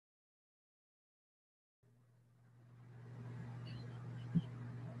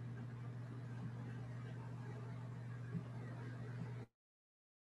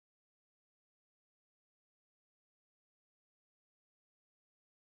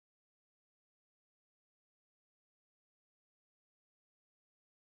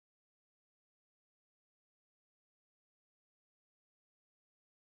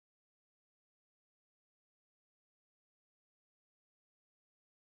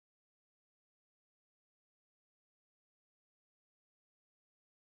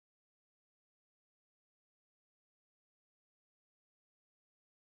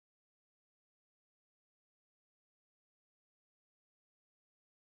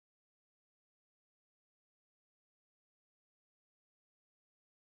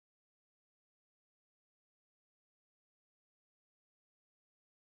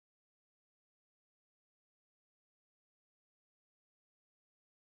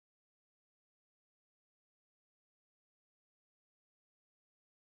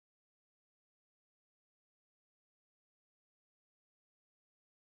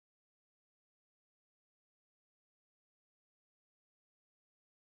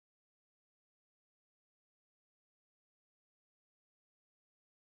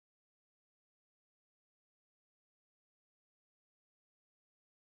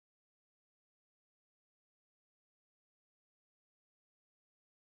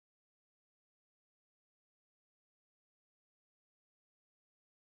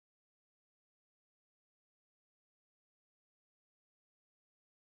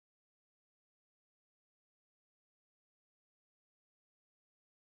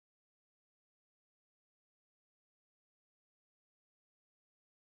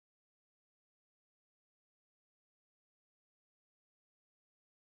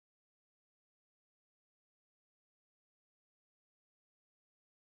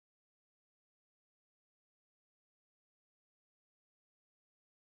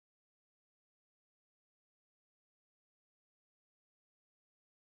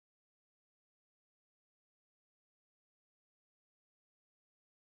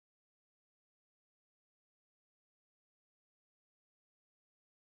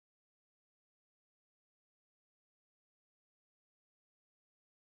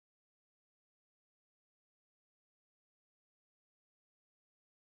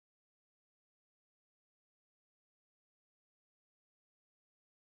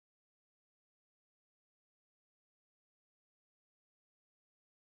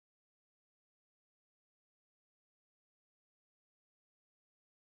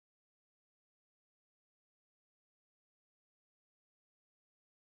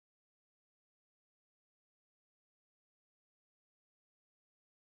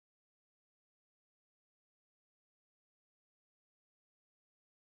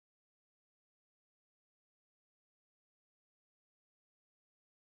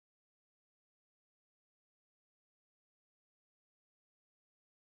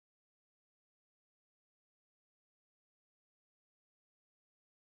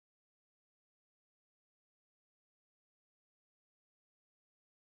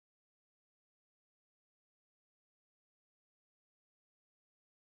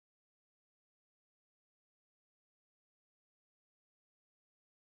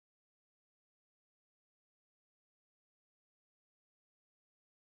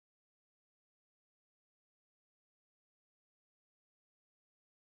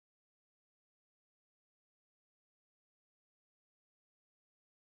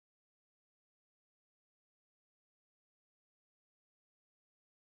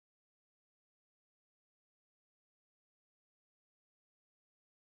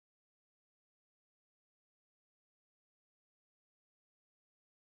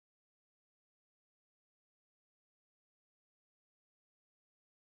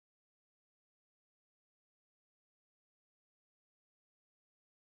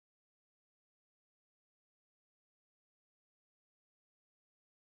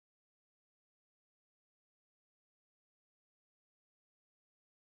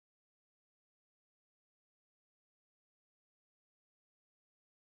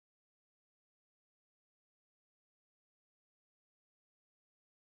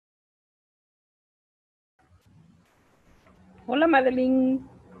Hola, Madeline.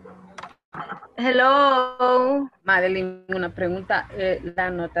 Hello. Madeline, una pregunta. La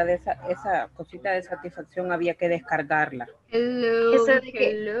nota de esa cosita de satisfacción había que descargarla. Ese Hello, de que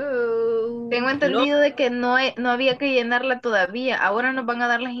hello. tengo No, entendido de que no había que llenarla todavía. Ahora nos van a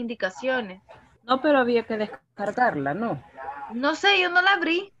dar las indicaciones. no, pero había que descargarla, ¿no? No sé, yo no la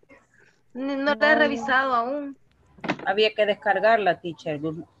abrí. No la he No, revisado aún. había que descargarla, teacher.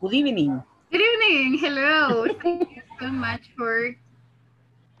 Good evening. Good evening. Hello.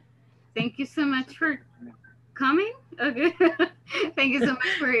 Thank you so much for coming. Okay. Thank you so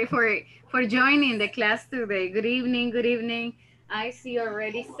much for joining the class today. Good evening. Good evening. I see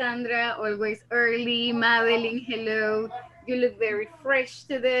already Sandra, always early. Madeline, hello. You look very fresh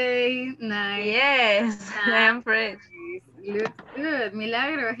today. Nice. Yes, I am fresh. Nice. Looks good.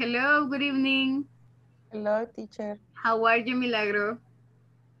 Milagro, hello. Good evening. Hello, teacher. How are you, Milagro?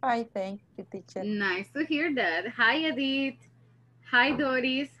 Hi, thank you, teacher. Nice to hear that. Hi, Edith. Hi,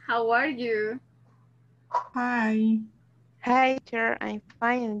 Doris. How are you? Hi. Hi, teacher. I'm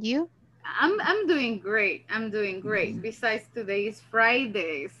fine. And you? I'm doing great. I'm doing great. Besides, today is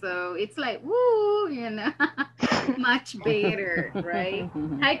Friday, so it's like woo, much better, right?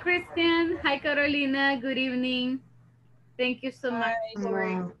 Hi, Christian. Hi, Carolina. Good evening. Thank you so much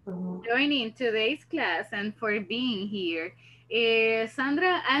for joining today's class and for being here.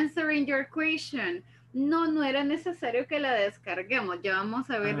 Sandra, answering your question. No, no era necesario que la descarguemos. Ya vamos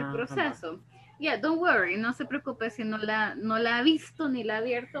a ver el Va. proceso. Yeah, don't worry. No se preocupe si no la ha visto ni la ha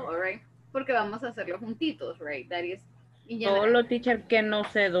abierto, alright. Porque vamos a hacerlo juntitos, right? That is, y ya, Solo, teacher, que no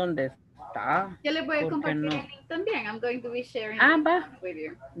sé dónde está. ya les voy a Porque compartir no. el link también. I'm going to be sharing Va. with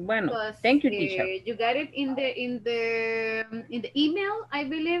you. Bueno, Because thank you, teacher. you got it in the email, I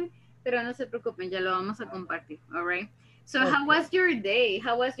believe. Pero no se preocupen, ya lo vamos a compartir, all right? So how Okay. was your day?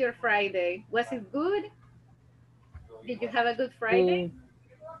 How was your Friday? Was it good? Did you have a good Friday?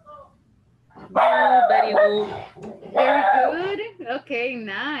 Very good. Very good. Okay,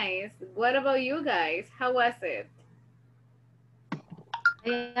 nice. What about you guys? How was it?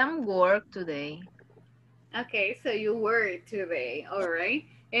 I am work today. Okay, so you were today, all right.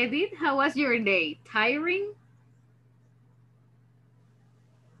 Edith, how was your day? Tiring?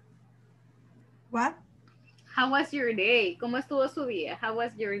 What? How was your day? ¿Cómo estuvo su día? How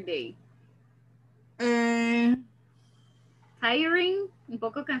was your day? Eh, Tiring? ¿Un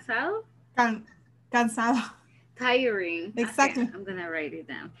poco cansado? Cansado. Tiring. Exactly. Okay, I'm gonna write it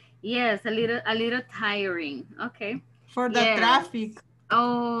down. Yes, a little tiring. Okay. For the Yes. traffic.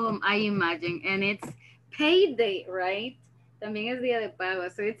 Oh, I imagine. And it's payday, right? También es día de pago.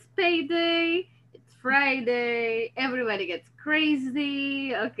 So it's payday, it's Friday, everybody gets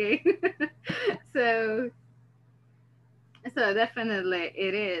crazy. Okay. so definitely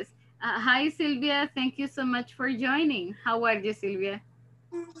it is. Hi, Sylvia. Thank you so much for joining. How are you, Sylvia?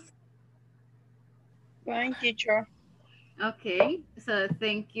 Fine, teacher. Okay, so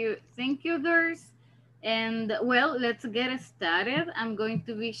thank you, girls. And well, let's get started. I'm going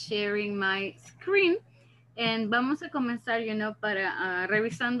to be sharing my screen. And vamos a comenzar, para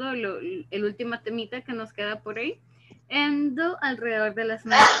revisando el último temita que nos queda por ahí. And alrededor de las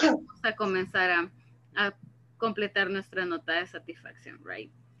 9 vamos a comenzar a completar nuestra nota de satisfacción, right?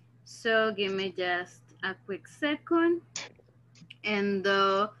 So give me just a quick second. And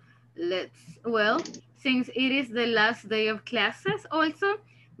since it is the last day of classes also,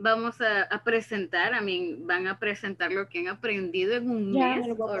 vamos a presentar, van a presentar lo que han aprendido en un mes,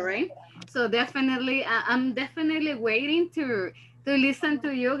 all right? So definitely, I'm definitely waiting to listen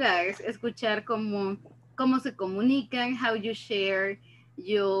to you guys, escuchar cómo se comunican, how you share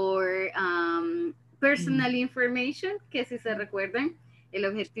your personal information, que si se recuerdan, el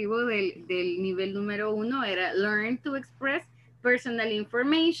objetivo del nivel número 1 era learn to express personal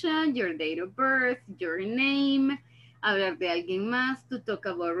information, your date of birth, your name, hablar de alguien más, to talk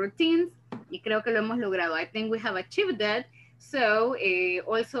about routines, y creo que lo hemos logrado. I think we have achieved that. So,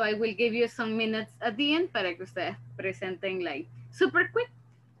 also I will give you some minutes at the end para que ustedes presenten like super quick,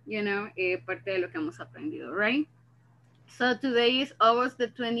 parte de lo que hemos aprendido, right? So today is August the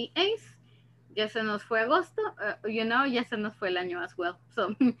 28th. Ya se nos fue agosto, ya se nos fue el año as well.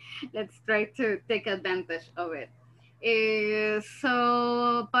 So let's try to take advantage of it.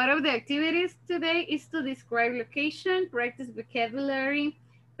 So part of the activities today is to describe location, practice vocabulary,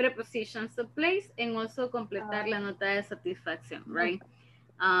 prepositions of place, and also completar la nota de satisfacción, right?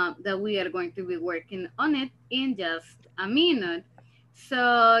 That we are going to be working on it in just a minute.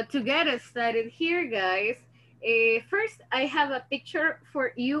 So to get us started here, guys, first I have a picture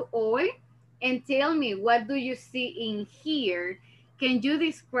for you all, and tell me, what do you see in here? Can you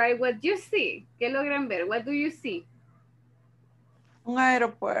describe what you see? ¿Qué logran ver? What do you see? Un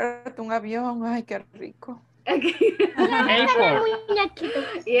aeropuerto, un avión, ay, qué rico. Okay. Airport.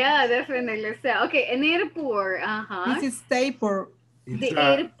 Yeah, definitely. So, okay, an airport. This is airport. The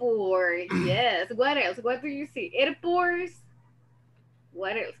airport. Yes. What else? What do you see? Airports.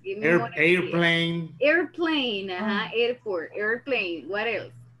 What else? Give me one. Airplane. Airplane. Airport. Airplane. What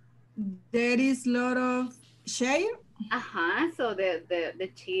else? There is a lot of chair. So the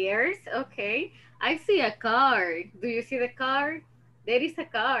chairs. Okay. I see a car. Do you see the car? There is a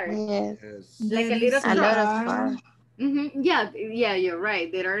car. Yes. Like There a little is A lot of truck. cars. Yeah, you're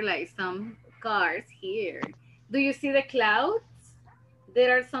right. There are like some cars here. Do you see the clouds?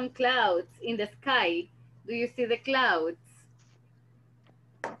 There are some clouds in the sky. Do you see the clouds?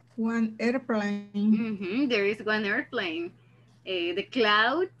 One airplane. There is one airplane. The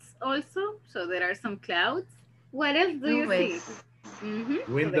clouds also. So there are some clouds. What else do you see?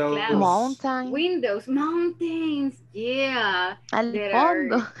 Windows. So Mountain. Windows, mountains. Yeah. Al There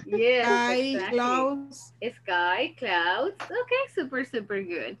fondo. are, yes, Sky, exactly. clouds. Sky, clouds. Okay, super, super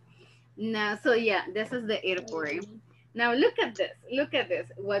good. Now, so yeah, this is the airport. Now look at this. Look at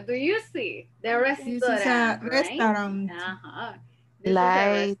this. What do you see? The restaurant. This is a right? restaurant. This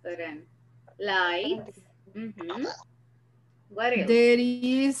Light. is a restaurant. Lights. What else?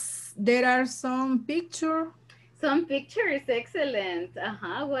 There are some pictures. Some pictures. Excellent.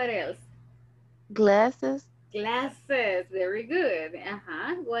 What else? Glasses. Glasses. Very good.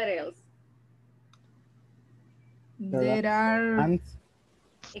 What else? There are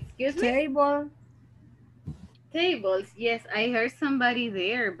Excuse me? table. Tables. Yes, I heard somebody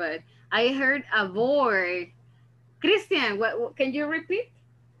there, but I heard a board. Christian, what can you repeat?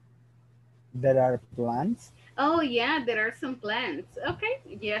 There are plants. Oh yeah, there are some plants. Okay.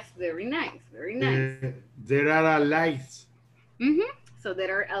 Yes, very nice. Very nice. There are lights. So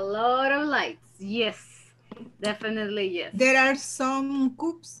there are a lot of lights. Yes, definitely yes. There are some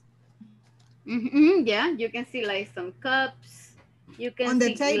cups. Yeah, you can see like some cups. You can On the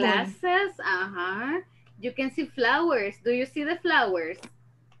see table. glasses. You can see flowers. Do you see the flowers?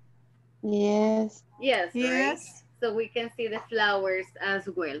 Yes. Yes. Right? Yes. So we can see the flowers as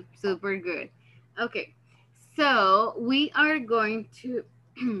well. Super good. Okay. So we are going to,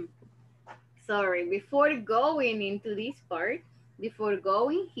 sorry, before going into this part, before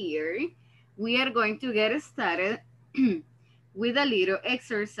going here, we are going to get started with a little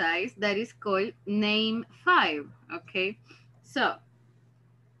exercise that is called Name 5, okay? So,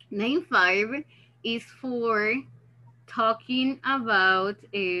 Name 5 is for talking about,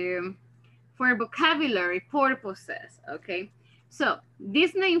 for vocabulary purposes, okay? So,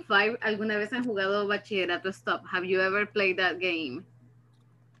 this Name 5, ¿alguna vez han jugado Bachillerato Stop? Have you ever played that game?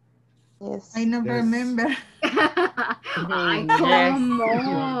 Yes. I never remember. Ay,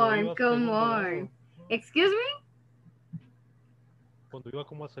 come on. Excuse me? Cuando iba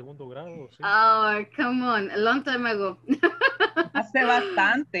como a segundo grado, sí. Oh, come on, a long time ago. Hace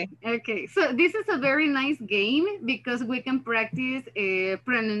bastante. Okay, so this is a very nice game because we can practice, we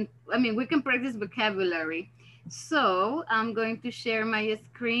can practice vocabulary. So I'm going to share my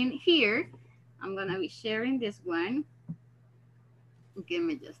screen here. I'm gonna be sharing this one. Give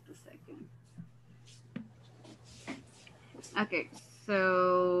me just a second. Okay,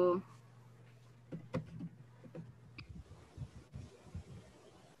 so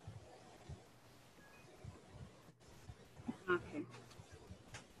okay.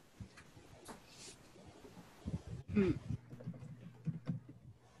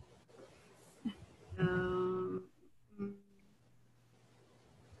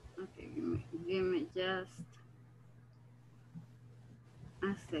 Okay, give me just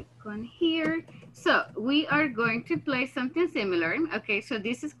a second here. So we are going to play something similar. Okay, so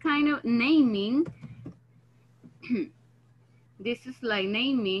this is kind of naming. This is like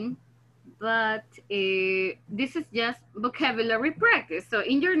naming, but this is just vocabulary practice. So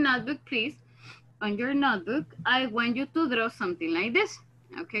in your notebook, please, on your notebook, I want you to draw something like this.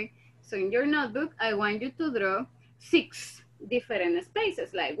 Okay, so in your notebook, I want you to draw 6 different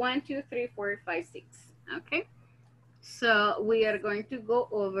spaces, like 1, 2, 3, 4, 5, 6. Okay. So we are going to go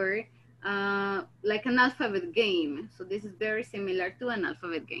over like an alphabet game. So this is very similar to an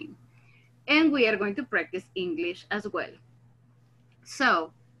alphabet game. And we are going to practice English as well.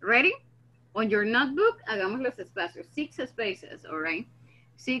 So, ready? On your notebook, hagamos los espacios. 6 spaces, all right?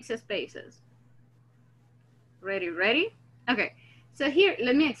 6 spaces. Ready, ready? Okay, so here,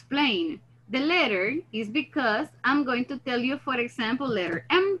 let me explain. The letter is because I'm going to tell you, for example, letter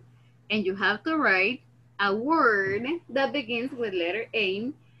M, and you have to write a word that begins with letter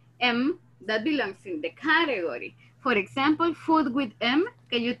A, M, that belongs in the category. For example, food with M.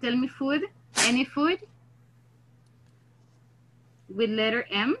 Can you tell me food? Any food? with letter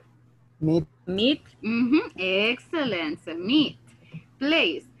M? Meet. Meet. Excellent. So meet.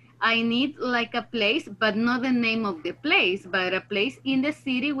 Place. I need like a place, but not the name of the place, but a place in the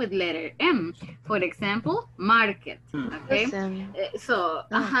city with letter M. For example, market. Okay. So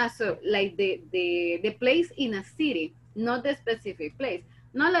like the place in a city, not the specific place.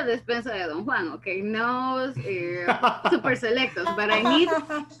 Not la despensa de Don Juan, okay? No super selectos, but I need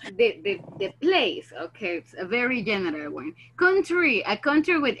the place, okay? It's a very general one. Country, a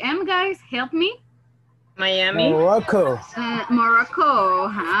country with M, guys, help me. Miami. Morocco. Morocco,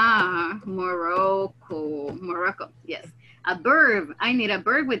 Morocco, yes. A verb, I need a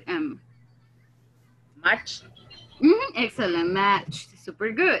verb with M. Match. Excellent, match,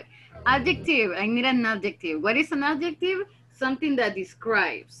 super good. Adjective, I need an adjective. What is an adjective? Something that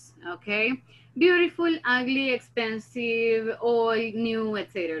describes, okay? Beautiful, ugly, expensive, old, new,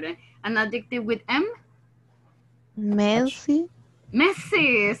 etc. An adjective with M? Messy.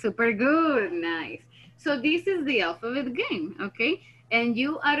 Messy, super good, nice. So this is the alphabet game, okay? And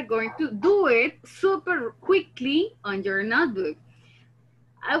you are going to do it super quickly on your notebook.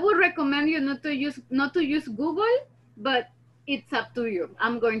 I would recommend you not to use Google, but it's up to you.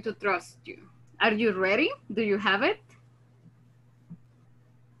 I'm going to trust you. Are you ready? Do you have it?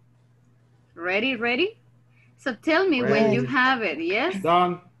 Ready? So tell me when you have it, yes?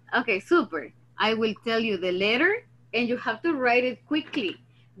 Done. Okay, super. I will tell you the letter and you have to write it quickly.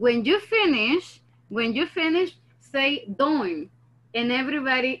 When you finish, say done and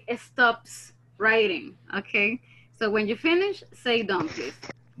everybody stops writing, okay? So when you finish, say done, please.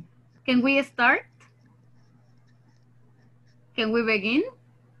 Can we start? Can we begin?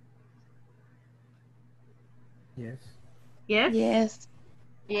 Yes. Yes? Yes.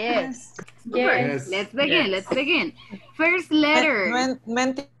 Yes. Super. Yes. Let's begin. First letter. No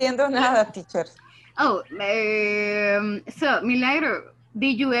entiendo nada, teacher. Oh, so Milagro,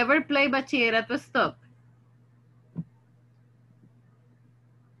 did you ever play Bachillerato Stop?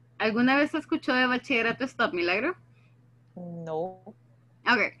 ¿Alguna vez escuchó de Bachillerato Stop, Milagro? No.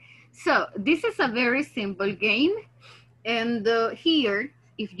 Okay, so this is a very simple game. And here,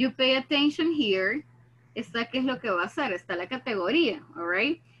 if you pay attention here, está qué es lo que va a hacer. Está la categoría, all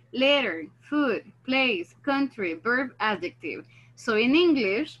right? Letter, food, place, country, verb, adjective. So in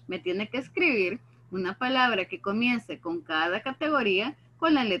English, me tiene que escribir una palabra que comience con cada categoría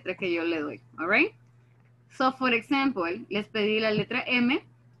con la letra que yo le doy, all right? So, for example, les pedí la letra M.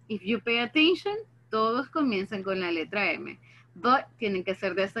 If you pay attention, todos comienzan con la letra M. But tienen que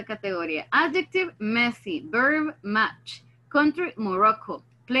ser de esta categoría. Adjective, messy. Verb, match. Country, Morocco.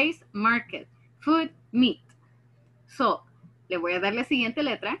 Place, market. Food, meat. So, le voy a dar la siguiente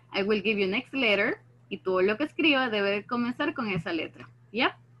letra. I will give you next letter. Y todo lo que escriba debe comenzar con esa letra.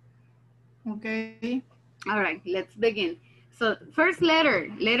 ¿Ya? Okay. All right, let's begin. So, first letter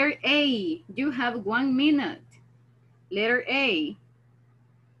A. You have 1 minute. Letter A.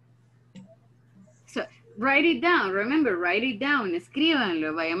 So, write it down. Remember, write it down.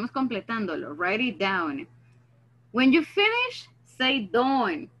 Escríbanlo. Vayamos completándolo. Write it down. When you finish, say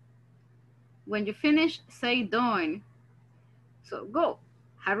done. When you finish, say done. So, go.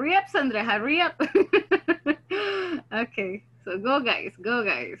 Hurry up, Sandra. Hurry up. Okay. So, go, guys. Go,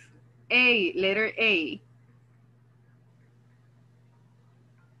 guys. A. Letter A.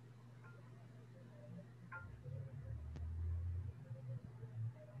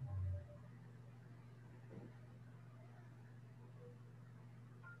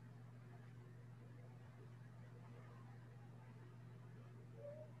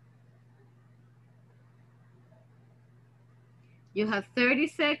 You have 30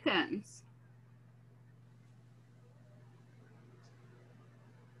 seconds.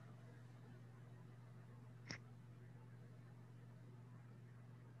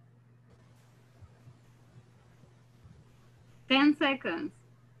 Ten seconds.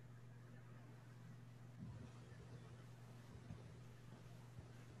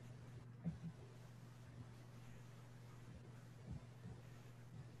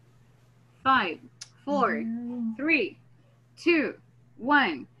 Five, four, three, 2,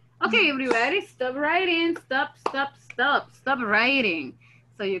 1. Okay, everybody, stop writing. Stop writing.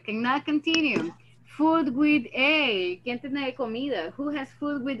 So you cannot continue. Food with A. ¿Quién tiene comida? Who has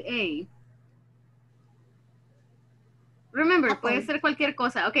food with A? Remember, apple. Puede ser cualquier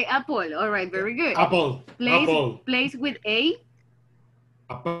cosa. Okay, apple. All right, very good. Apple. Place with A.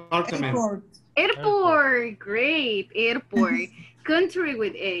 Apartment. Airport. Great. Airport. Country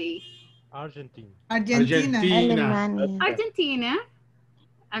with A. Argentina. Argentina.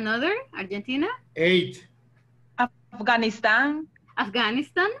 Another? Argentina? 8. Afghanistan.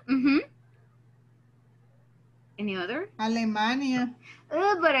 Afghanistan. Any other? Alemania.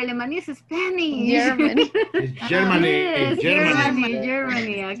 Oh, but Alemania is Spanish. Germany. It's Germany. Yes, Germany.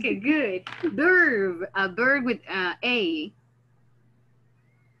 Germany. Okay, good. Verb. A verb with A.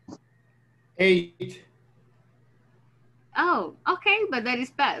 8. Oh, okay, but that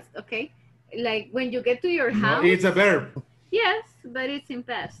is past. Okay, like when you get to your No, house. it's a verb. Yes, but it's in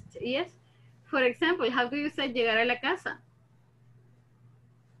past. Yes. For example, how do you say llegar a la casa?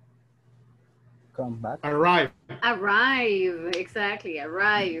 Come back. Arrive. Arrive. Exactly.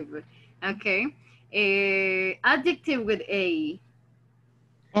 Arrive. Okay. Adjective with A.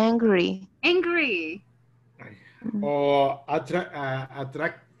 Angry. Angry. Or Attractive.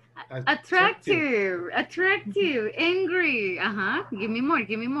 Attractive. Angry. Give me more.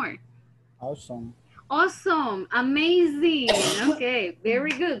 Give me more. Awesome. Awesome. Amazing. Okay.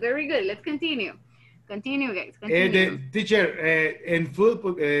 Very good. Very good. Let's continue. Continue, guys. Continue. Teacher, en food,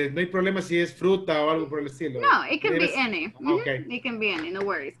 no hay problema si es fruta o algo por el estilo. No, it can be any. Okay. It can be any. No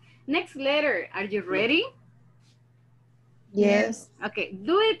worries. Next letter. Are you ready? Yes. Okay.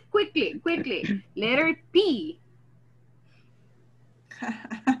 Do it quickly. Quickly. Letter P.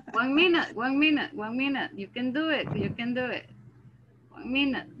 1 minute. 1 minute. 1 minute. You can do it. You can do it. 1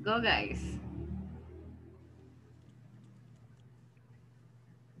 minute. Go, guys.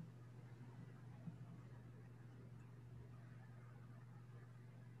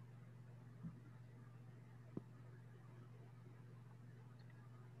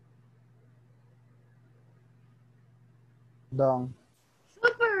 Done.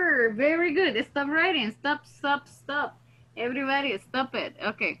 Super. Very good. Stop writing. Stop, stop, stop. Everybody, stop it.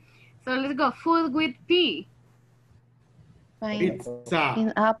 Okay. So let's go. Food with P. Pizza.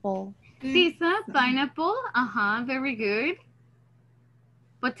 Pineapple. Pizza, pineapple. Very good.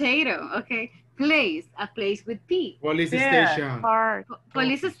 Potato. Okay. Place. A place with P. Police station. Park.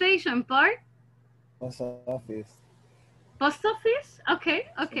 Police station. Park. Post office. Post office. Okay.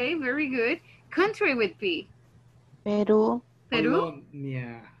 Okay. Very good. Country with P. Peru. Peru.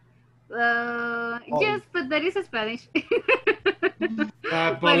 Polonia. Yes, but that is Spanish.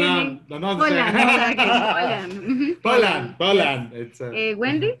 Poland. No, no, Poland. Exactly. Poland. Mhm. Poland. Poland. Yes. It's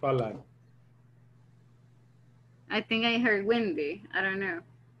Wendy? Poland. I think I heard Wendy. I don't know.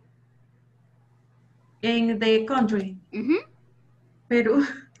 In the country, Mm-hmm. Peru.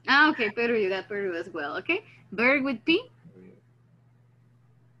 Okay, Peru. You got Peru as well. Okay. Bird with P.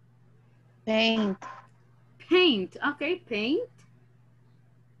 Paint. Paint. Okay, paint.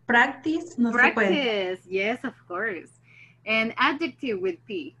 Practice, no se puede. Practice. Yes, of course. And adjective with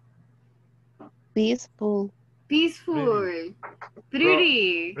P. Peaceful. Peaceful.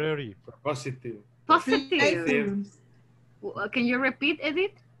 Pretty. Very. Positive. Positive. Can you repeat,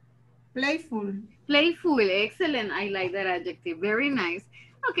 Edith? Playful. Playful. Excellent. I like that adjective. Very nice.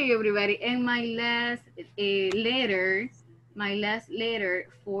 Okay, everybody. And my last letter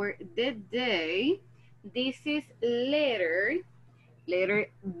for the day. This is letter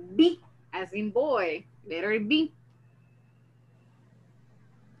B, as in boy. Letter B.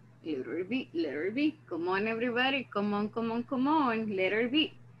 Letter B. Letter B. Come on, everybody. Come on, come on, come on. Letter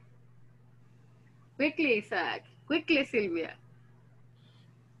B. Quickly, Isaac. Quickly, Sylvia.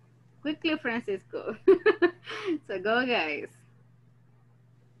 Quickly, Francisco. So go, guys.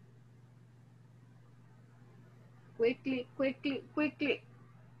 Quickly, quickly, quickly.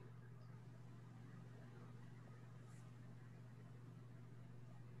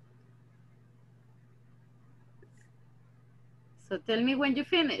 So tell me when you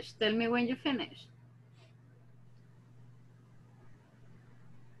finish. Tell me when you finish.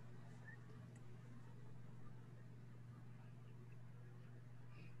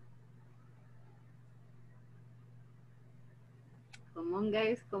 Come on,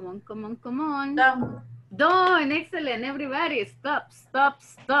 guys. Come on, come on, come on. Done. Done. Excellent. Everybody, stop, stop,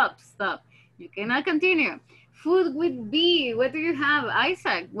 stop, stop. You cannot continue. Food with B. What do you have?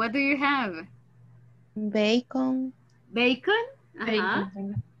 Isaac, what do you have? Bacon. Bacon?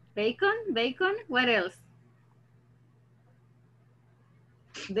 Bacon. Bacon? Bacon? What else?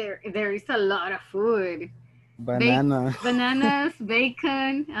 There is a lot of food. Banana. Bananas,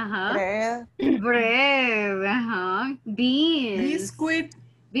 bacon, Bread. bread, beans. Biscuit.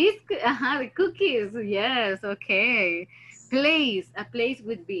 Biscuit, the cookies, yes, okay. Place, a place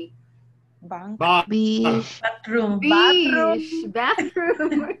would be. Bank. Beach. Bathroom. Beach,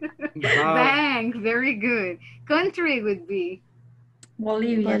 bathroom, Bar. bank, very good. Country would be.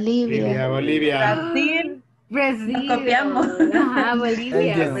 Bolivia. Bolivia. Bolivia. Brasil. Brazil. Nos copiamos.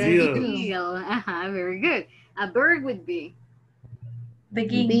 Bolivia, Brazil. Brazil. Very good. A bird would be.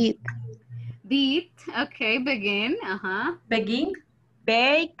 Begin. Beat. Beat, okay, begin, Begin.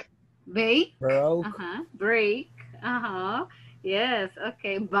 Bake. Bake. Broke. Break. Yes.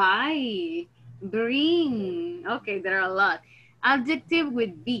 Okay. Buy. Bring. Okay, there are a lot. Adjective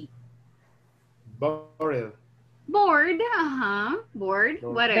with B. Bored. Bored. Bored.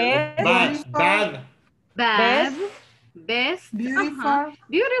 What else? Best. Bad. Bad. Best. Beautiful.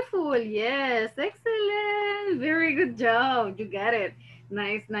 Beautiful. Yes. Excellent. Very good job. You got it.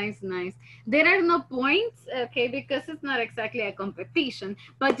 Nice, nice, nice. There are no points, okay, because it's not exactly a competition,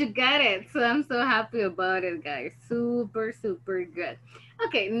 but you got it. So I'm so happy about it, guys. Super, super good.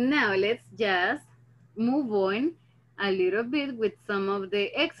 Okay, now let's just move on a little bit with some of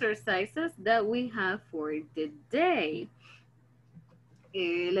the exercises that we have for the day.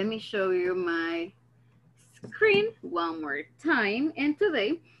 Let me show you my screen one more time. And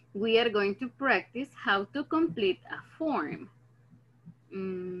today we are going to practice how to complete a form.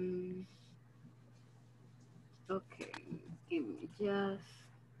 Okay, give me just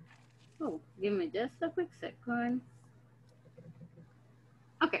a quick second.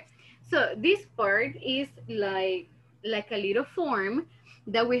 Okay, so this part is like a little form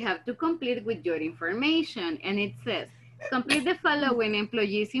that we have to complete with your information, and it says complete the following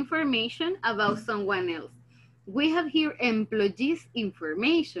employees information about someone else. We have here employees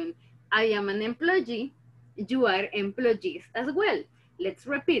information. I am an employee, you are employees as well. Let's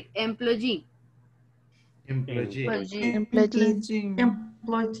repeat, employee. Employee. Employee.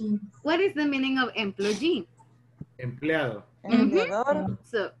 What is the meaning of employee? Empleado.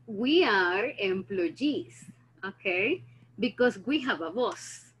 So we are employees, okay? Because we have a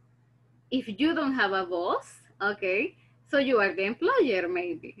boss. If you don't have a boss, okay, so you are the employer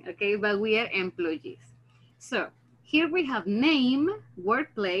maybe, okay? But we are employees. So here we have name,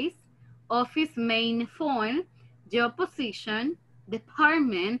 workplace, office main phone, job position,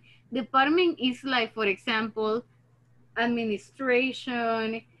 department. Department is like, for example,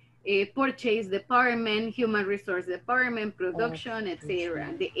 administration, purchase department, human resource department, production,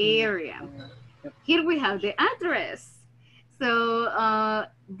 etc. The area. Here we have the address. So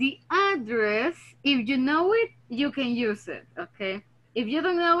the address, if you know it, you can use it, okay? If you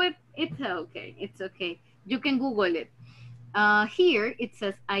don't know it, it's okay. It's okay. You can Google it. Here it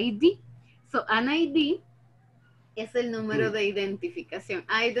says ID. So an ID es el número de identificación,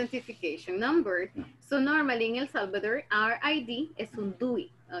 identification number. So normally in El Salvador, our ID es un DUI,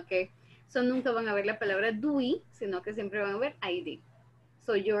 okay? So nunca van a ver la palabra DUI, sino que siempre van a ver ID.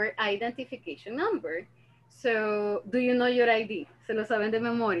 So your identification number. So do you know your ID? ¿Se lo saben de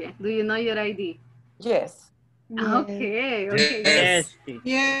memoria? Do you know your ID? Yes. Okay, okay. Yes.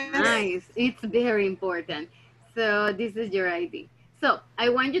 Yes. Nice, it's very important. So this is your ID. So I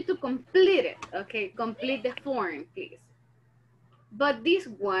want you to complete it, okay? Complete the form, please. But this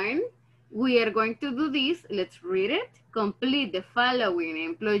one, we are going to do this. Let's read it. Complete the following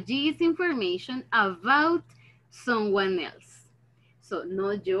employees information about someone else. So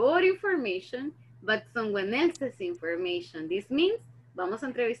not your information, but someone else's information. This means, vamos a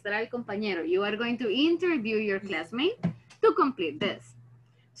entrevistar al compañero. You are going to interview your classmate to complete this.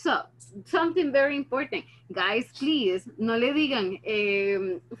 So, something very important. Guys, please, no le digan,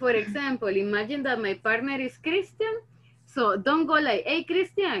 for example, imagine that my partner is Christian. So, don't go like, hey,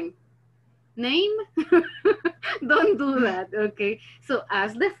 Christian, name? Don't do that, okay? So,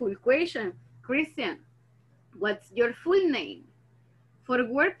 ask the full question. Christian, what's your full name? For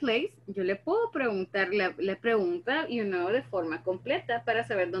workplace, yo le puedo preguntar la pregunta, you know, de forma completa para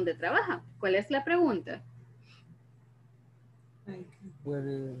saber dónde trabaja. ¿Cuál es la pregunta? Where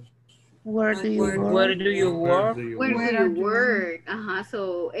do you work? Where do you work?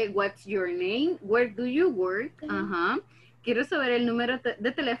 So, what's your name? Where do you work? Quiero saber el número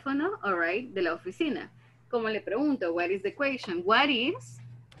de teléfono, all right, de la oficina. Como le pregunto, what is the question? What is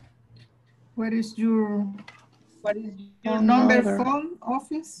your number phone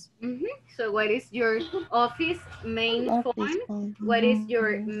office? So what is your office main phone? What is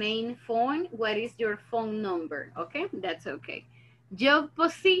your main phone? What is your phone number? Okay, that's okay. Job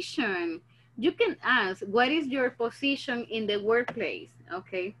position. You can ask, what is your position in the workplace?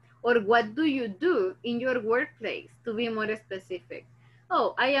 Okay, or what do you do in your workplace, to be more specific?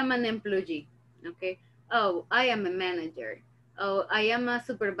 Oh, I am an employee. Okay. Oh, I am a manager. Oh, I am a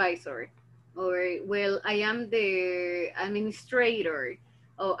supervisor. Or, well, I am the administrator.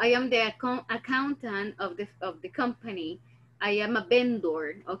 Oh, I am the accountant of the company. I am a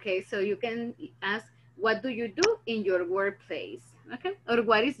vendor. Okay, so you can ask, what do you do in your workplace? Okay, or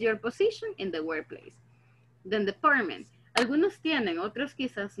what is your position in the workplace? Then department. Algunos tienen, otros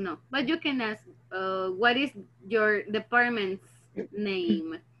quizás no. But you can ask, what is your department's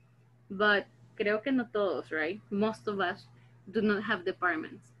name? But creo que no todos, right? Most of us do not have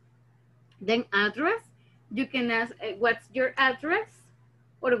departments. Then address, you can ask, what's your address?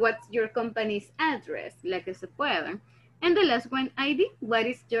 Or what's your company's address? La que se pueda. And the last one, ID. What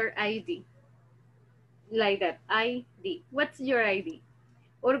is your ID? Like that, ID. What's your ID?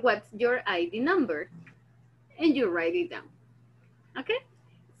 Or what's your ID number? And you write it down. Okay?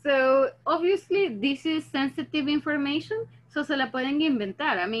 So obviously this is sensitive information, so se la pueden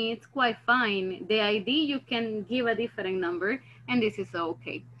inventar. I mean, it's quite fine. The ID, you can give a different number, and this is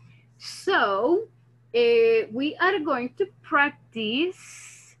okay. So we are going to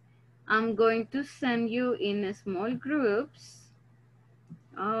practice. I'm going to send you in small groups.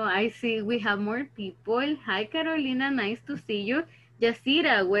 Oh, I see we have more people. Hi, Carolina, nice to see you.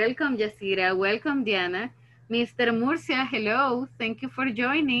 Yasira, welcome, Yasira. Welcome, Diana. Mr. Murcia, hello. Thank you for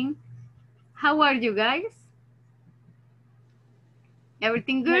joining. How are you guys?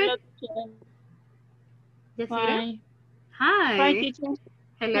 Everything good? Yasira? Hi. Hi, teacher.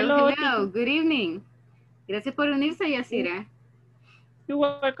 Hello. Teacher. Good evening. Gracias por unirse, Yasira. You're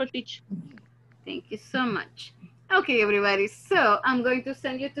welcome, teacher. Thank you so much. Okay, everybody. So I'm going to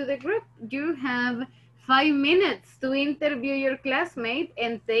send you to the group. You have 5 minutes to interview your classmate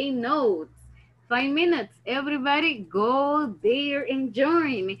and take notes. 5 minutes. Everybody go there and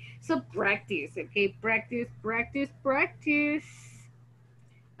join. So practice, okay? Practice, practice, practice.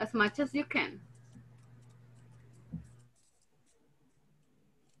 As much as you can.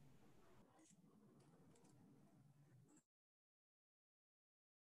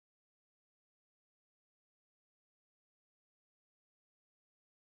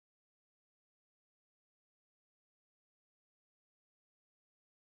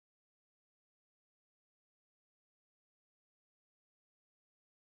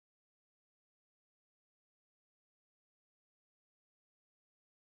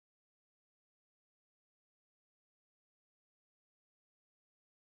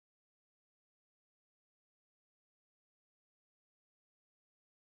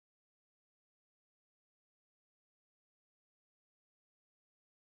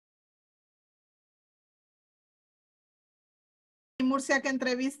 Murcia, que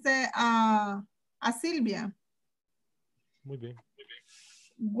entreviste a Silvia. Muy bien.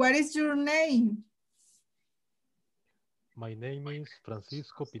 What is your name? My name is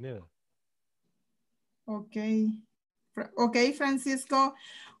Francisco Pineda. Okay. Okay, Francisco,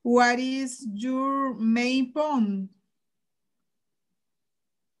 what is your main phone?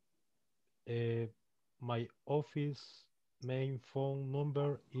 My office main phone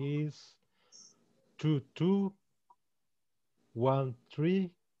number is 22139923.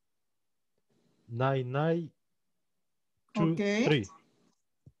 Okay.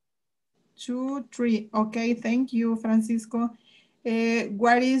 23. Okay, thank you, Francisco.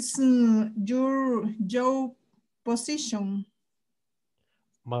 What is your job position?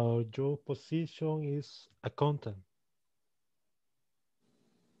 My job position is accountant.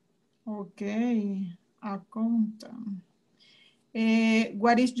 Okay, accountant.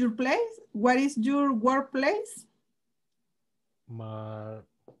 What is your place? What is your workplace? My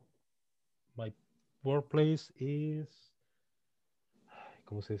workplace is,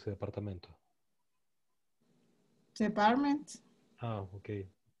 ¿cómo se dice departamento? Department. Ah, okay.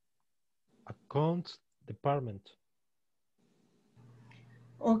 Accounts department.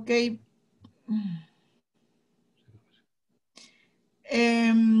 Okay.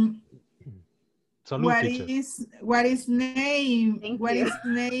 Salud, what teacher. is name? Thank what you. is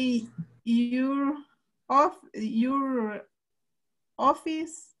name your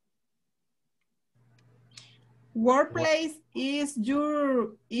office? Workplace is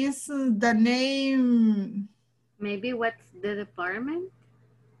the name. Maybe what's the department?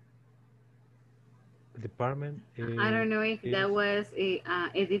 Department. I don't know if that was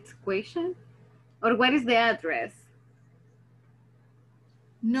Edith's question. Or what is the address?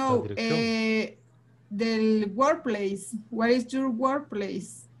 No, the workplace. What is your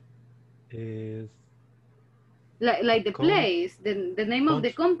workplace? Is like the place, the name of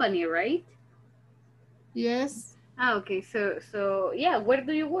the company, right? Yes. Ah, okay. So yeah, where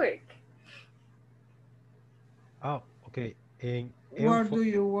do you work? Oh, okay. Where do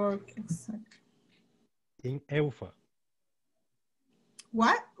you work exactly? In EUFA.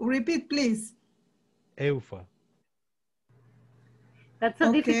 What? Repeat, please. EUFA. That's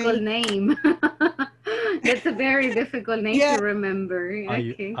a difficult name. That's a very difficult name to remember.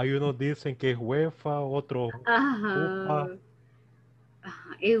 Okay. Hay unos dicen que es UEFA, otros UFA.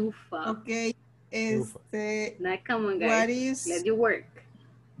 EUFA. Okay. Now, come on, guys. What is... Let you work.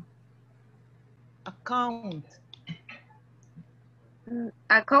 Account.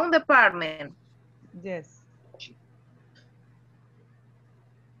 Account department. Yes.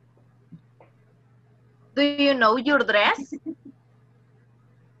 Do you know your dress?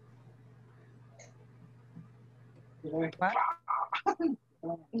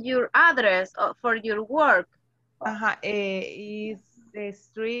 Your address for your work. Ajá, is the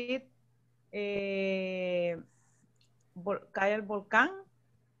street calle El Volcán.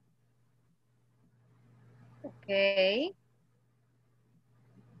 Okay.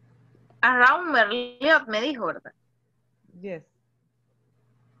 Around Merliot me dijo, ¿verdad? Yes.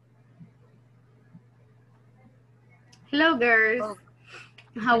 Hello, girls. Oh,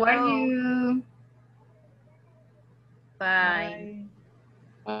 How are hello. you? Fine.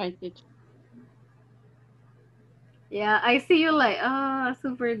 Hi, teacher. Yeah, I see you like, oh,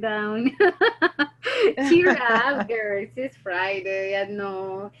 super down. Cheer up, girls. It's Friday, I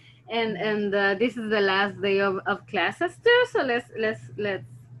know. And this is the last day of classes too. So let's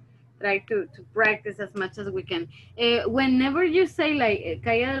try to practice as much as we can. Whenever you say like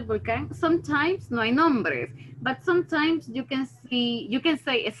Calle del Volcán, sometimes no hay nombres, but sometimes you can say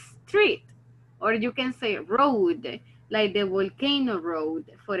a street, or you can say road, like the Volcano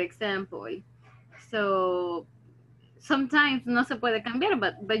Road, for example. So sometimes no se puede cambiar,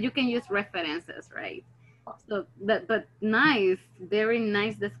 but you can use references, right? So but nice, very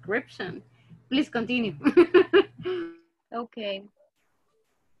nice description. Please continue. Okay.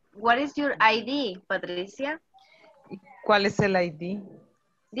 What is your ID, Patricia? ¿Cuál es el ID?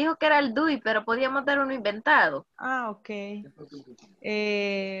 Dijo que era el DUI, pero podíamos dar uno inventado. Ah, ok.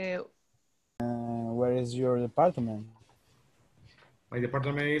 Where is your department? My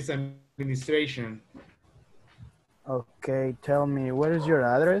department is administration. Okay, tell me, what is your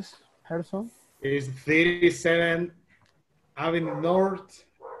address, Harrison? It's 37 Avenue North,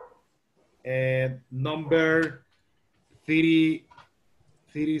 number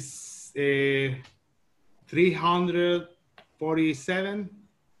 347,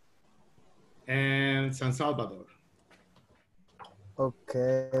 and San Salvador.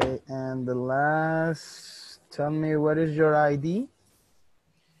 Okay, and the last, tell me, what is your ID?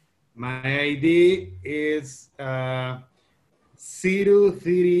 My ID is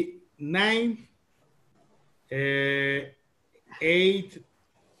 039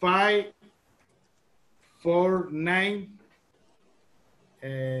 8549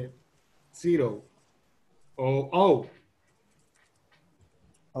 0. Oh.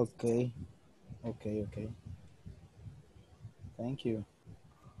 Okay. Thank you.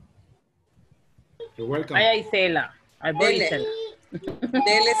 You're welcome. Vaya Isela. Ahí voy, Isela.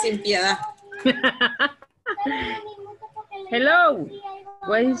 Dele sin piedad. Hello.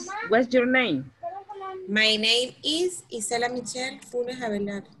 What's your name? My name is Isela Michelle Funes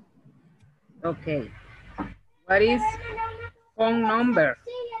Avelar. Okay. What is phone number?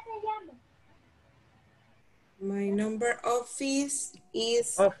 My number office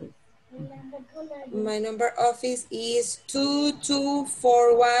is Office. my number office is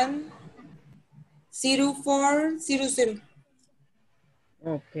 2241 0400.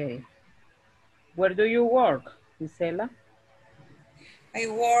 Okay. Where do you work, Isela? I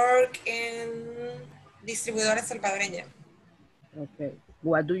work in distribuidora salvadoreña. Okay.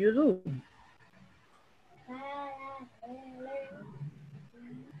 What do you do?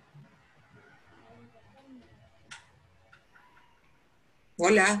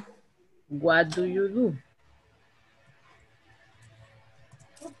 Hola. What do you do?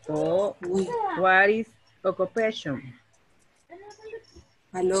 Oh, what is occupation?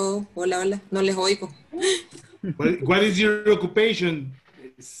 Aló, hola. No les oigo. What is your occupation,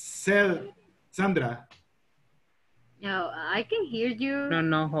 Sandra? No, I can hear you.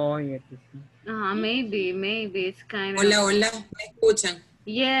 No, oye. Maybe it's kind of. Hola, ¿me escuchan?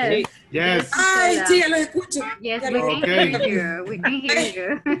 Yes. Yes. Ay, sí, ya los escucho. Yes, Ya we los can escucho. hear you. We can hear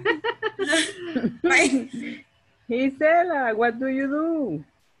you. Isela, what do you do?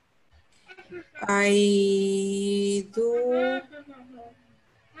 I do.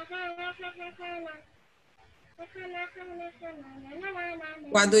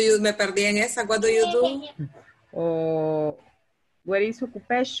 Me perdí en esa. What do you do? Oh, what is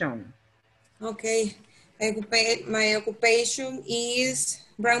occupation? Okay. My occupation is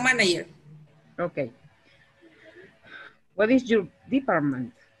brand manager. Okay. What is your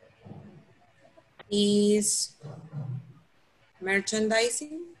department? Is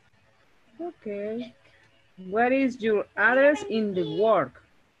merchandising. Okay. What is your address in the work?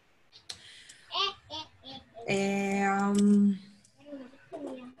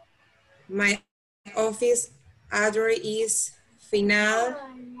 My office address is Final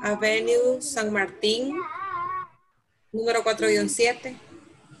Avenue, San Martín, número 4-7,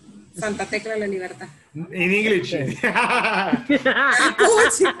 Santa Tecla, La Libertad. In English.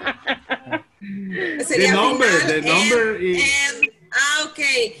 Sería the number final, is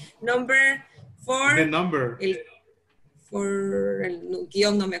okay. Number for the number. El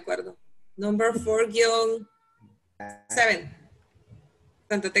guión no me acuerdo. Number 4-7.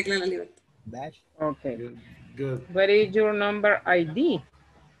 Santa Tecla de la Libertad. Dash. Okay. Good. What is your number ID?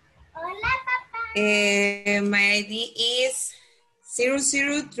 My ID is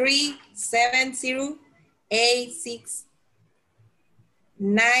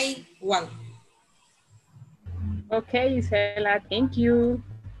 003708691. Okay, Isela, thank you.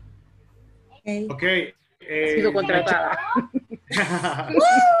 Okay. Ha sido contratada.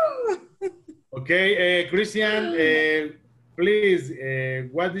 Okay, Christian, please,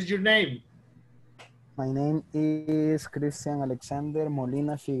 what is your name? My name is Christian Alexander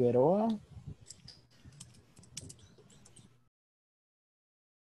Molina Figueroa.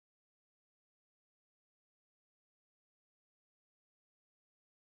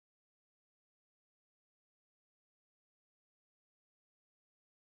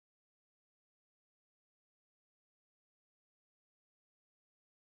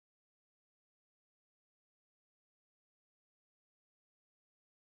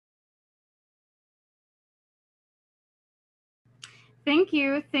 Thank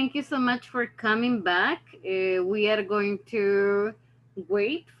you. Thank you so much for coming back. We are going to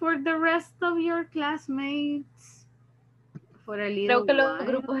wait for the rest of your classmates for a little Creo que los while.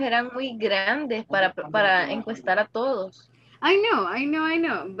 grupos eran muy grandes para encuestar a todos. I know,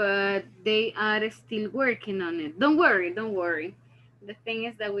 but they are still working on it. Don't worry. The thing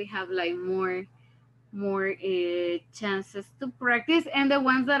is that we have like more chances to practice, and the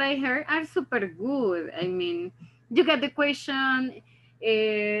ones that I heard are super good. I mean, you got the question,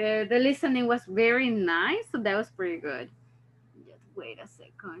 the listening was very nice, so that was pretty good. Just wait a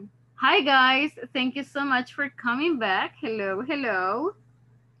second. Hi guys, thank you so much for coming back. Hello.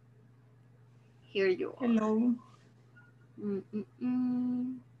 Here you are. Hello.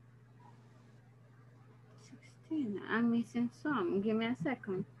 16, I'm missing some. Give me a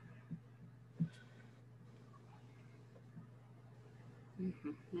second. Me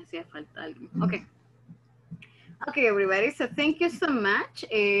hacía falta algo. Okay, everybody. So thank you so much.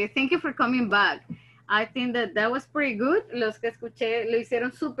 Thank you for coming back. I think that was pretty good. Los que escuché lo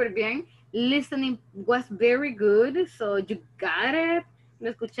hicieron súper bien. Listening was very good. So you got it.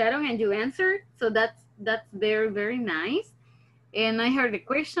 Lo escucharon and you answered. So that's very, very nice. And I heard the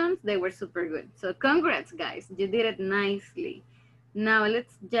questions. They were super good. So congrats, guys. You did it nicely. Now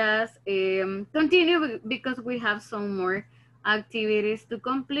let's just continue because we have some more activities to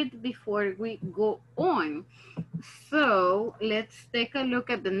complete before we go on. So let's take a look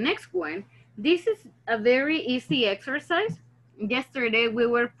at the next one. This is a very easy exercise. Yesterday we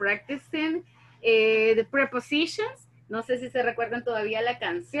were practicing the prepositions. No sé si se recuerdan todavía la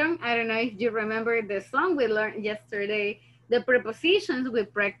canción. I don't know if you remember the song we learned yesterday. The prepositions we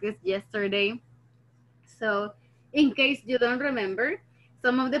practiced yesterday. So in case you don't remember,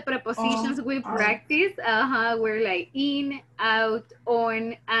 some of the prepositions we practiced were like in, out,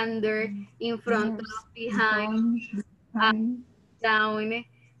 on, under, in front of, behind, up, down.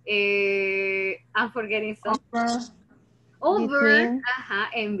 I'm forgetting something. Over,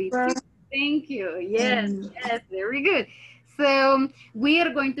 and between. Thank you. Yes, very good. So we are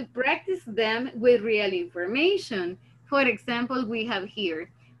going to practice them with real information. For example, we have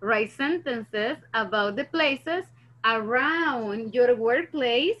here, write sentences about the places around your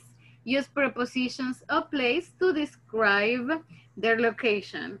workplace. Use prepositions of place to describe their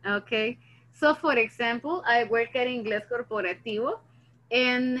location, okay? So for example, I work at Ingles Corporativo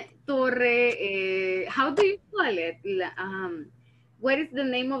in Torre, how do you call it? What is the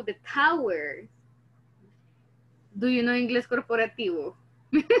name of the tower? Do you know Ingles Corporativo?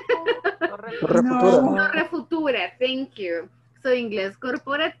 Torre Futura. Torre Futura, thank you. So Ingles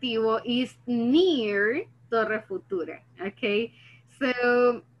Corporativo is near Torre Futura, okay?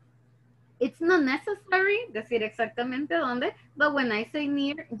 So it's not necessary decir exactamente dónde, but when I say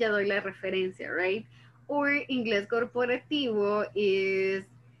near, ya doy la referencia, right? Or Ingles Corporativo is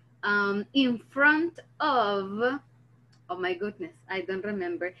in front of, oh my goodness, I don't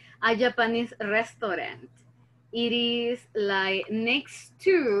remember, a Japanese restaurant. It is like next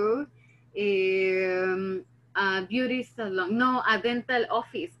to a beauty salon, no, a dental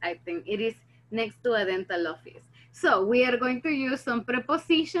office, I think. It is next to a dental office. So we are going to use some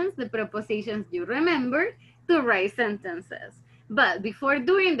prepositions, the prepositions you remember, to write sentences. But before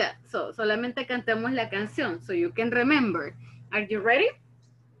doing that, so solamente cantemos la canción so you can remember. Are you ready?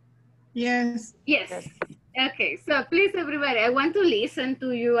 Yes. Yes. Okay, so please everybody, I want to listen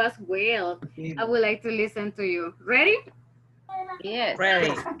to you as well. I would like to listen to you. Ready? Yes.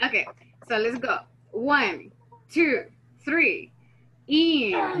 Ready. Okay, so let's go. 1, 2, 3.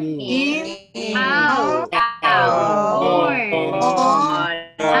 In, Out. on,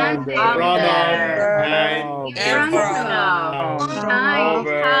 under, Behind. in front of,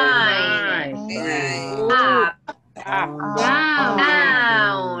 behind, up,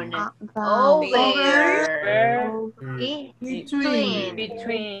 down, over,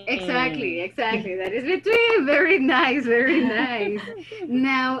 Between. exactly. That is between. Very nice, very nice.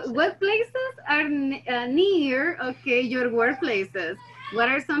 Now, what places are near, okay, your workplaces? What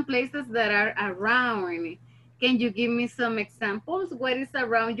are some places that are around? Can you give me some examples? What is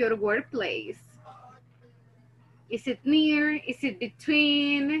around your workplace? Is it near? Is it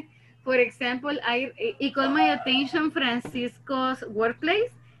between? For example, it caught my attention Francisco's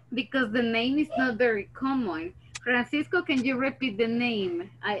workplace because the name is not very common. Francisco, can you repeat the name?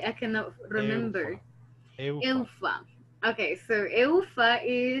 I cannot remember. Eufa. Okay, so Eufa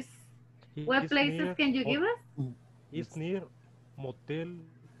is, what places can you give us? It's near motel.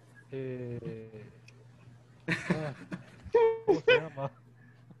 ¿Cómo se llama?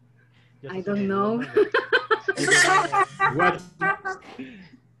 I don't know. What?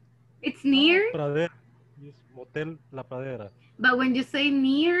 It's near? Pradera. It's motel La Pradera. But when you say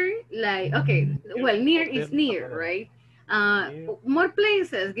near, like, okay, well, near is near, right? More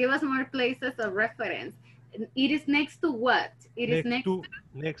places, give us more places of reference. It is next to what? It is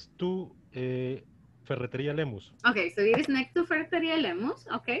next to Ferretería Lemus. Okay, so it is next to Ferretería Lemus,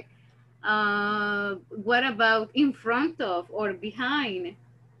 okay. What about in front of or behind?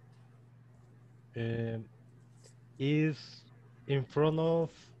 Is in front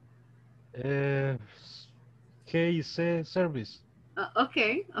of GIC service.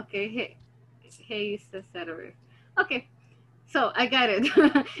 Okay. Hey, is the server. Okay, so I got it.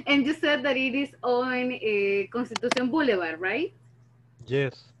 And you said that it is on Constitution Boulevard, right?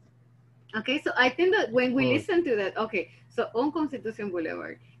 Yes. Okay, so I think that when we listen to that, okay, so on Constitution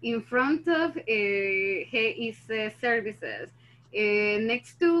Boulevard, in front of GIC services,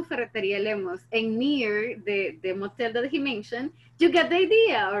 next to Ferretería Lemos, and near the motel that he mentioned, you get the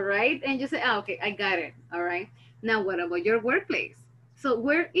idea, all right? And you say, okay, I got it, all right? Now, what about your workplace? So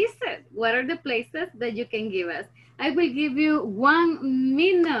where is it? What are the places that you can give us? I will give you 1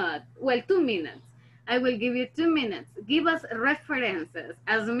 minute, well, 2 minutes. I will give you 2 minutes. Give us references,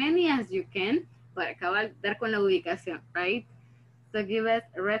 as many as you can, para acabar dar con la ubicación, right? So give us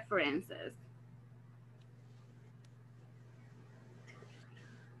references.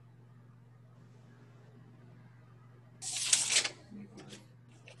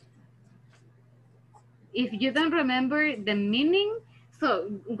 If you don't remember the meaning,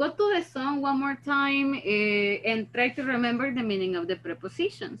 so go to the song one more time and try to remember the meaning of the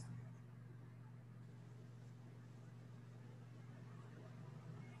prepositions.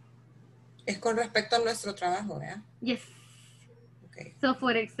 Es con respecto a nuestro trabajo, ¿verdad? Yes. Okay. So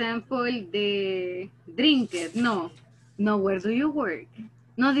for example, the drinker, no, where do you work?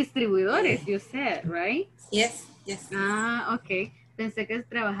 No distribuidores, you said, right? Yes. Ah, okay. Pensé que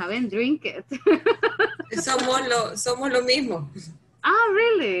trabajaba en Drinket. Somos lo mismo. Ah,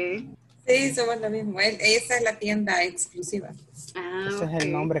 really? Sí, somos lo mismo. Esa es la tienda exclusiva. Ah, ese es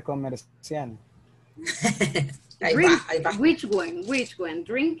el nombre comercial. Ahí va. Which one?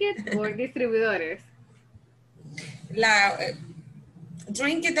 Drinket or distribuidores?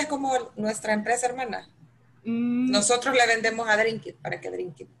 Drinkit es como nuestra empresa hermana. Nosotros le vendemos a Drinkit para que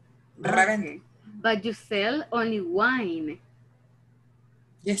Drinkit revenda. Okay. But you sell only wine.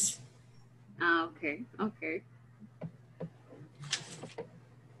 Yes. Ah, okay.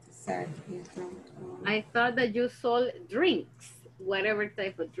 Exactly. I thought that you sold drinks, whatever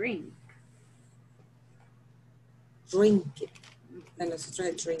type of drink. Drinkit. De nosotros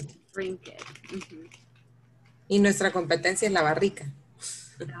es Drinkit. Drinket. Y nuestra competencia es la barrica.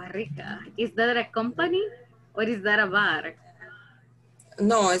 La barrica. Is that a company or is that a bar?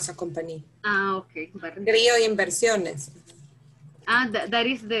 No, esa compañía. Ah, okay. Barrica. Grillo Inversiones. Ah, that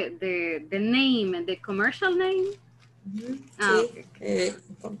is the name, the commercial name? Ah, Sí. okay.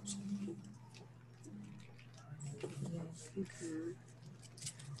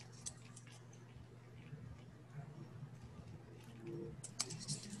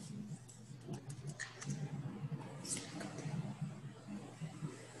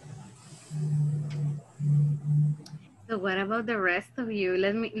 So what about the rest of you?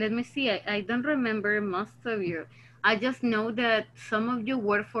 Let me see. I don't remember most of you. I just know that some of you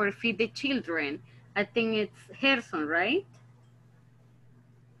work for Feed the Children. I think it's Gerson, right?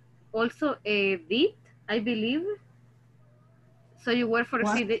 Also Edith, I believe. So you work for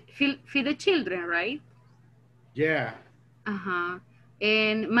Feed the Children, right? Yeah. Uh-huh.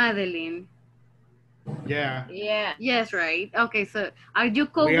 And Madeline. Yeah. Yeah. Yes, right. Okay, so are you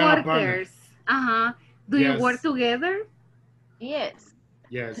We are partners. co-workers? Uh-huh. Do you Yes. work together? Yes.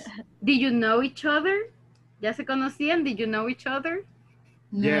 Yes. Did you know each other? ¿Ya se conocían? Did you know each other?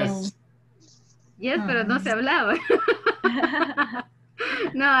 Yes. Yes, pero no se hablaba.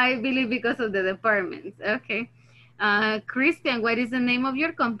 No, I believe because of the departments. Okay. Christian, what is the name of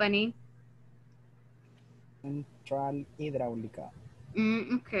your company? Central Hidráulica.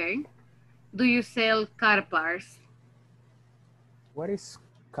 Okay. Do you sell car parts? What is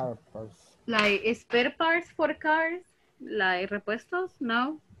carpers? Like spare parts for cars? Like repuestos?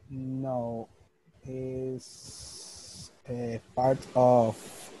 No? No, is a part of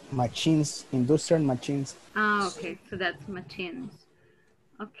machines, industrial machines. Ah, okay. So that's machines.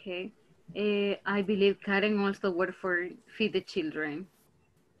 Okay. I believe Karen also worked for Feed the Children.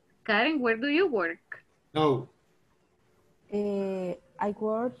 Karen, where do you work? No. I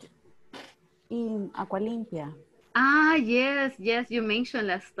worked in Aqualimpia. Ah, yes, you mentioned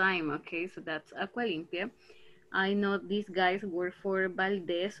last time. Okay, so that's Aqualimpia. I know these guys work for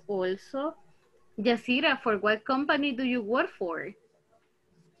Valdez also. Yasira, for what company do you work for?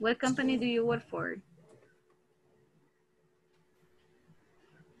 What company do you work for?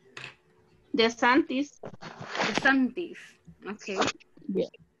 DeSantis. DeSantis. Okay. Yeah.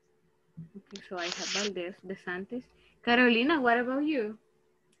 Okay, so I have Valdez, DeSantis. Carolina, what about you?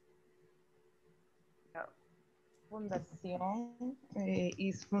 Fundación,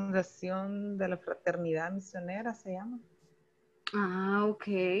 es Fundación de la Fraternidad Misionera, se llama. Ah,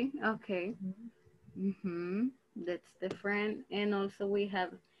 okay. That's different. And also we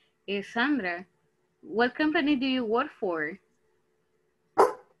have Sandra. What company do you work for?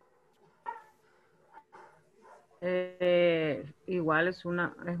 Igual es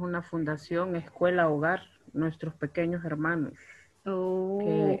una fundación, escuela, hogar, nuestros pequeños hermanos.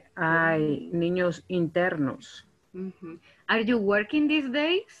 Que hay niños internos. Are you working these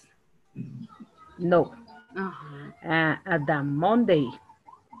days? No. At the Monday.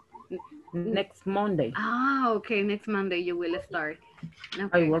 Next Monday. Ah, okay. Next Monday you will start.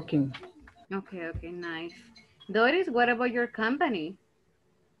 Okay. I'm working. Okay, nice. Doris, what about your company?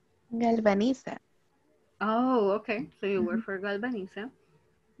 Galvaniza. Oh, okay. So you work for Galvaniza.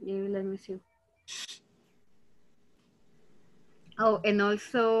 Yeah, let me see. Oh, and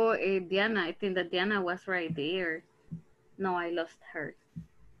also Diana. I think that Diana was right there. No, I lost her.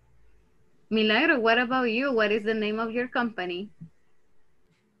 Milagro, what about you? What is the name of your company?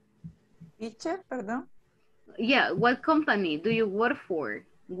 Teacher, perdón. Yeah, what company do you work for?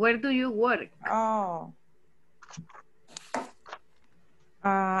 Where do you work? Oh.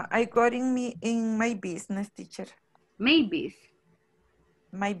 I got in my business, teacher. Maybe.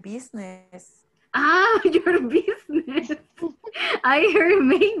 My business. Ah, your business. I heard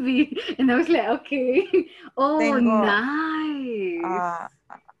maybe. And I was like, okay. Oh, nice.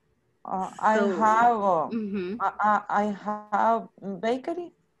 I have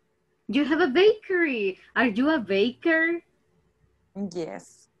bakery. You have a bakery. Are you a baker?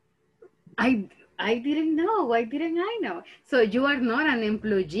 Yes. I didn't know. Why didn't I know? So you are not an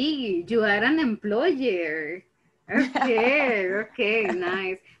employee. You are an employer. Okay,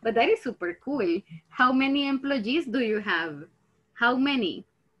 nice. But that is super cool. How many employees do you have? How many?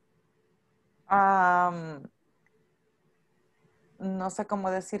 No sé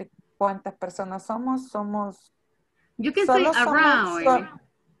cómo decir cuántas personas somos. You can say around.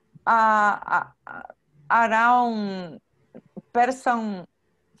 Around person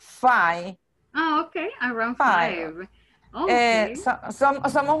 5. Oh, okay, around 5. Okay.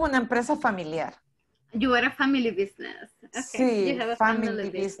 Somos una empresa familiar. You are a family business. Okay. Sí, you have a family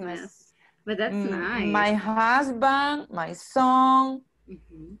business. But that's nice. My husband, my son,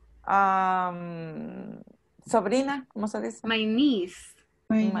 sobrina, ¿cómo se dice? My niece.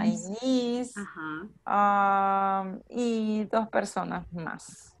 My niece. Y 2 personas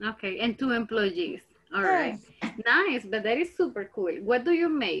más. Okay, and 2 employees. All right. Nice, but that is super cool. What do you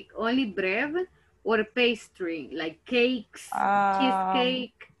make? Only bread or pastry? Like cakes,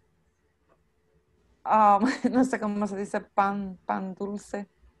 cheesecake? No sé cómo se dice pan dulce.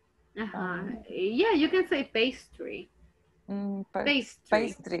 Yeah, you can say pastry.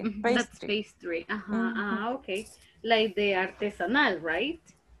 Pastry. That's pastry. Okay. Like the artesanal, right?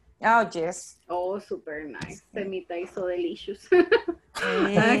 Oh, yes. Oh, super nice. Semita is so delicious.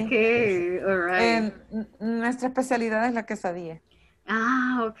 Okay, all right. Nuestra especialidad es la quesadilla.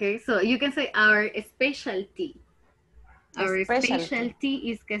 Okay. So you can say our specialty. Our specialty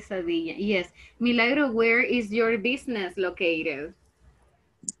is quesadilla. Yes. Milagro, where is your business located?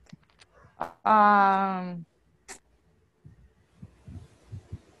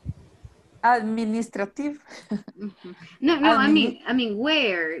 Administrative. No, I mean,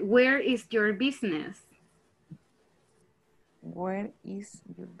 where is your business? Where is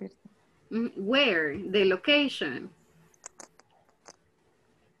your business? Where, the location.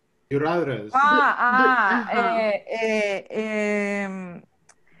 Your address.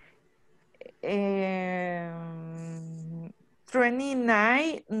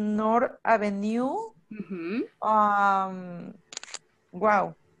 29 North Avenue.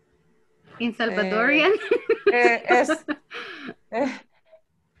 Wow. In Salvadorian?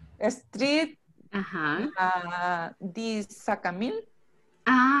 Street de Sacamil.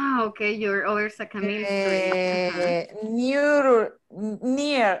 Okay, you're over Sacamil Street.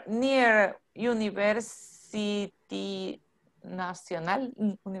 Near University Nacional,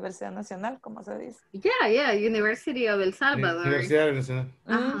 Universidad Nacional, ¿cómo se dice? Yeah, University of El Salvador. Universidad Nacional.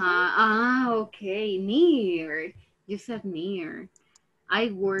 Okay, near. You said near.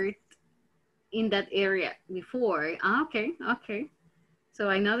 I worked in that area before. Okay. So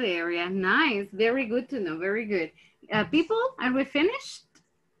I know the area. Nice. Very good to know. Very good. People, are we finished?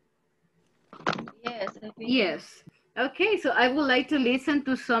 Yes, I think. Yes. Okay, so I would like to listen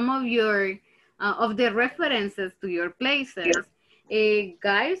to some of your of the references to your places.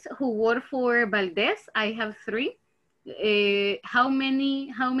 Guys who work for Valdez, I have 3. How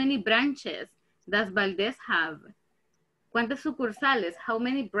many branches does Valdez have? ¿Cuántas sucursales? How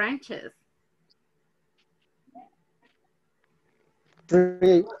many branches?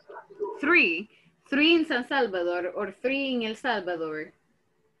 3. 3. 3 in San Salvador or 3 in El Salvador?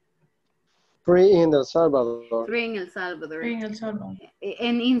 3 in El Salvador. 3 in El Salvador. 3 in El Salvador.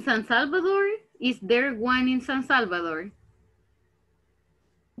 And in San Salvador, is there one in San Salvador?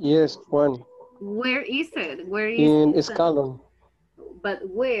 Yes, 1. Where is it? Where is in it? Escalon. But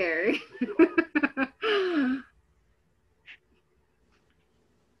where?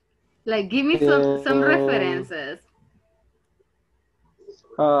 Like, give me some references.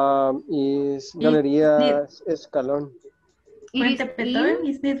 Is Galería Escalón. Fuente Beethoven,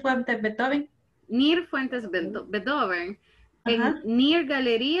 is it Fuente Beethoven? Near Fuentes Beethoven. Near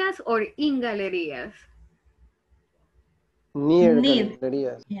Galerías or in Galerías? Near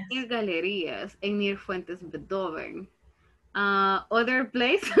Galerías. Yes. Near Galerías and near Fuentes Beethoven. Other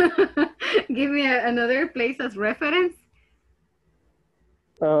place? Give me another place as reference.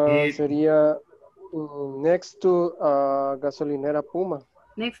 Sería next to Gasolinera Puma.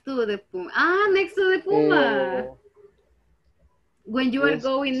 Next to the Puma. Next to the Puma. When you are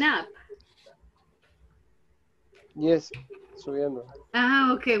going up. Yes, subiendo.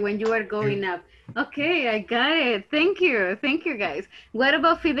 Okay, when you are going up. Okay, I got it. Thank you, guys. What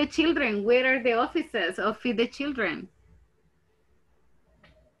about Feed the Children? Where are the offices of Feed the Children?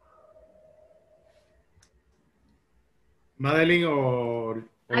 Madeline or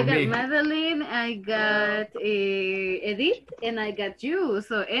I got me? Madeline, I got Edith, and I got you.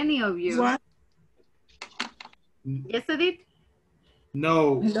 So any of you. What? Yes, Edith?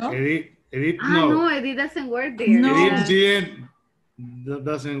 No, Hello? Edith, No, Edith doesn't work there. No. Edith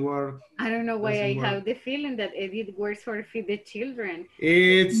doesn't work. I don't know why I have the feeling that Edith works for Feed the Children.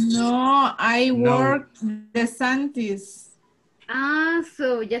 No, I work the Santis.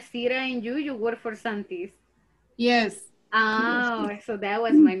 So Yasira and you work for Santis. Yes. So that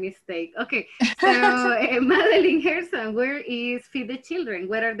was my mistake. Okay, so Madeline Gerson, where is Feed the Children?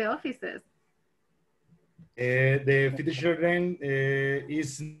 Where are the offices? The Feed the Children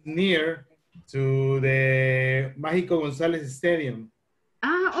is near to the Mágico González Stadium.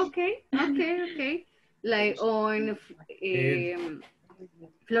 Okay. Like on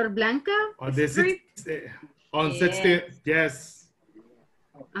Flor Blanca Street? On Sexta, yes.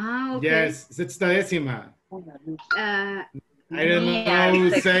 Okay. Yes, Sexta Décima. I don't know Yeah, how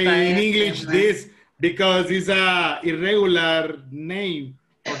to say in Sexta English Décima. this because it's a irregular name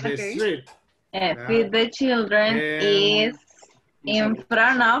of the street. Feed the Children is in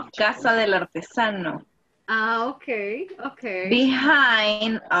front of Casa del Artesano. Okay.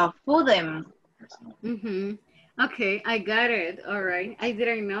 Behind Foodem. Okay, I got it. All right. I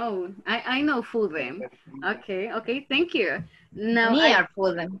didn't know. I know Foodem. Okay. Thank you. Now Near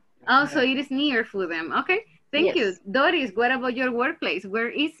Foodem. So it is near Foodem. Okay. Thank you. Doris, what about your workplace? Where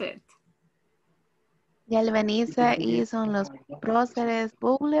is it? Galvaniza is on Los Próceres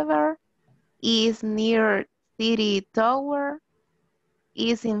Boulevard, is near City Tower,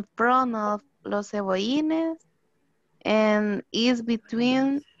 is in front of Los Cebollines, and is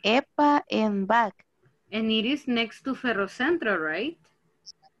between EPA and BAC. And it is next to Ferrocentro, right?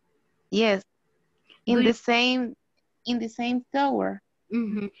 Yes, in the same tower.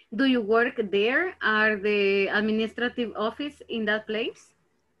 Do you work there? Are the administrative office in that place?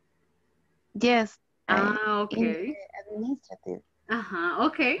 Yes. In Okay. the administrative.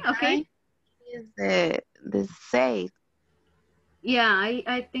 Okay, okay. Nine is the safe. Yeah,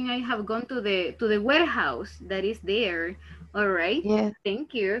 I think I have gone to the warehouse that is there. All right. Yes.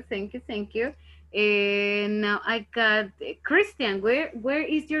 Thank you, thank you, thank you. And now I got Christian. Where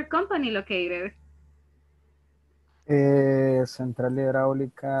is your company located? Central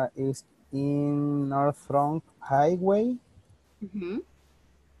Hidráulica is in North Front Highway.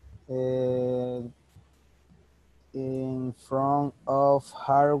 In front of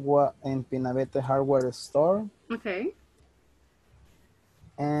hardware and Pinabete hardware store. Okay.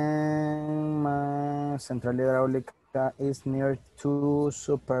 And my Central Hidráulica is near to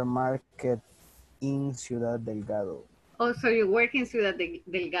supermarket in Ciudad Delgado. Oh, so you work in Ciudad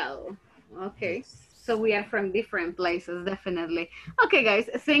Delgado. Okay. So we are from different places, definitely. Okay, guys,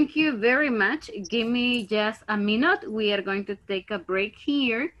 thank you very much. Give me just a minute. We are going to take a break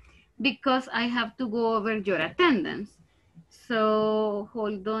here because I have to go over your attendance. So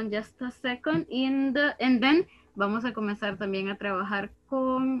hold on just a second. And then vamos a comenzar también a trabajar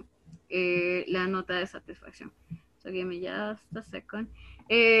con la nota de satisfacción. So give me just a second.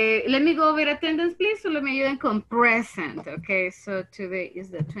 Let me go over attendance, please. Solo me ayuden con present. Okay, so today is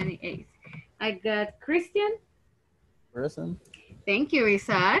the 28th. I got Christian. Present. Thank you,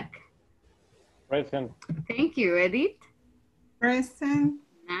 Isaac. Present. Thank you, Edith. Present.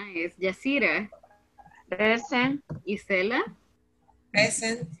 Nice. Yasira. Present. Isela.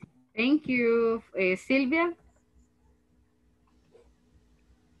 Present. Thank you. Silvia.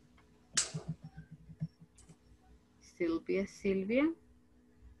 Silvia.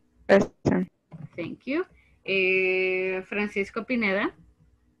 Present. Thank you. Francisco Pineda.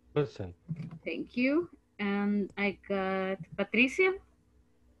 Present. Thank you. And I got Patricia.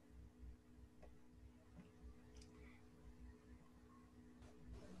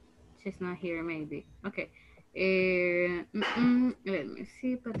 She's not here, maybe. Okay. Let me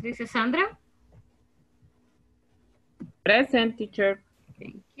see. Patricia. Sandra? Present, teacher.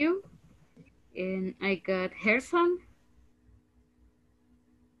 Thank you. And I got Gerson.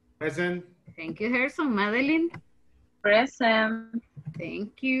 Present. Thank you, Gerson. Madeline? Present.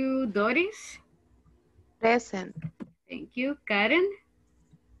 Thank you. Doris? Present. Thank you. Karen?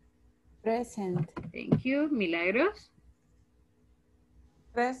 Present. Thank you. Milagros?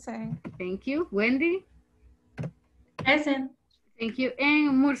 Present. Thank you. Wendy? Present. Thank you.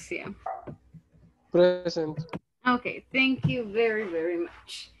 And Murcia? Present. Okay, thank you very, very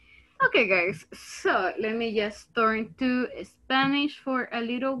much. Okay, guys, so let me just turn to Spanish for a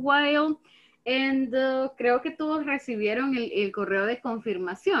little while. And creo que todos recibieron el correo de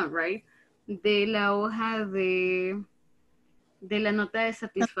confirmación, right? De la hoja de la nota de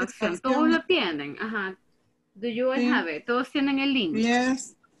satisfacción. Todos lo tienen. Ajá. Do you all have it? Todos tienen el link.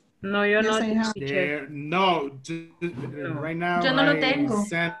 Yes. No, yo no, I teacher. No, right now Yo no lo tengo.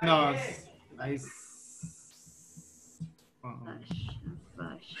 send us.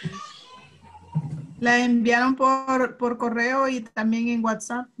 La enviaron por correo y también en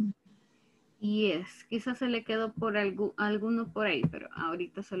WhatsApp. Yes, quizás se le quedó por alguno por ahí, pero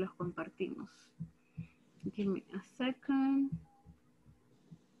ahorita se los compartimos. Give me a second.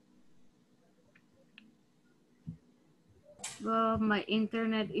 Oh, my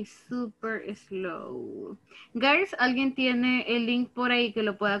internet is super slow. Guys, ¿alguien tiene el link por ahí que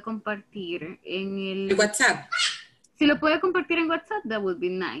lo pueda compartir en el WhatsApp? Si lo puede compartir en WhatsApp, that would be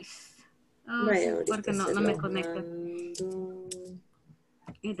nice. Oh, Vaya, sí, porque no me conecta. mando.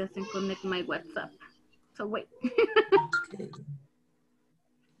 It doesn't connect my WhatsApp. So wait. Okay.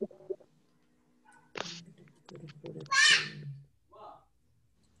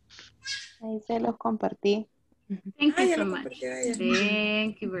 Ahí se los compartí. Thank you ya so lo much. compartió ella.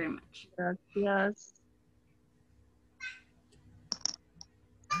 Thank you very much. Gracias.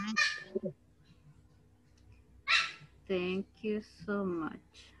 Thank you so much.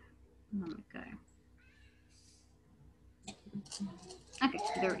 No me cae. Okay,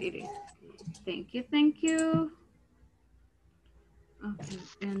 there it is. Thank you, thank you. Okay,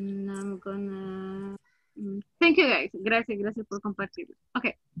 and I'm gonna... Thank you guys. Gracias por compartirlo.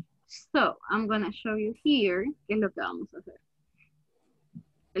 Okay, so I'm gonna show you here qué es lo que vamos a hacer.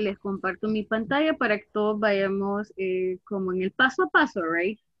 Les comparto mi pantalla para que todos vayamos como en el paso a paso,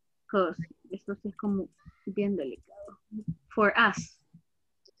 right? Because esto sí es como bien delicado. For us.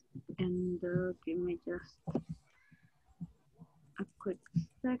 And give me just a quick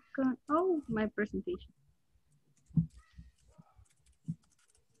second. Oh, my presentation.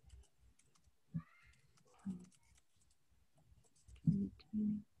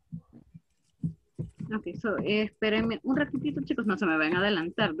 Okay, so espérenme un ratitito, chicos, no se me van a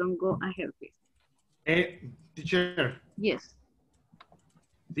adelantar. Don't go ahead, please. Teacher. Yes.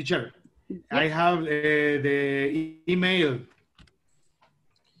 Teacher, Yep. I have the email.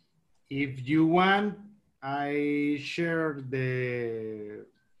 If you want, I share the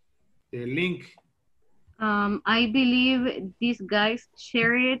link. I believe these guys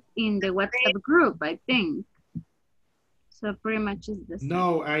share it in the WhatsApp group, I think. So pretty much is the same.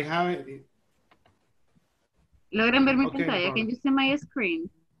 No, I haven't. ¿Logran ver mi Okay, pantalla? no Can you see my screen?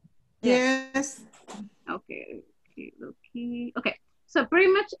 Yes. Okay, okay. So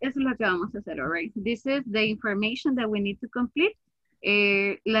pretty much es lo que vamos a hacer, all right? This is the information that we need to complete.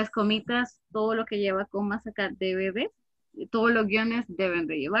 Las comitas, todo lo que lleva comas acá debe de. Todos los guiones deben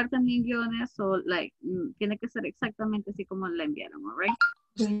de llevar también guiones, so like, tiene que ser exactamente así como la enviaron, all right?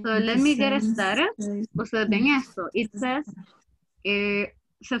 So let me get started. Ustedes ven esto. It says,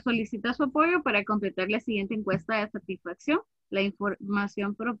 se solicita su apoyo para completar la siguiente encuesta de satisfacción. La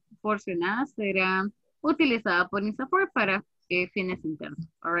información proporcionada será utilizada por INSAFORP para fines internos,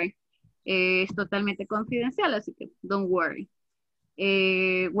 all right? Es totalmente confidencial, así que don't worry.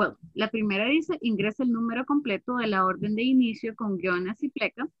 Well, la primera dice, ingresa el número completo de la orden de inicio con guiones y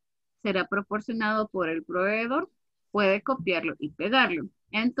pleca. Será proporcionado por el proveedor. Puede copiarlo y pegarlo.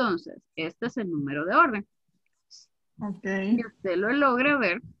 Entonces, este es el número de orden. Okay. Si usted lo logra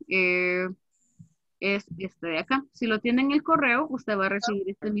ver, es este de acá. Si lo tiene en el correo, usted va a recibir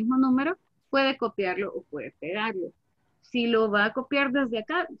este mismo número. Puede copiarlo o puede pegarlo. Si lo va a copiar desde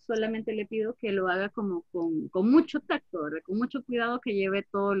acá, solamente le pido que lo haga como con mucho tacto, ¿verdad? Con mucho cuidado, que lleve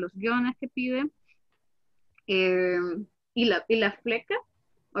todos los guiones que pide. Y la fleca,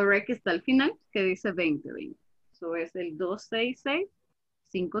 ahora que está al final, que dice 2020. Eso es el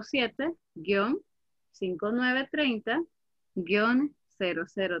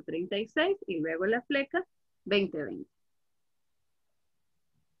 266-57-5930-0036 y luego la fleca 2020.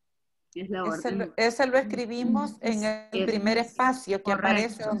 Es la orden. Ese lo escribimos en el primer espacio que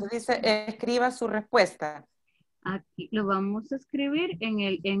aparece donde dice escriba su respuesta. Aquí lo vamos a escribir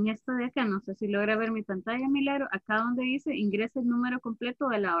en esta de acá. No sé si logra ver mi pantalla, Milagro. Acá donde dice ingresa el número completo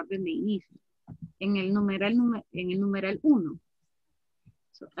de la orden de inicio. En el numeral 1.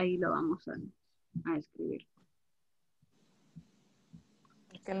 So, ahí lo vamos a escribir.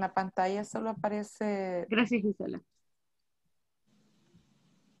 Que en la pantalla solo aparece. Gracias, Gisela.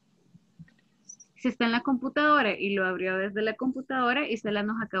 Si está en la computadora y lo abrió desde la computadora, Gisela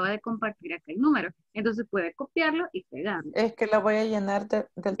nos acaba de compartir acá el número. Entonces puede copiarlo y pegarlo. Es que la voy a llenar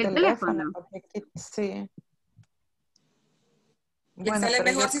del teléfono. Sí. Le sale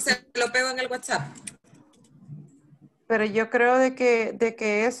mejor si se lo pego en el WhatsApp. Pero yo creo de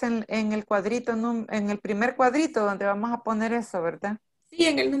que es en el cuadrito, en el primer cuadrito donde vamos a poner eso, ¿verdad? Sí,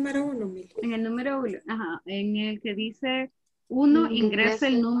 en el número 1. En el número 1, ajá. En el que dice 1 ingresa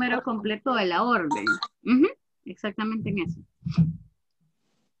el número completo de la orden. Exactamente en eso.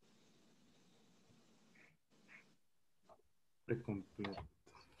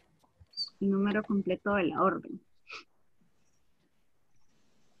 El número completo de la orden.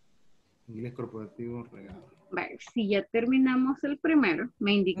 Inglés corporativo regalo. Vale, si ya terminamos el primero,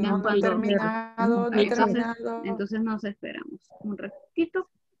 me indican cuando... No he terminado. Entonces nos esperamos un ratito.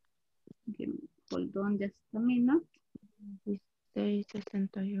 Hold on just a minute. 16,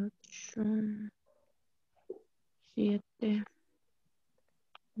 68, 7.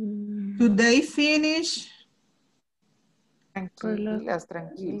 Today finish.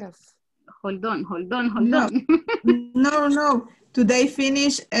 Tranquilas. Hold on. No. Today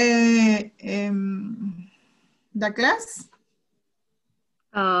finish the class?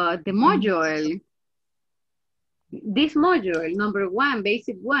 The module. This module, number 1,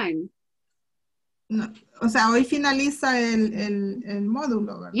 basic 1. No, o sea, hoy finaliza el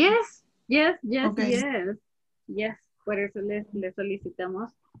módulo, ¿verdad? Yes, Okay. yes. Por eso les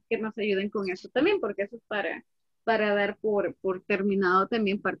solicitamos que nos ayuden con eso también, porque eso es para dar por terminado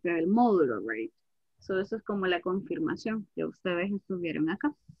también parte del módulo, right? So eso es como la confirmación que ustedes estuvieron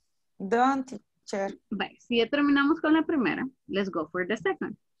acá. Done, teacher. Bye. Si ya terminamos con la primera, let's go for the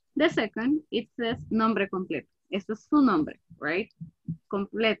second. The second, it says nombre completo. Este es su nombre, right?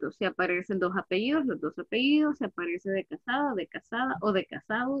 Completo. Si aparecen 2 apellidos, los 2 apellidos. Si aparece de casada o de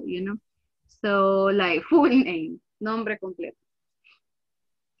casado, you know. So, like, full name. Nombre completo.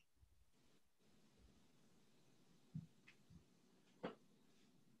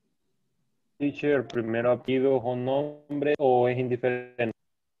 Teacher, primero apellido o nombre o es indiferente.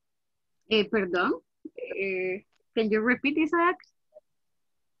 Perdón. Can you repeat, Isaac?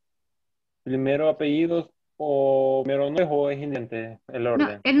 Primero apellidos o primero no es o es independiente el No,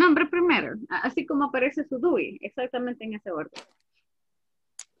 orden. el nombre primero, así como aparece su DUI, exactamente en ese orden.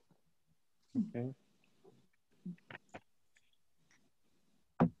 Okay.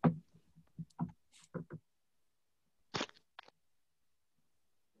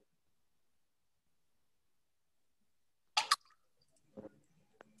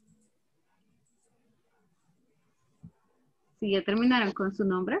 Si ya terminaron con su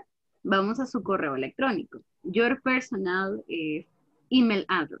nombre, vamos a su correo electrónico. Your personal email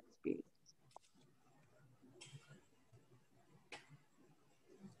address, please.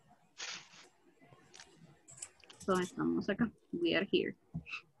 So, estamos acá. We are here.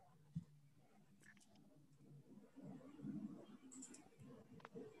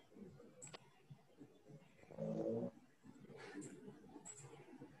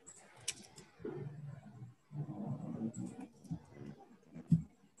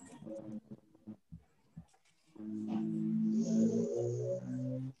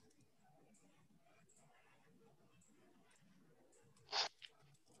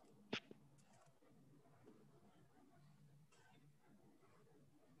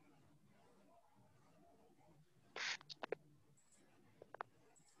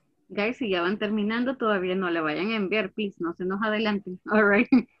 Guys, si ya van terminando, todavía no le vayan a enviar, please, no se nos adelanten. All right,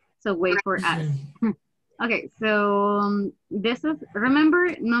 so wait for us. Okay, so this is,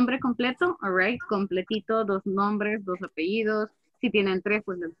 remember, nombre completo, all right, completito, 2 nombres, 2 apellidos. Si tienen 3,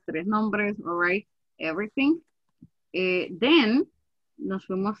 pues los 3 nombres, all right, everything. Then, nos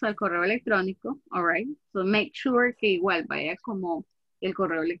fuimos al correo electrónico, all right, so make sure que igual vaya como el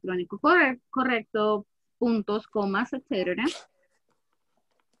correo electrónico correcto, puntos, comas, etcétera.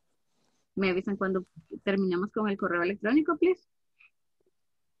 ¿Me avisan cuando terminemos con el correo electrónico, please?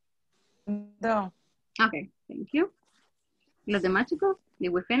 No. Okay, thank you. ¿Los demás chicos?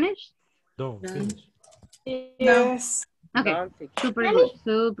 Did we finish? No, finish. Yes. Okay, super good,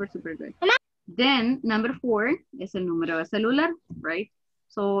 super good. Then, number 4 es el número de celular, right?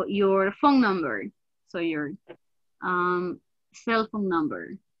 So, your phone number. So, your cell phone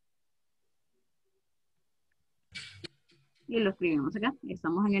number. Y lo escribimos acá.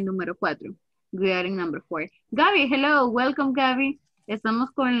 Estamos en el número 4. We are in number 4. Gaby, hello. Welcome, Gaby.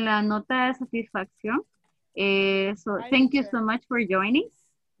 Estamos con la nota de satisfacción. So, thank you so much for joining.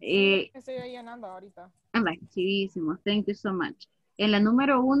 Estoy llenando ahorita. Chidísimo. Thank you so much. En la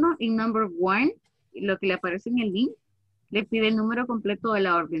número 1, en number 1, lo que le aparece en el link, le pide el número completo de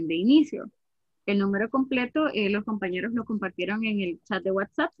la orden de inicio. El número completo, los compañeros lo compartieron en el chat de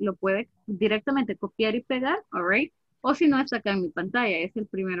WhatsApp. Lo puede directamente copiar y pegar, all right? O si no, está acá en mi pantalla. Es el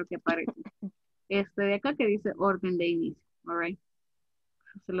primero que aparece. Este de acá que dice orden de inicio, all right?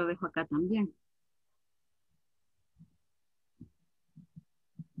 Se lo dejo acá también.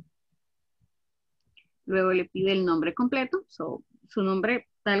 Luego le pide el nombre completo. So, su nombre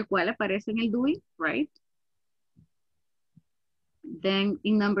tal cual aparece en el DUI, right? Then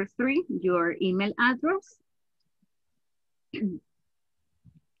in number 3, your email address.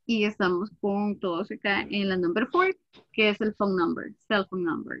 Y estamos con todos acá en la number 4, que es el phone number, cell phone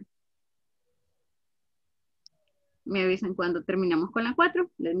number. Me avisan cuando terminamos con la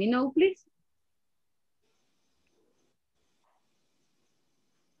 4. Let me know, please.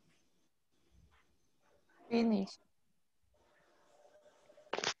 Finish.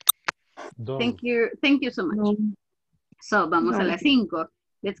 Thank you so much. So, vamos a la 5.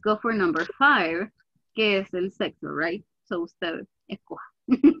 Let's go for number 5, que es el sexo, right? So, usted escoja.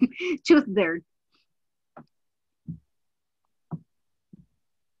 Choose there.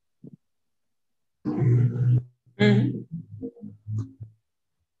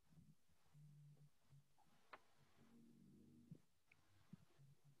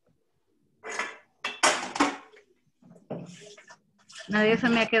 ¿Nadie se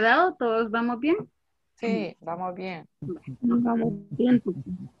me ha quedado? ¿Todos vamos bien? Sí, vamos bien. Vamos bien.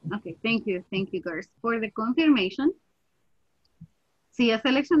 Okay, thank you, girls. For the confirmation, si ya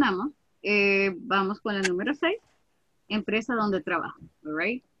seleccionamos, vamos con la número 6, empresa donde trabaja, all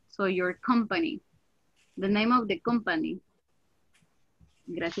right? So your company, the name of the company.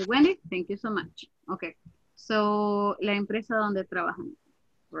 Gracias, Wendy. Thank you so much. Okay, so la empresa donde trabajan,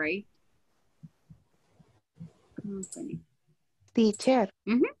 right? Company. Teacher.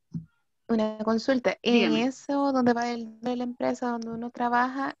 Una consulta. Dígame. En eso donde va de la empresa donde uno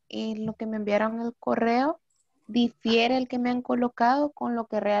trabaja, en lo que me enviaron el correo, difiere el que me han colocado con lo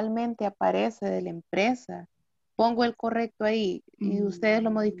que realmente aparece de la empresa. ¿Pongo el correcto ahí y ustedes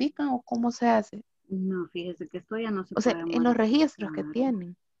lo modifican o cómo se hace? No, fíjese que esto ya no se puede. O sea, en los registros que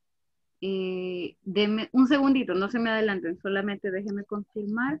tienen. Deme un segundito, no se me adelanten, solamente déjenme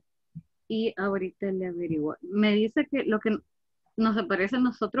confirmar. y ahorita le averiguo. Me dice que lo que nos aparece a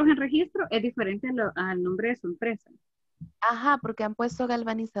nosotros en registro es diferente al nombre de su empresa. Ajá, porque han puesto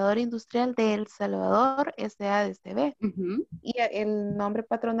galvanizador industrial de El Salvador SADCB. Y el nombre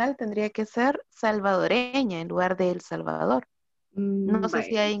patronal tendría que ser salvadoreña en lugar de El Salvador. No sé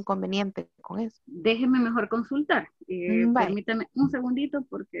si hay inconveniente con eso. Déjeme mejor consultar. Vale. Permítame un segundito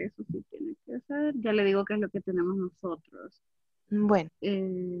porque eso sí tiene que hacer. Ya le digo qué es lo que tenemos nosotros. Bueno.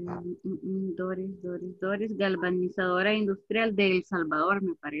 Doris, galvanizadora industrial de El Salvador,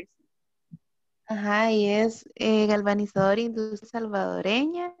 me parece. Ajá, y es galvanizador industrial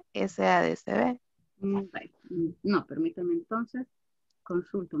salvadoreña SADCB. No, permítame entonces.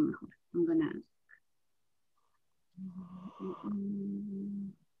 Consulto mejor. I'm gonna ask.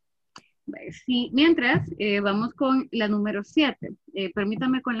 Sí, mientras vamos con la número 7.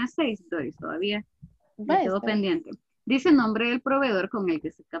 Permítame con la 6, Doris, todavía me quedó pendiente. Dice nombre del proveedor con el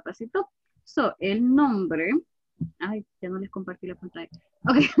que se capacitó. So, el nombre, ay, ya no les compartí la pantalla.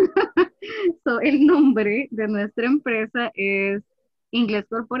 Okay. So, el nombre de nuestra empresa es Inglés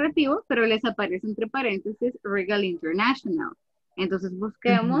Corporativo, pero les aparece entre paréntesis Regal International. Entonces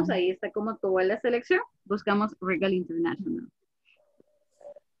busquemos, ahí está como toda la selección, buscamos Regal International.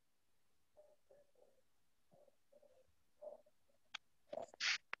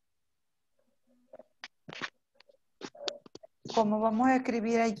 ¿Cómo vamos a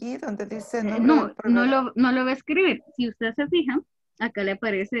escribir allí donde dice nombre No, del proveedor? no lo va a escribir. Si usted se fija, acá le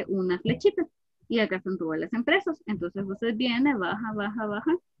aparece una flechita y acá están todas las empresas. Entonces usted viene, baja, baja,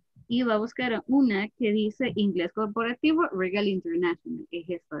 baja y va a buscar una que dice Inglés Corporativo Regal International. Es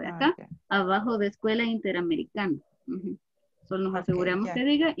esto de acá, abajo de Escuela Interamericana. Solo nos aseguramos que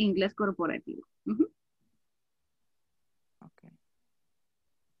diga Inglés Corporativo.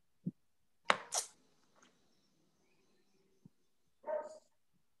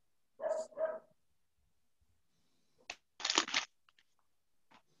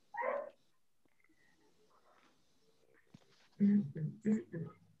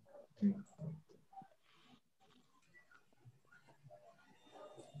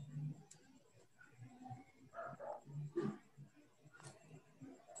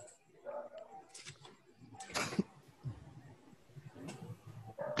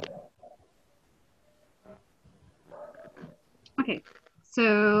 Ok,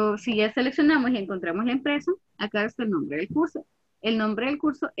 so, si ya seleccionamos y encontramos la empresa, acá está el nombre del curso. El nombre del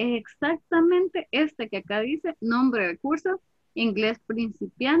curso es exactamente este que acá dice, nombre del curso, inglés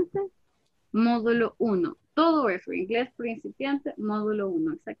principiante, módulo 1. Todo eso, inglés principiante, módulo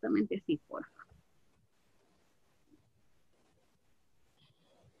 1, exactamente así, por favor.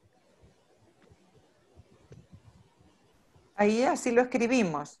 Ahí así lo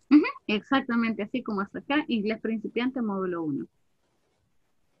escribimos. Exactamente así como hasta acá, inglés principiante, módulo 1.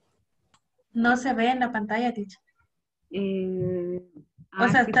 No se ve en la pantalla, teacher. O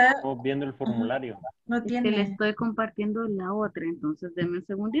sea, estamos viendo el formulario. No tiene. Que le estoy compartiendo la otra, entonces denme un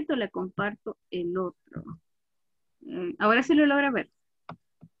segundito, le comparto el otro. Ahora sí lo logra ver.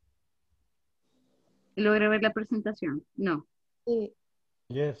 ¿Logra ver la presentación? No. Sí.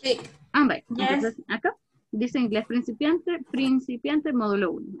 Yes. Sí. Vale. Entonces, acá dice inglés principiante,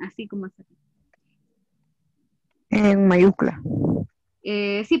 módulo 1, así como está aquí. En mayúscula.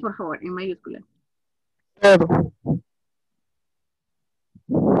 Sí, por favor, en mayúscula. Todo.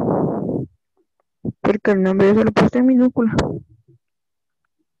 Porque el nombre yo lo puse en minúscula.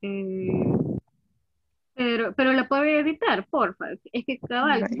 Pero la puede editar, porfa. Es que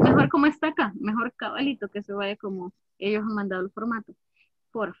cabal, mejor como está acá, mejor cabalito que se vaya como ellos han mandado el formato.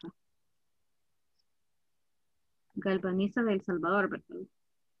 Porfa. Galvaniza de El Salvador, ¿verdad?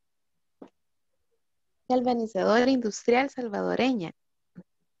 Galvanizador industrial salvadoreña.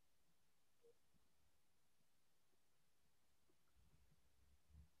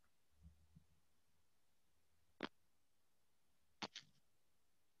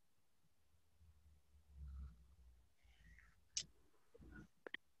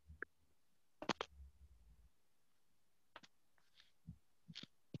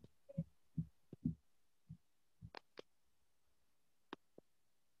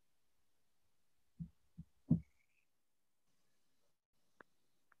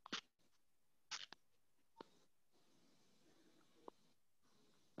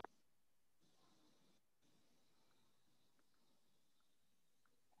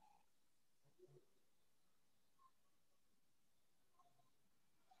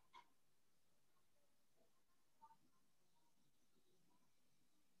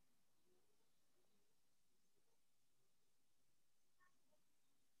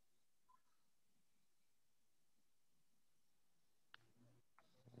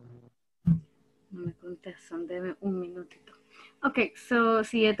 No me contestan, deme un minutito. Ok, so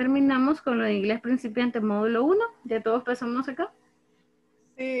si ya terminamos con lo de inglés principiante módulo 1, ¿ya todos pasamos acá?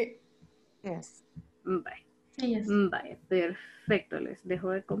 Sí. Yes. Bye. Sí, yes. Vaya, perfecto. Les dejo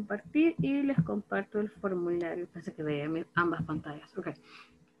de compartir y les comparto el formulario. Pensé que veía ambas pantallas. Ok.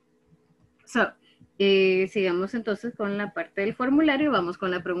 So, sigamos entonces con la parte del formulario. Vamos con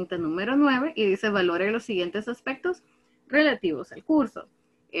la pregunta número 9 y dice: valore los siguientes aspectos relativos al curso.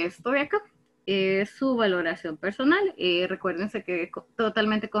 Esto de acá es su valoración personal. Recuérdense que es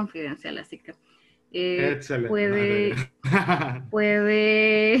totalmente confidencial, así que Excelente. puede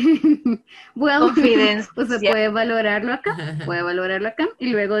pues se puede valorarlo acá, y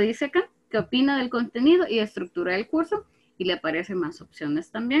luego dice acá qué opina del contenido y estructura del curso y le aparecen más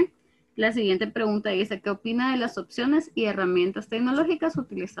opciones también. La siguiente pregunta dice qué opina de las opciones y herramientas tecnológicas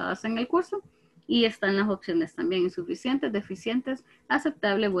utilizadas en el curso y están las opciones también: insuficientes, deficientes,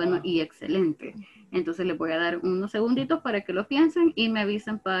 aceptable, bueno y excelente. Entonces les voy a dar unos segunditos para que lo piensen y me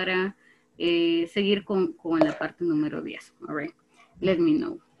avisen para seguir con la parte número 10. All right. Let me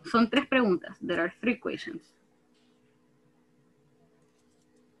know. Son 3 preguntas. There are 3 questions.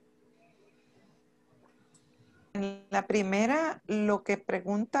 En la primera, lo que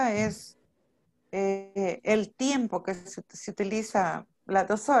pregunta es el tiempo que se utiliza, las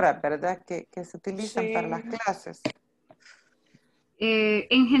 2 horas, ¿verdad? Que se utilizan para las clases.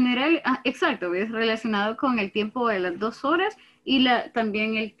 En general, exacto, es relacionado con el tiempo de las 2 horas y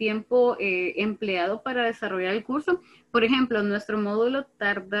también el tiempo empleado para desarrollar el curso. Por ejemplo, nuestro módulo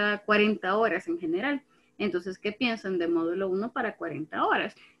tarda 40 horas en general. Entonces, ¿qué piensan de módulo 1 para 40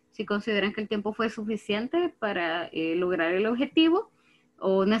 horas? Si consideran que el tiempo fue suficiente para lograr el objetivo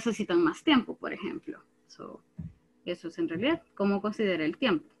o necesitan más tiempo, por ejemplo. Eso es en realidad, ¿cómo considera el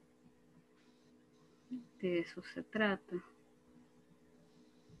tiempo? De eso se trata.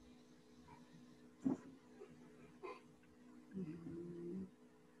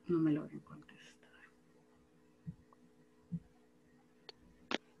 No me logran contestar.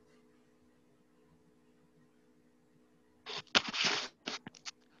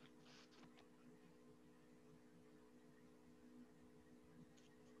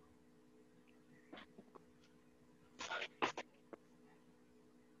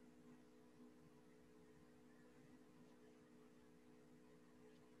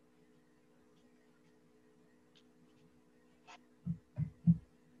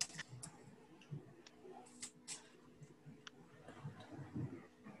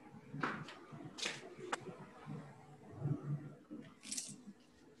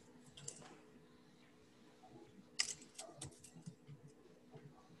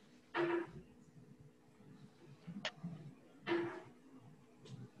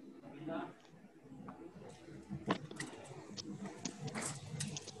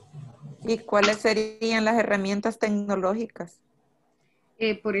 ¿Y cuáles serían las herramientas tecnológicas?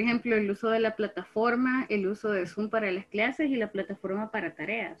 Por ejemplo, el uso de la plataforma, el uso de Zoom para las clases y la plataforma para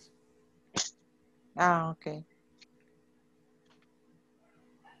tareas. Ah, ok.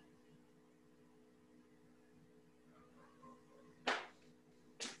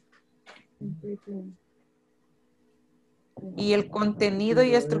 Y el contenido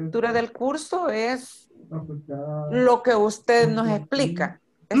y estructura del curso es lo que usted nos explica.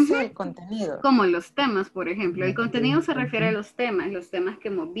 Ese es el contenido. Como los temas, por ejemplo. El contenido se refiere a los temas que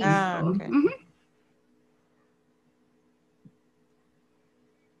hemos visto. Ah, ok.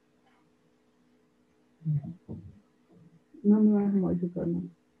 No me vas a modificar, no.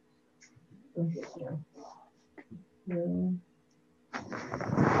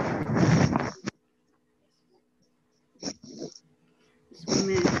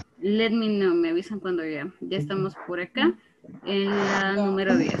 Let me know, me avisan cuando ya estamos por acá en la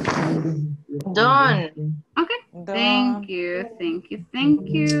número 10. Done. Okay. Thank you.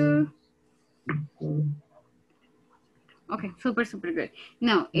 Ok, super good.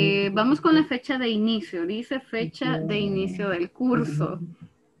 Now, vamos con la fecha de inicio. Dice fecha de inicio del curso.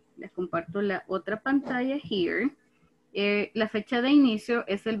 Les comparto la otra pantalla here. La fecha de inicio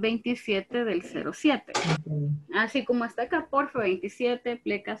es el 27 del 07. Así como está acá, porfa, 27,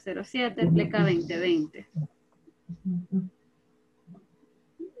 pleca 07, pleca 2020.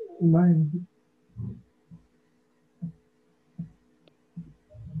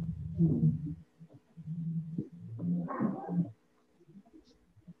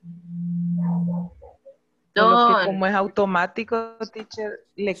 Solo que como es automático, teacher,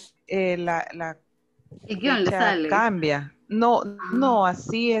 el guión le fecha sale. cambia. No,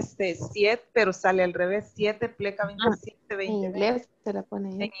 así 7, pero sale al revés, 7, pleca 27, 20. En inglés se la pone.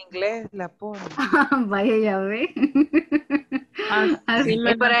 En inglés la pone. Vaya, ya ve. Así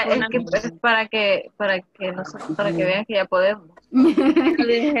me para que vean que ya podemos.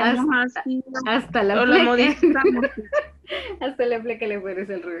 Hasta la O lo pleca. modificamos. Hasta la pleca le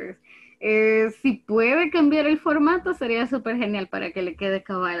parece al revés. Si puede cambiar el formato, sería súper genial para que le quede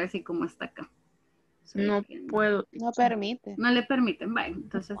cabal así como está acá. No puedo. No permite. No le permiten. Vale,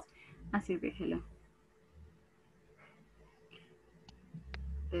 entonces así déjelo.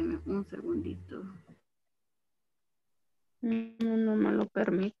 Deme un segundito. No me lo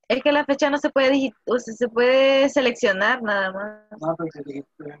permite. Es que la fecha no se puede o sea, se puede seleccionar nada más.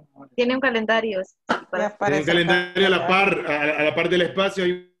 Tiene un calendario. Tiene un calendario a la par del espacio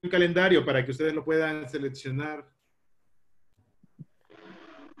hay un calendario para que ustedes lo puedan seleccionar.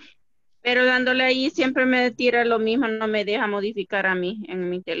 Pero dándole ahí siempre me tira lo mismo, no me deja modificar a mí en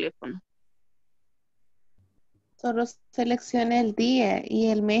mi teléfono. Solo seleccione el día y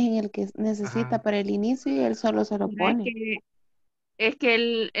el mes en el que necesita para el inicio y él solo se lo pone. Es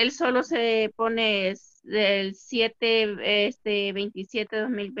que él solo se pone del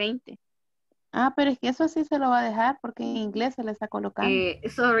 7/27/2020. Ah, pero es que eso sí se lo va a dejar porque en inglés se le está colocando.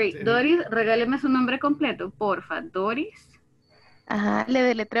 Doris, regáleme su nombre completo, porfa. Doris. Ajá, le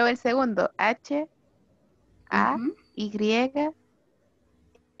deletreo el segundo. H, A, Y,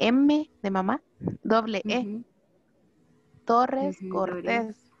 M de mamá, doble E. Torres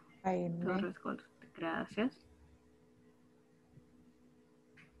Cortés. Torres Cortés, gracias.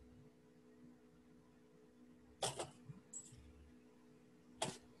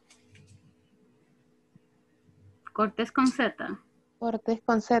 Cortés con Z. Cortés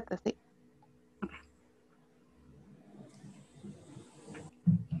con Z, sí.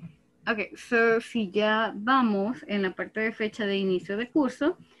 Ok, so si ya vamos en la parte de fecha de inicio de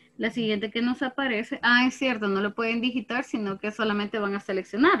curso, la siguiente que nos aparece, es cierto, no lo pueden digitar, sino que solamente van a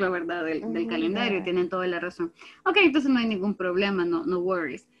seleccionarlo, ¿verdad? Del calendario, tienen toda la razón. Ok, entonces no hay ningún problema, no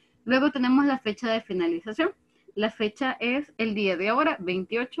worries. Luego tenemos la fecha de finalización. La fecha es el día de ahora,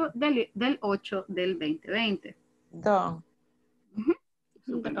 28 del 8 del 2020. Don.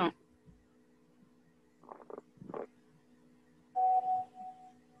 Súper bien.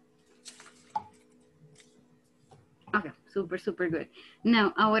 Ok, super good.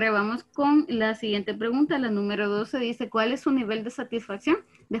 Now, ahora vamos con la siguiente pregunta. La número 12 dice, ¿cuál es su nivel de satisfacción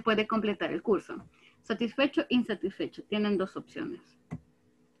después de completar el curso? ¿Satisfecho, insatisfecho? Tienen dos opciones.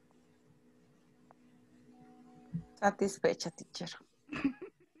 Satisfecha, teacher.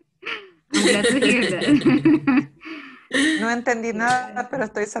 I'm glad to hear that. No entendí nada, pero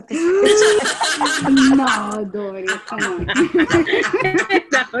estoy satisfecha. No, Doris, come on.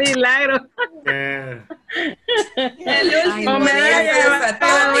 Milagro. El último día que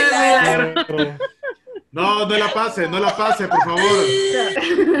milagro. No la pase, por favor.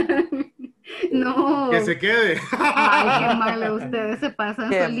 No. Que se quede. Ay, qué malo, ustedes se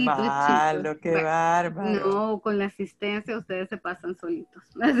pasan solitos, chicos. Qué bárbaro. No, con la asistencia ustedes se pasan solitos.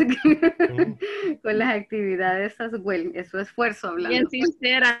 Así que con las actividades, es su esfuerzo hablando. Bien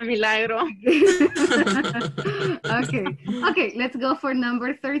sincera, Milagro. Ok, let's go for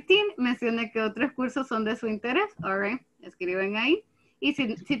number 13. Mencioné que otros cursos son de su interés. All right, escriben ahí. Y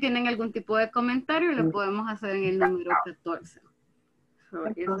si tienen algún tipo de comentario, lo podemos hacer en el número 14.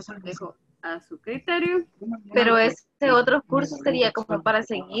 Eso dejo a su criterio. Pero ese otro curso sería como para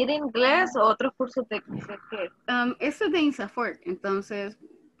seguir inglés o otros cursos de qué? Eso es de INSAFORP, entonces,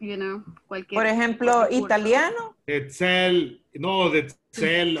 cualquier. Por ejemplo, italiano. Excel, no, de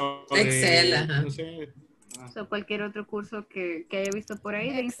Excel. Excel, ajá. No sé. So, cualquier otro curso que haya visto por ahí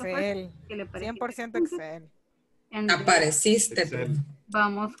de Excel. INSAFORP, que le parezca 100% Excel. Apareciste. Entonces,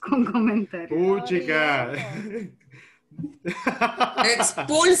 vamos con comentarios. Chica.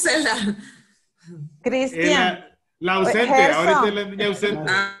 Expúlsela. Cristian. La ausente, Gerson. ahorita es la niña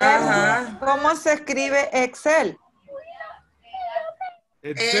ausente. Ajá. ¿Cómo se escribe Excel?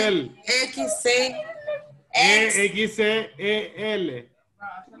 Excel. E-X-C-E-L.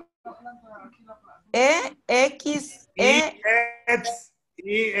 E-X-E-C-E-L.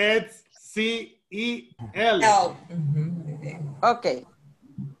 Ok.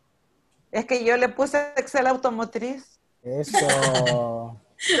 Es que yo le puse Excel automotriz. Eso.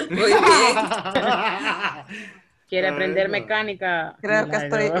 Muy bien. Quiere aprender mecánica. Creo que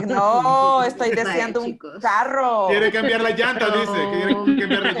estoy deseando un carro. Quiere cambiar la llanta, dice. Quiere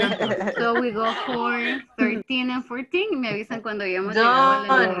cambiar la llanta. So we go for 13 and 14. Me avisan cuando hayamos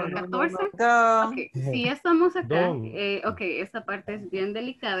llegado a la 14. Okay, si ya estamos acá. Esta parte es bien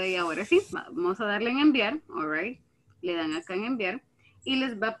delicada y ahora sí, vamos a darle en enviar. All right. Le dan acá en enviar y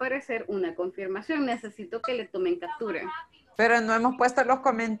les va a aparecer una confirmación. Necesito que le tomen captura. Pero no hemos puesto los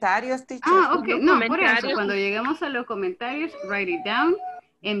comentarios, teacher. Ah, ok, no, por eso, cuando lleguemos a los comentarios, write it down,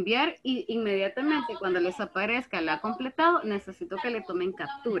 enviar y inmediatamente cuando les aparezca la ha completado, necesito que le tomen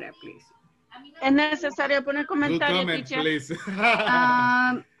captura, please. Es necesario poner Good comentarios, comment, teacher. please.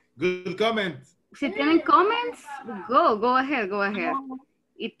 Good comment. Si tienen comments, go ahead.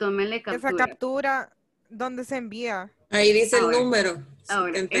 Y tómenle captura. Esa captura, ¿dónde se envía? Ahí dice el Ahora, número.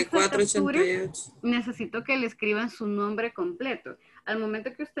 Ahora, esta captura 7488. necesito que le escriban su nombre completo. Al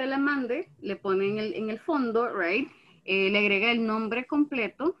momento que usted la mande, le pone en el fondo, right? Le agrega el nombre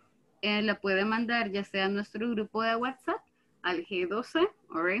completo. La puede mandar ya sea a nuestro grupo de WhatsApp, al G12,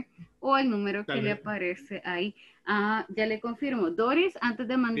 right? O al número que le aparece ahí. Ya le confirmo. Doris, antes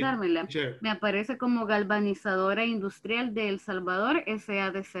de mandármela, me aparece como galvanizadora industrial de El Salvador,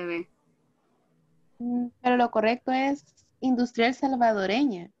 SADCB. Pero lo correcto es industrial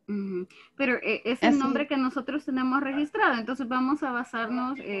salvadoreña. Pero es el nombre que nosotros tenemos registrado, entonces vamos a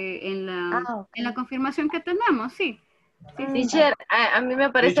basarnos en la confirmación que tenemos, sí. Teacher, a mí me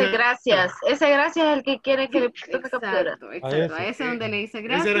aparece gracias. Ese gracias es el que quiere que le tome captura. Exacto. A ese donde le dice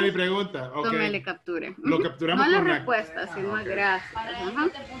gracias. Esa era mi pregunta. Okay. Tómele captura. Lo capturamos no con la respuesta, sino gracias.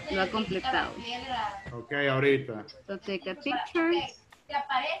 Lo ha completado. Ok, ahorita. So take a picture. Te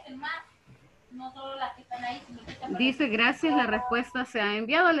aparecen más. No solo las que están ahí, sino que te Dice gracias, la respuesta se ha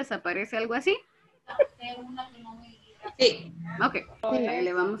enviado. ¿Les aparece algo así? Sí. Ok,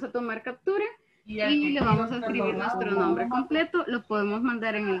 le vamos a tomar captura y le vamos a escribir nuestro nombre completo. Lo podemos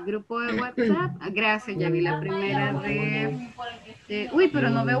mandar en el grupo de WhatsApp. Gracias, ya vi la primera de... Uy, pero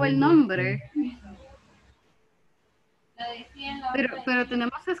no veo el nombre. Pero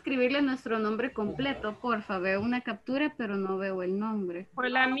tenemos que escribirle nuestro nombre completo, porfa. Veo una captura, pero no veo el nombre. Por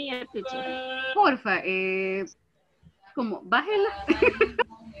la mía, teacher. Porfa, como, bájela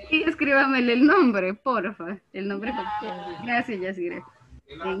y escríbamele el nombre, porfa. El nombre completo. Gracias, Yasire.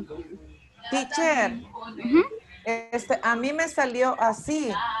 Teacher, a mí me salió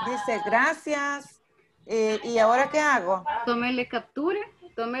así. Dice, gracias. ¿Y ahora qué hago? Tómele captura,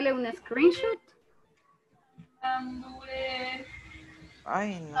 tómele una screenshot.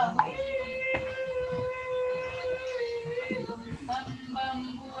 Ay, no.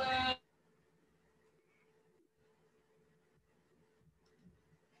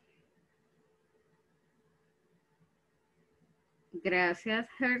 Gracias,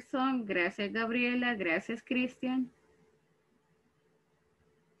 Gerson. Gracias, Gabriela. Gracias, Cristian.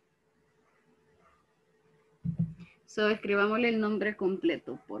 Escribámosle el nombre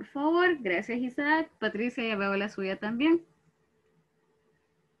completo, por favor. Gracias, Isaac. Patricia, ya veo la suya también.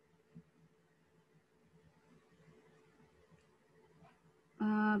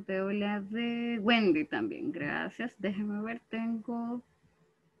 Veo la de Wendy también. Gracias. Déjenme ver, tengo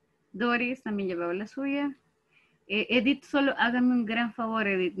Doris, también ya veo la suya. Edith, solo hágame un gran favor,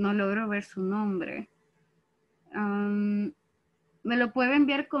 Edith. No logro ver su nombre. ¿Me lo puede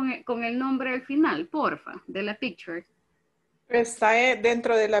enviar con el nombre al final, porfa, de la picture? Está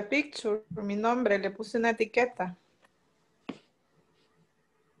dentro de la picture, mi nombre, le puse una etiqueta.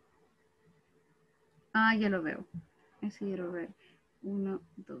 Ya lo veo. Ese ya lo veo. 1,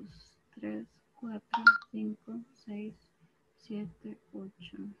 2, 3, 4, 5, 6, 7, 8,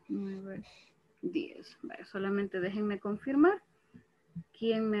 9, 10. Vale, solamente déjenme confirmar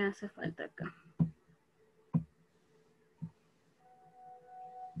quién me hace falta acá.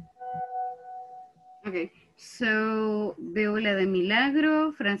 Ok, veo la de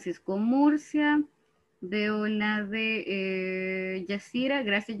Milagro, Francisco Murcia, veo la de Yasira,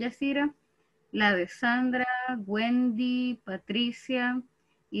 gracias Yasira, la de Sandra, Wendy, Patricia,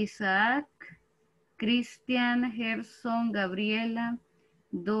 Isaac, Cristian, Gerson, Gabriela,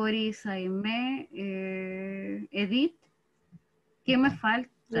 Doris, Aimé, Edith. ¿Quién me falta?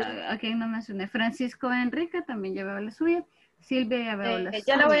 ¿A quién no mencioné? Francisco Enrique, también ya veo la suya. Silvia, ya veo la suya.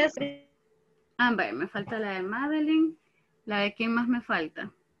 Ya la voy a hacer. Vaya, me falta la de Madeline. ¿La de quién más me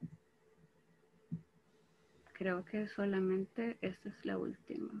falta? Creo que solamente esta es la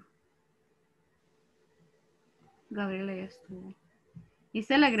última. Gabriela ya estuvo.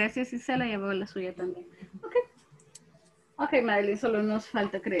 Isela, gracias Isela, ya veo la suya también. Ok, Madeline, solo nos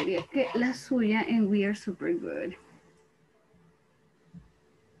falta, creería que la suya en We Are Super Good.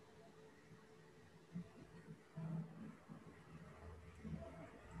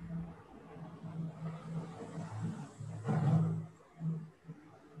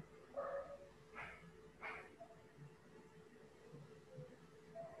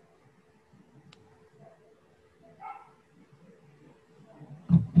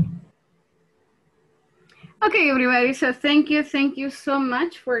 Okay, everybody, so thank you so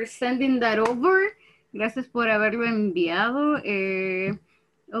much for sending that over. Gracias por haberlo enviado.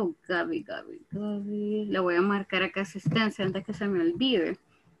 Oh, Gaby. La voy a marcar acá asistencia antes que se me olvide.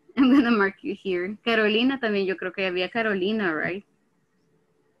 I'm going to mark you here. Carolina también, yo creo que había Carolina, right?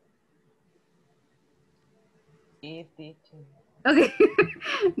 Sí, teacher. Okay,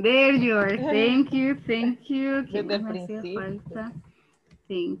 there you are. Thank you. ¿Qué Desde más el me hacía principio. falta?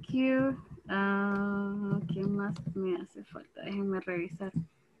 Thank you. ¿Qué más me hace falta? Déjenme revisar.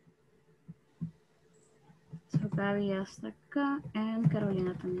 So Gaby hasta acá and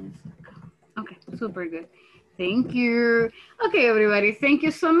Carolina también hasta acá. Okay, super good. Thank you. Okay, everybody, thank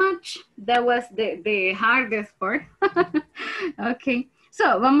you so much. That was the hardest part. Okay,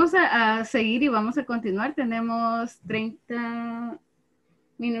 so vamos a seguir y vamos a continuar. Tenemos 30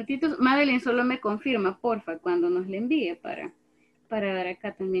 minutitos. Madeline, solo me confirma, porfa, cuando nos le envíe para dar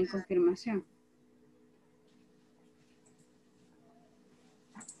acá también confirmación.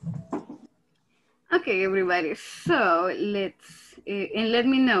 Okay, everybody. So let's and let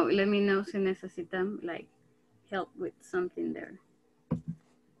me know si necesitan like help with something there.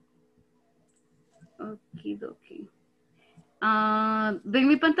 Okie dokie. Ven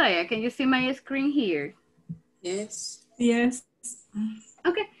mi pantalla. Can you see my screen here? Yes. Yes.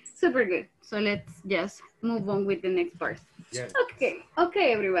 Okay, super good. So let's just move on with the next part. Yes.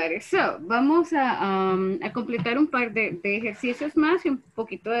 Okay, everybody. So, vamos a completar un par de ejercicios más y un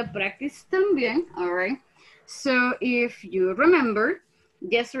poquito de practice también, all right? So, if you remember,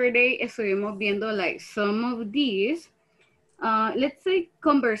 yesterday estuvimos viendo like some of these, let's say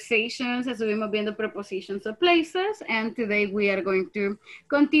conversations, estuvimos viendo prepositions of places, and today we are going to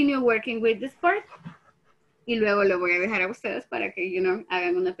continue working with this part. Y luego lo voy a dejar a ustedes para que,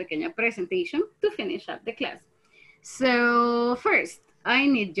 hagan una pequeña presentation to finish up the class. So first, I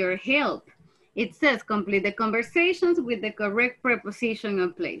need your help. It says complete the conversations with the correct preposition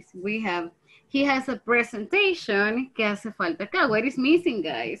of place. He has a presentation. ¿Qué hace falta acá? What is missing,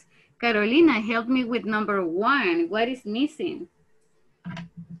 guys? Carolina, help me with number 1. What is missing?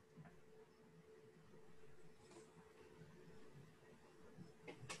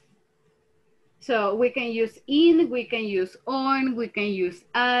 So we can use in, we can use on, we can use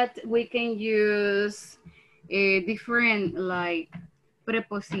at, we can use different like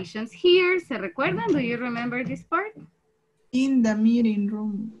prepositions here. ¿Se recuerdan? Do you remember this part? In the meeting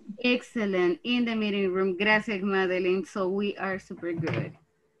room. Excellent. In the meeting room. Gracias, Madeline. So we are super good.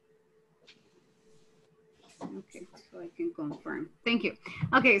 Okay, so I can confirm. Thank you.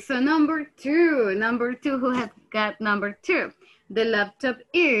 Okay, so number 2. Number 2, who has got number 2? The laptop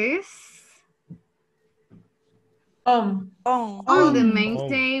is... On the main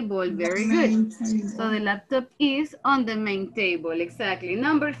table. Very good. So the laptop is on the main table. Exactly.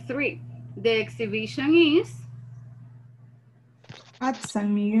 Number 3. The exhibition is At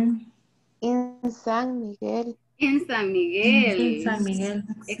San Miguel. In San Miguel. in San Miguel. In San Miguel.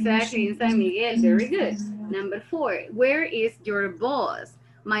 Exactly, in San Miguel. Very good. Number 4. Where is your boss?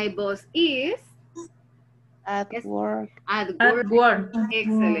 My boss is At work. At At work. work.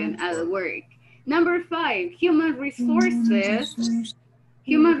 Excellent. At work. Number 5, human resources.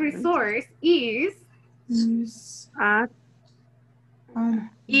 Human resource is At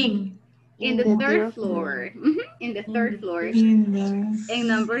In the third floor. In the third floor. And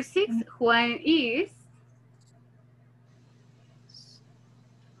number 6, Juan is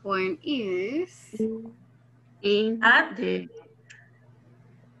in At the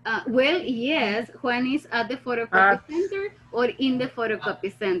well, yes, Juan is at the photocopy center or in the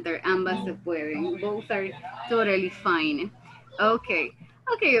photocopy center. Ambas se pueden. Both are totally fine. Okay.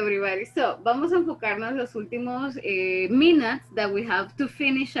 Okay, everybody. So, vamos a enfocarnos los últimos minutes that we have to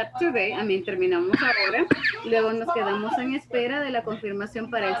finish up today. Terminamos ahora. Luego nos quedamos en espera de la confirmación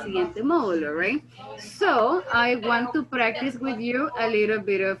para el siguiente módulo, right? So, I want to practice with you a little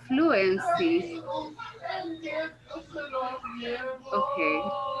bit of fluency. Okay.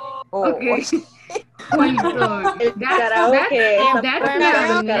 Okay. Hold on. That's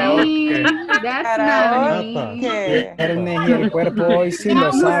not me. That's not me. Viernes y el cuerpo hoy sí lo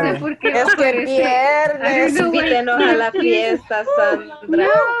No sé sabe. por qué. Es que viernes, invítenos a la fiesta, Sandra.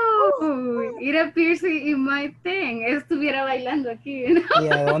 No, it appears in my thing. Estuviera bailando aquí. ¿No? ¿Y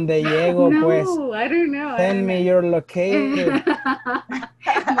a dónde llego? No, Pues I don't know. send me your location.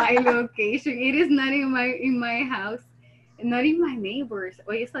 My location. It is not in my house. Not in my neighbors.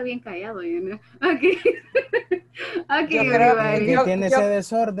 Hoy está bien callado, you know. Okay. Okay, everybody. ¿Qué tiene ese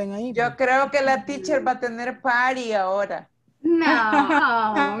desorden ahí? Yo creo que la teacher va a tener party ahora. No,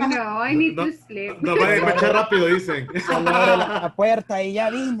 I need to sleep. Nos va a despachar rápido, dicen. Solo abre la puerta y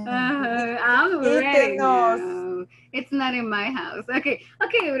ya vine. I'm ready now. It's not in my house. Okay,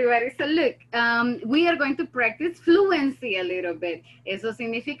 everybody. So look, we are going to practice fluency a little bit. Eso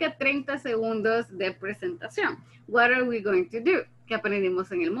significa 30 segundos de presentación. What are we going to do? ¿Qué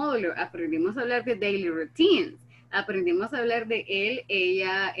aprendimos en el módulo? Aprendimos a hablar de daily routines. Aprendimos a hablar de él,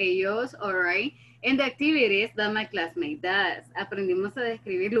 ella, ellos, alright. And the activities that my classmate does. Aprendimos a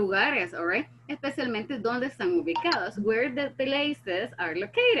describir lugares, alright. Especialmente dónde están ubicados. Where the places are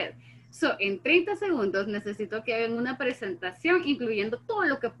located. So, en 30 segundos necesito que hagan una presentación incluyendo todo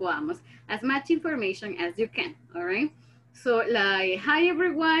lo que podamos. As much information as you can, alright. So, like, hi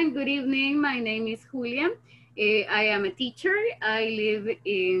everyone, good evening, my name is Julia. I am a teacher, I live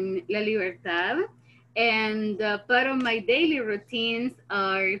in La Libertad. And part of my daily routines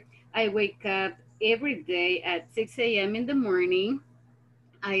are I wake up every day at 6 a.m. in the morning.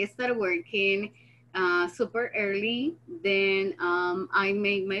 I start working super early. Then I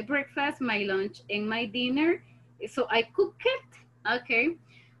make my breakfast, my lunch, and my dinner. So I cook it, okay.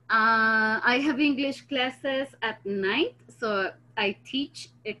 I have English classes at night. So I teach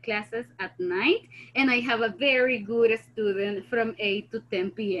classes at night. And I have a very good student from 8 to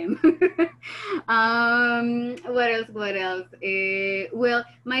 10 p.m. What else? Well,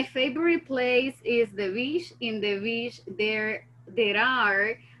 my favorite place is the beach. In the beach, there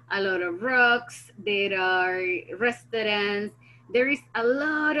are a lot of rocks, there are restaurants, there is a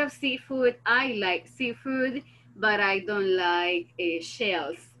lot of seafood. I like seafood, but I don't like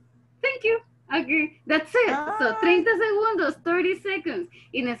shells. Thank you. Okay, that's it. So 30 segundos, 30 seconds.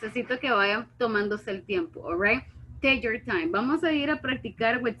 Y necesito que vayan tomándose el tiempo, all right? Take your time. Vamos a ir a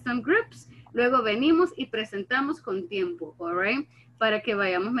practicar with some groups. Luego venimos y presentamos con tiempo, all right? Para que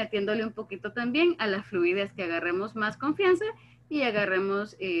vayamos metiéndole un poquito también a la fluidez, que agarremos más confianza y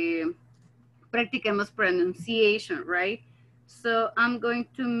agarremos, practiquemos pronunciation, right? So I'm going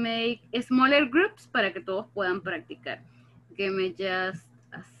to make smaller groups para que todos puedan practicar. Give me just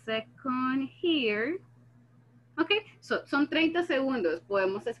a second here. Ok, so, son 30 segundos.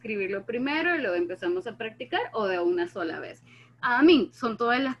 Podemos escribirlo primero, lo empezamos a practicar o de una sola vez. Son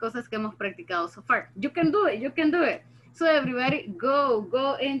todas las cosas que hemos practicado so far. You can do it, you can do it. So everybody,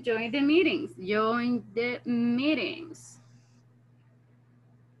 go and join the meetings. Join the meetings.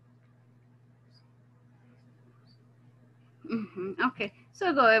 Okay,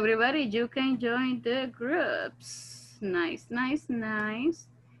 so go everybody, you can join the groups. Nice, nice, nice.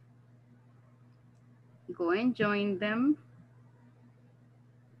 Go and join them.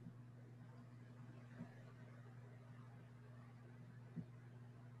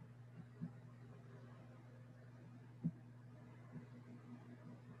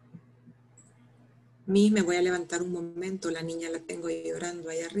 Me voy a levantar un momento, la niña la tengo llorando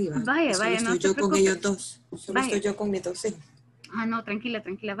ahí arriba. Vaya, Solo vaya, estoy no yo se con preocupe. ellos dos. Solo Vaya. estoy yo con mis dos hijos. No, tranquila,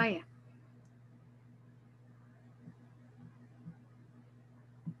 tranquila, vaya.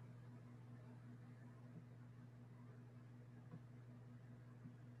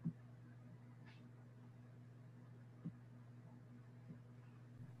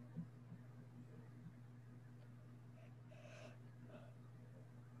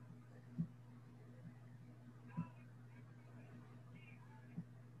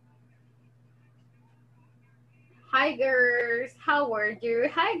 Hi girls, how are you?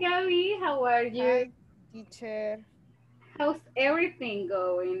 Hi Gabby, how are you? Hi, teacher. How's everything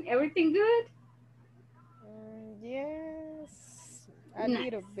going? Everything good? Yes, a Nice.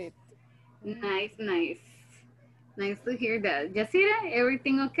 little bit. Nice, nice. Nice to hear that. Yasira,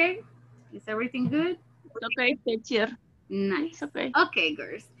 everything okay? Is everything good? Okay, teacher. Nice. Okay. Okay,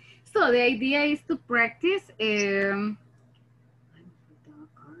 girls. So the idea is to practice.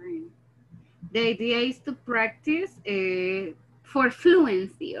 The idea is to practice for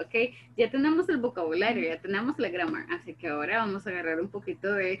fluency, ¿ok? Ya tenemos el vocabulario, ya tenemos la grammar, así que ahora vamos a agarrar un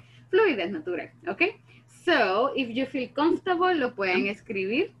poquito de fluidez natural, ¿ok? So, if you feel comfortable, lo pueden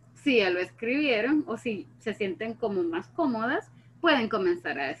escribir. Si ya lo escribieron o si se sienten como más cómodas, pueden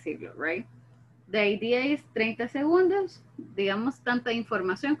comenzar a decirlo, right? The idea is 30 segundos, digamos tanta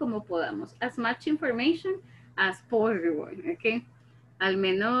información como podamos. As much information as possible, ¿ok? Al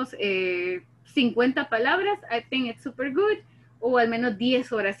menos 50 palabras, I think it's super good. O al menos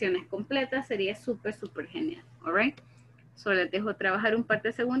 10 oraciones completas, sería súper, súper genial. All right? So les dejo trabajar un par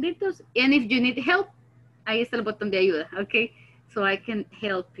de segunditos. And if you need help, ahí está el botón de ayuda, ok? So I can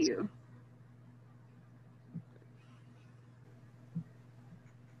help you.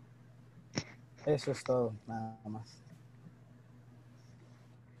 Eso es todo, nada más.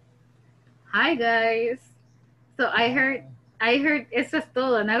 Hi guys. So I heard eso es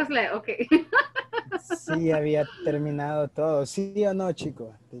todo. And I was like, okay. Sí, había terminado todo. ¿Sí o no,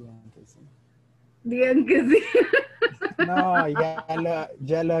 chicos? Digan que sí. Digan que sí. No, ya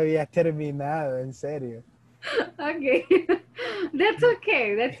lo había terminado, en serio. Okay. That's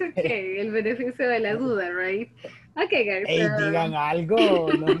okay. That's okay. El beneficio de la duda, right? Okay, guys. Ey, digan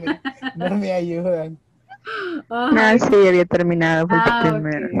algo, no me ayudan. No, sí, había terminado por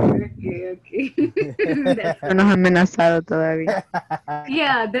primero. Okay. That's No nos ha amenazado todavía.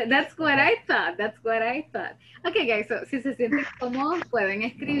 Yeah, that's what I thought. That's what I thought. Okay, guys, so si se sienten cómodos, pueden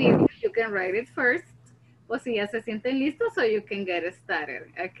escribir. You can write it first. O si ya se sienten listos, so you can get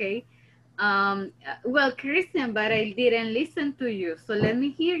started. Okay. Well, Christian, but I didn't listen to you. So let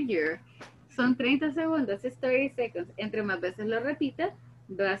me hear you. Son 30 segundos, it's 30 seconds. Entre más veces lo repita,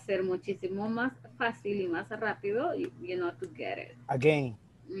 va a ser muchísimo más fácil y más rápido, you know, to get it. Again.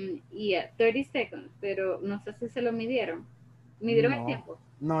 Yeah, 30 seconds, pero no sé si se lo midieron. ¿Midieron el tiempo?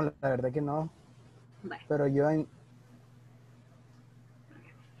 No, la verdad que no. Vale. Pero yo en...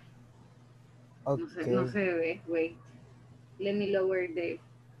 Okay. No se ve, wait. Let me lower the...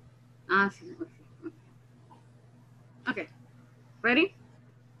 Ah, sí. Okay. Ready?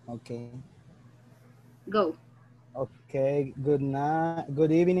 Okay. Go. Okay, good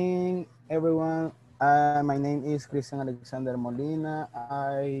evening, everyone. My name is Christian Alexander Molina.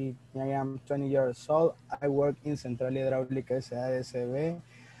 I am 20 years old. I work in Central Hidráulica SADCB,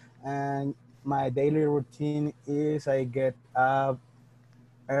 and my daily routine is I get up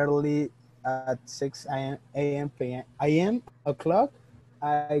early at 6 a.m. o'clock.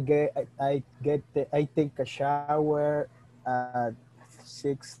 I take a shower at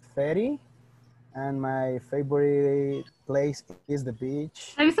 6:30. And my favorite place is the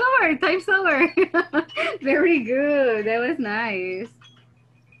beach. Time's over. Very good. That was nice.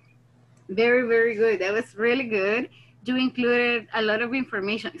 Very, very good. That was really good. You included a lot of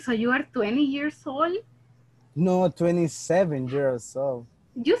information. So you are 20 years old? No, 27 years old.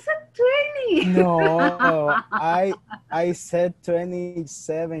 You said 20. No, I said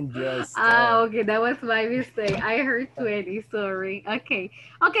 27 years old. Okay, that was my mistake. I heard 20, sorry. Okay,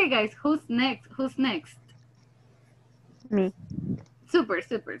 guys, who's next? Me. Super.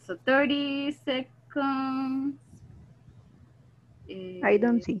 So 30 seconds. I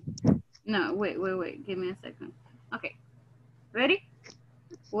don't see. No, wait. Give me a second. Okay, ready?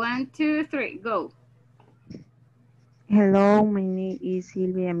 1, 2, 3, go. Hello, my name is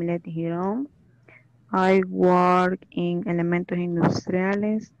Silvia Milet Girón. I work in Elementos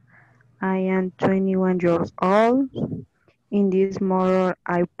Industriales. I am 21 years old. In this model,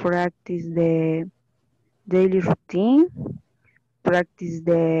 I practice the daily routine, practice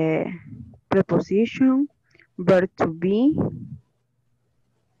the preposition, verb to be.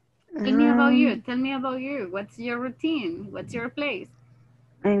 Tell me about you. What's your routine? What's your place?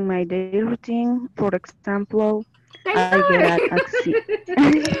 In my daily routine, for example, I get up at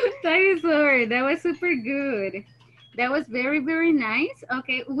 6. Sorry. That was super good. That was very, very nice.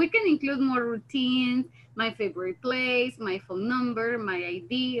 Okay, we can include more routines, my favorite place, my phone number, my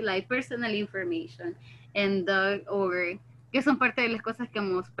ID, like personal information, and or que son parte de las cosas que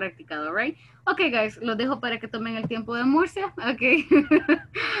hemos practicado, right? Okay, guys, los dejo para que tomen el tiempo de Murcia. Okay,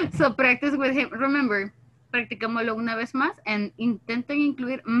 so practice with him. Remember, practicámoslo una vez más and intenten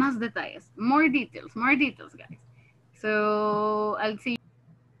incluir más detalles, more details, guys. So I'll see you.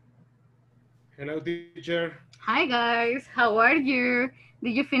 Hello, teacher. Hi, guys. How are you?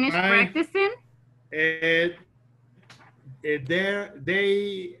 Did you finish practicing? They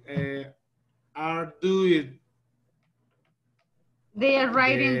are doing. They are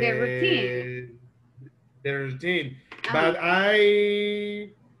writing the routine. The routine, but I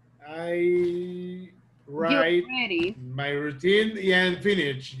write my routine and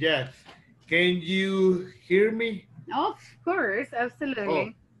finish. Yeah. Can you hear me? Of course, absolutely. Oh.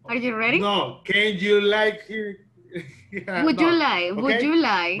 Are you ready? No. Can you like hear? Yeah, Would you like? Okay. Would you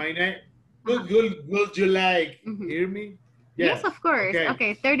like? My name. Would you like hear me? Yes, of course.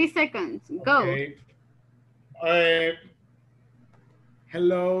 Okay, 30 seconds. Go. Okay.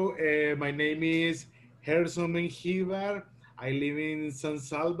 Hello, my name is Gerson Menjivar. I live in San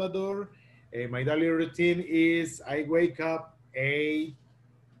Salvador. My daily routine is I wake up 8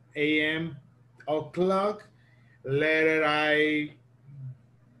 a.m. o'clock. Later, I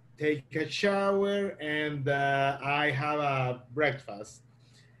take a shower and I have a breakfast.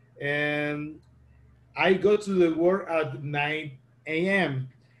 And I go to the work at 9 a.m.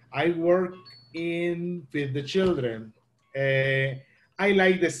 I work with the children. I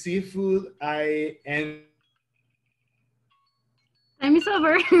like the seafood. Time is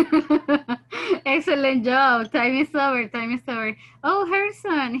over. Excellent job. Time is over. Oh,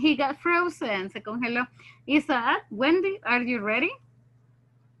 Harrison, he got frozen. Se congeló. Isaac, Wendy, are you ready?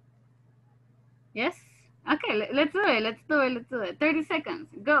 Yes? Okay, let's do it. Let's do it. Let's do it. 30 seconds.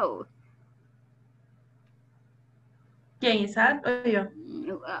 Go. ¿Quién, Isaac o yo?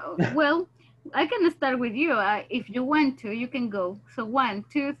 Well, I can start with you. If you want to, you can go. So 1,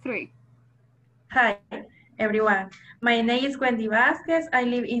 2, 3. Hi, everyone. My name is Wendy Vasquez. I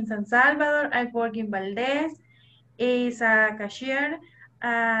live in San Salvador. I work in Valdez. Is a cashier.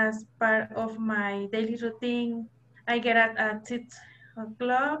 As part of my daily routine, I get up at 6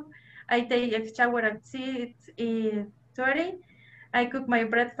 o'clock. I take a shower at 6:30. I cook my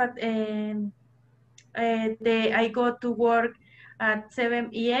breakfast and I go to work at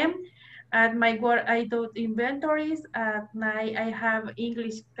 7 a.m. At my work, I do inventories. At night, I have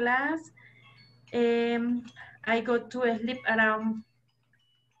English class. I go to sleep around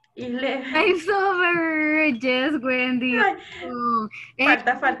 11. It's over. Yes, Wendy. Oh,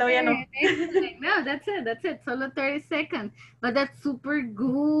 Falta, ya no. No, that's it. That's it. Solo 30 seconds. But that's super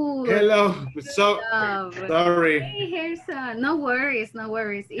good. Hello. So, sorry. Hey, here's no worries, no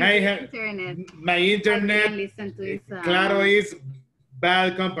worries. It's Hey, internet. My internet, Listen to claro, is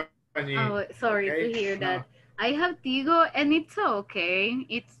bad company. Oh, sorry to hear that. I have Tigo and it's okay.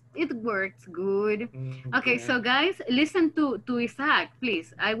 It works good. Okay, so guys, listen to Isaac,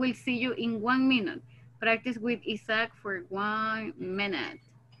 please. I will see you in 1 minute. Practice with Isaac for 1 minute.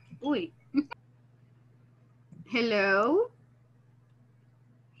 Uy. Hello?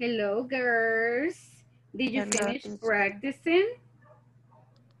 Hello, girls. Did you finish practicing?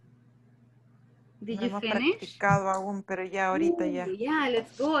 Did you hemos finish? practicado aún, pero ya ahorita ya. Yeah,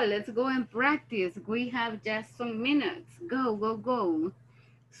 let's go and practice. We have just some minutes. Go, go, go.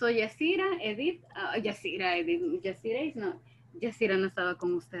 So Yasira, Edith, Yasira is not, Yasira no estaba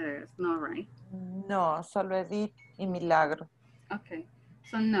con ustedes, no, right? No, solo Edith y Milagro. Okay,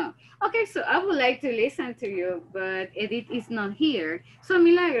 so no. Okay, so I would like to listen to you, but Edith is not here. So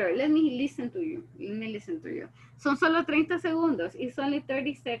Milagro, let me listen to you. Son solo 30 segundos. It's only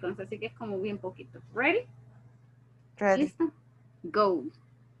 30 seconds, así que es como bien poquito. Ready? Ready. ¿Listo? Go.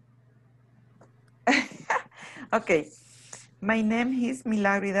 Okay. My name is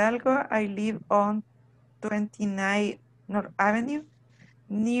Milagro Hidalgo. I live on 29 North Avenue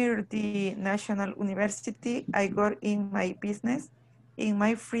near the National University. I work in my business. In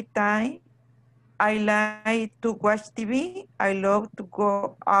my free time, I like to watch TV. I love to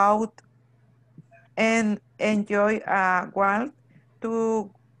go out and enjoy a walk,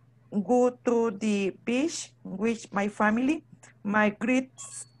 to go to the beach with my family. My great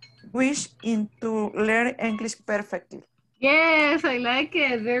wish is to learn English perfectly. Yes, I like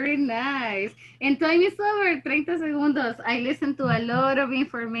it. Very nice. And time is over. 30 segundos. I listened to a lot of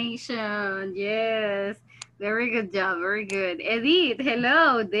information. Yes. Very good job. Very good. Edith,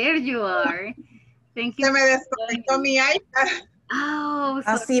 hello. There you are. Thank you. Se me desconectó mi iPad. Oh,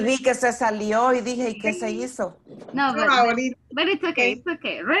 Así vi que se salió y dije, ¿y qué se hizo? No, but it's okay. It's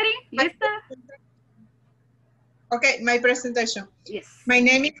okay. Ready? Lista? Okay, my presentation. Yes. My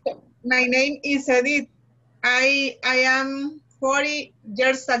name is Edith. I am 40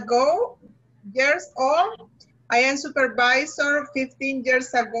 years old. I am supervisor 15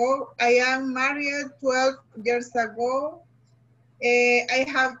 years ago. I am married 12 years ago. I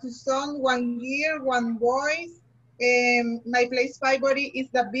have 2 sons, 1 girl, 1 boy. My place favorite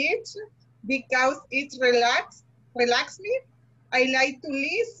is the beach because it relax me. I like to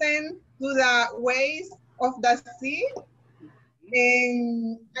listen to the waves of the sea.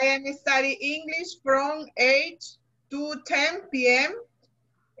 And I am studying English from 8 to 10 p.m.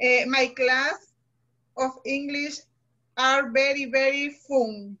 My class of English are very, very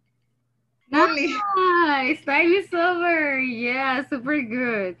fun. Nice. Time is over. Yeah, super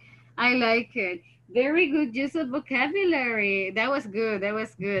good. I like it. Very good use of vocabulary. That was good. That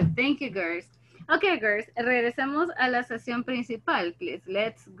was good. Thank you, girls. Okay, girls. Regresamos a la sesión principal, please.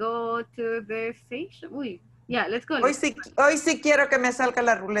 Let's go to the session. Uy. Yeah, let's go. Hoy sí quiero que me salga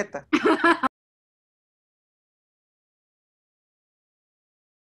la ruleta.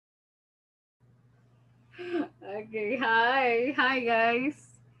 Okay, hi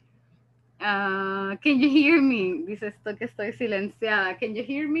guys. Can you hear me? Dice esto que estoy silenciada. Can you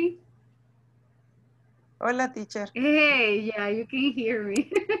hear me? Hola, teacher. Hey, yeah, you can hear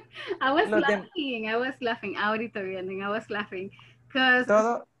me. I was laughing. Ahorita vienen, I was laughing. Because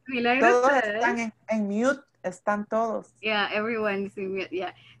todos están en mute, están todos. Yeah, everyone's in mute,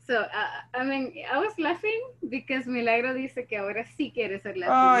 yeah. So, I mean, I was laughing because Milagro dice que ahora sí quiere ser la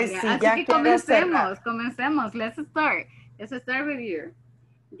Ay, primera. sí, Así ya que comencemos. Let's start with you.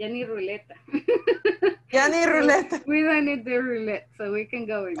 Ya ni ruleta. Ya ni ruleta. We don't need the roulette, so we can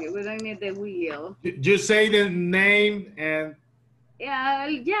go with it. We don't need the wheel. You say the name and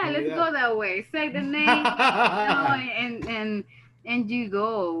Yeah, let's go that way. Say the name, and you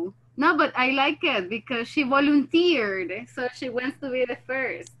go. No, but I like it because she volunteered, so she wants to be the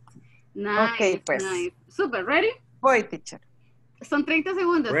first. Nice, Ok, pues. nice. Super, ready? Voy, teacher. Son 30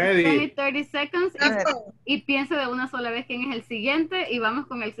 segundos. Ready. Only 30 seconds. Y piensa de una sola vez quién es el siguiente y vamos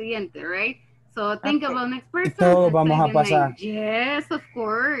con el siguiente, right? So think about next person. Todos and vamos say a the pasar. name. Yes, of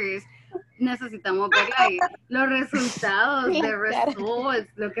course. Necesitamos ver ahí los resultados de results,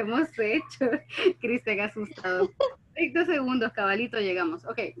 lo que hemos hecho. Cristian asustado. 30 segundos, cabalito, llegamos.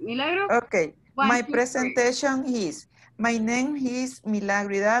 Ok, Milagro. Okay, One, my two, presentation is, my name is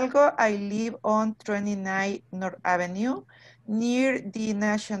Milagro Hidalgo. I live on 29 North Avenue near the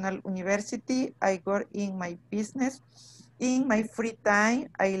National University. I work in my business. In my free time,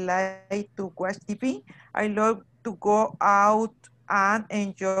 I like to watch TV. I love to go out and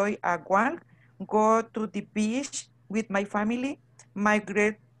enjoy a walk, go to the beach with my family. My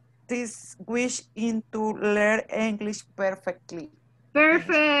greatest wish is to learn English perfectly.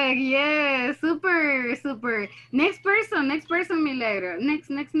 Perfect. Yeah. Super, super. Next person, Milagro. Next.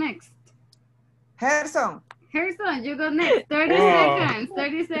 Gerson. Gerson, you go next. 30 seconds.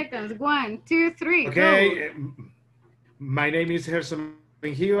 30 seconds. 1, 2, 3. Okay. Go. My name is Gerson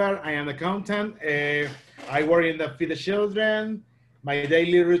Benjivar. I am an accountant. I work in the Feed the Children. My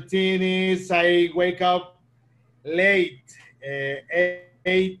daily routine is I wake up late,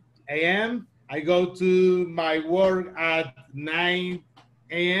 8 a.m. I go to my work at 9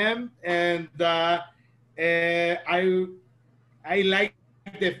 a.m. and I like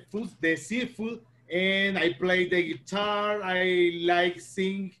the food, the seafood, and I play the guitar. I like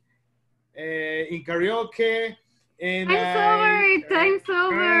sing in karaoke. And Time's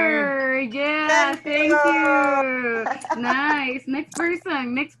over. Yeah, thank you. Nice. Next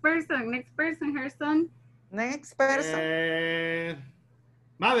person, Gerson. Next person.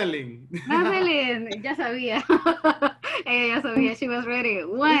 Madeline. Madeline, ya sabía. Ella ya sabía, she was ready.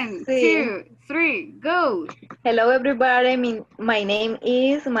 1, 2, 3, go. Hello everybody, my name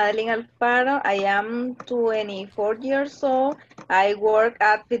is Madeline Alfaro. I am 24 years old. I work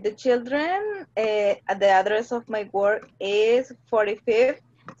at Feed the Children. The address of my work is 45th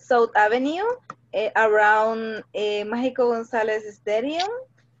South Avenue, around Mágico González Stadium.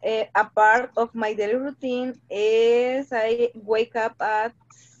 A part of my daily routine is I wake up at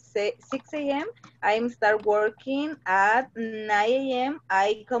 6 a.m. I start working at 9 a.m.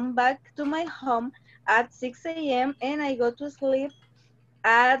 I come back to my home at 6 a.m. and I go to sleep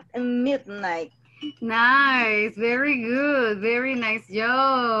at midnight. Nice, very good, very nice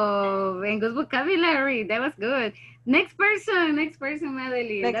job, and good vocabulary. That was good. Next person,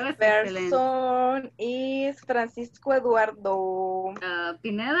 Madeline. That was excellent. Person is Francisco Eduardo.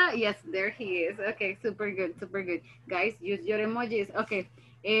 Pineda, yes, there he is. Okay, super good. Guys, use your emojis. Okay,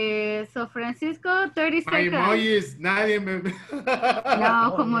 so Francisco, 30 seconds. My emojis, nadie me...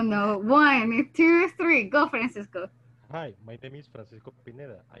 No, como no. 1, 2, 3, go Francisco. Hi, my name is Francisco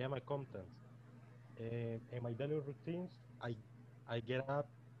Pineda. I am a accountant. In my daily routines, I get up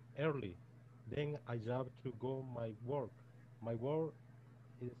early. Then I have to go my work. My work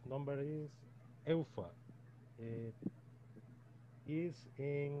number is EUFA. Is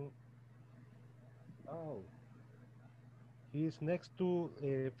in he's next to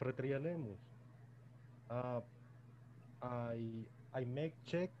Freteria Lemus. I make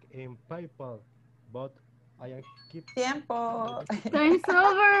check in PayPal, but I keep tiempo. Time's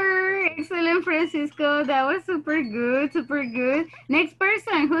over. Excellent, Francisco. That was super good. Next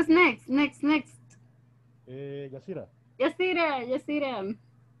person. Who's next? Next. Yasira.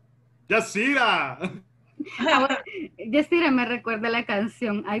 Yasira me recuerda la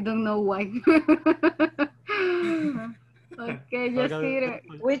canción. I don't know why. Okay, Yasira.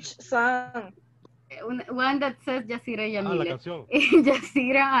 Which song? One that says Yasira Yamile. La canción.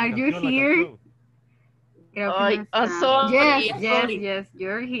 Yasira, are you here? Sorry. Yes,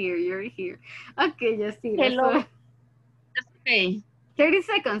 you're here. Okay, Yasira. Hello. So, Okay. 30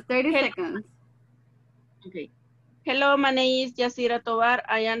 seconds. Okay. Hello, my name is Yasira Tovar.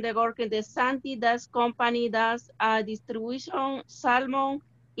 I am the work in the Santi Das company that's distribution salmon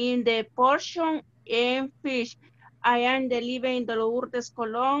in the portion and fish. I am the living in the Lourdes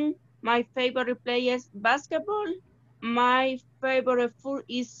Colón. My favorite play is basketball. My favorite food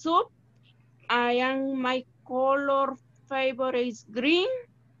is soup. My color favorite is green.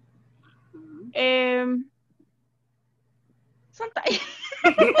 Sometimes.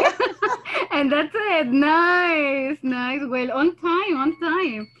 And that's it. Nice. Well, on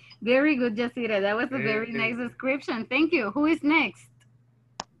time. Very good, Yasira. That was a very nice description. Thank you. Who is next?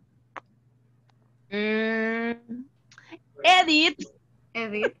 Edith.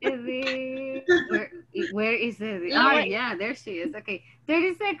 Edith. Where is Edith? Oh, yeah, there she is. Okay,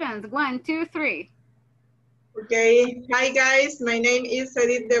 30 seconds. 1, 2, 3. Okay. Hi, guys. My name is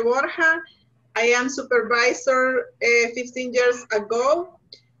Edith de Borja. I am supervisor 15 years ago.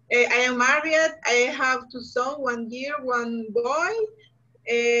 I am married. I have 2 sons, 1 year, 1 boy.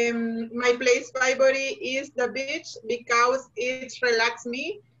 My place favorite is the beach because it relaxes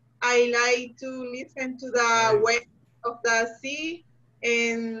me. I like to listen to the wave of the sea,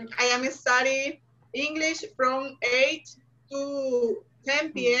 and I am studying English from 8 to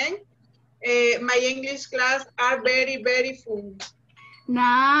 10 p.m. My English class are very, very fun.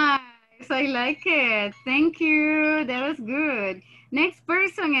 Nice. I like it. Thank you. That was good. Next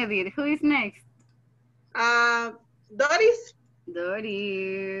person, Edith. Who is next? Doris.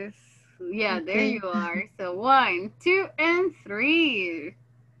 Doris. Yeah, there you are. So 1, 2, and 3.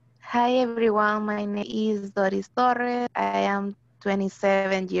 Hi everyone, my name is Doris Torres. I am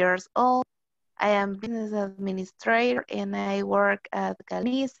 27 years old. I am business administrator and I work at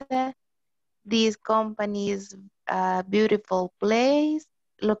Galicia. This company is a beautiful place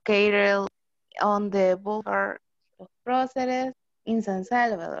located on the boulevard of Próceres in San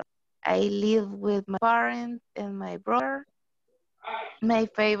Salvador. I live with my parents and my brother. My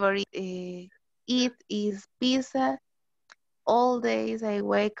favorite eat is pizza. All days I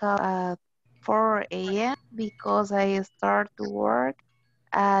wake up at 4 a.m. because I start to work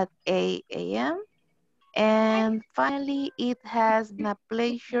at 8 a.m. And finally, it has been a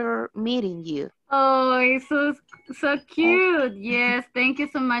pleasure meeting you. Oh, it's so cute. Yes, thank you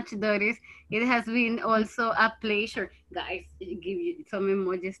so much, Doris. It has been also a pleasure. Guys, give you some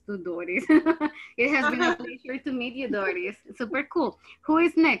emojis to Doris. It has been a pleasure to meet you, Doris. Super cool. Who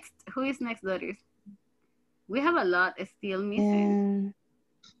is next? Who is next, Doris? We have a lot still missing.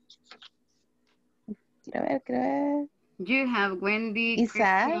 You have Wendy, Isaac.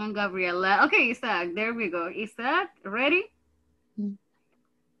 Christian, Gabriela. Okay, Isaac, there we go. Isaac, ready?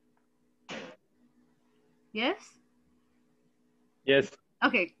 Yes? Yes.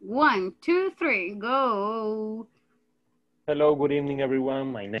 Okay, 1, 2, 3, go. Hello, good evening,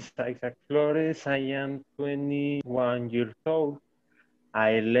 everyone. My name is Isaac Flores. I am 21 years old.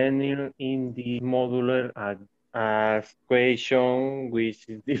 I learn in the modular equation, which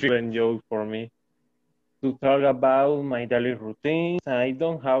is different joke for me. To talk about my daily routines, I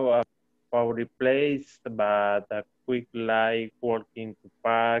don't have a favorite place, but a quick like walking to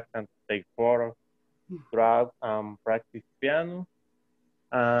park and take photos, drive and practice piano,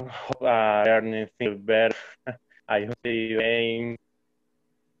 and learning things better. I hope see you again.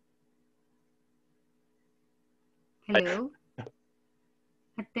 Hello?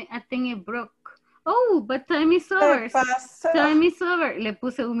 I think it broke. Oh, but time is over. Time is over. Le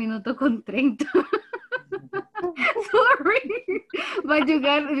puse 1 minuto con 30. Sorry. But you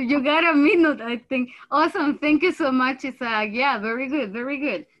got a minute, I think. Awesome. Thank you so much, Isaac. Yeah, very good. Very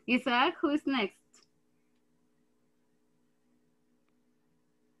good. Isaac, who is next?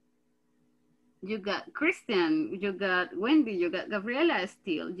 You got Christian, you got Wendy, you got Gabriela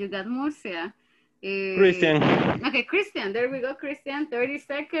still, you got Murcia. Christian. Okay, Christian, there we go, Christian. 30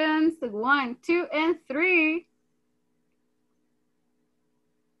 seconds. 1, 2, and 3.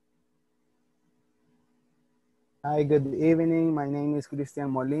 Hi, good evening. My name is Christian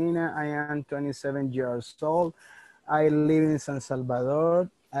Molina. I am 27 years old. I live in San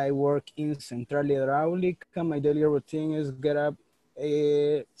Salvador. I work in Central Hydraulica. My daily routine is get up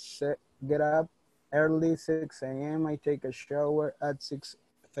early, 6 a.m. I take a shower at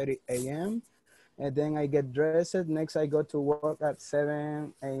 6:30 a.m. And then I get dressed. Next, I go to work at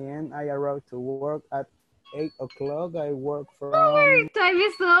 7 a.m. I arrive to work at 8 o'clock. I work from... Time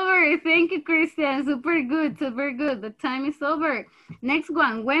is over. Thank you, Christian. Super good, super good. The time is over. Next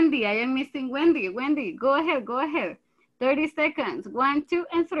one, Wendy. I am missing Wendy. Wendy, go ahead, go ahead. 30 seconds. 1, 2,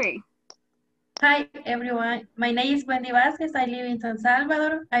 and 3. Hi, everyone. My name is Wendy Vasquez. I live in San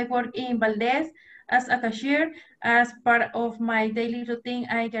Salvador. I work in Valdez as a cashier. As part of my daily routine,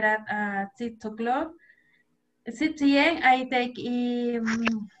 I get up at 6 o'clock. 6 a.m. I take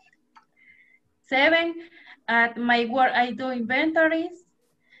 7. At my work, I do inventories.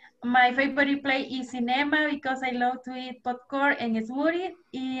 My favorite place is cinema because I love to eat popcorn and smoothie,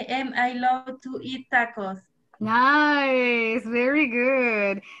 and I love to eat tacos. Nice, very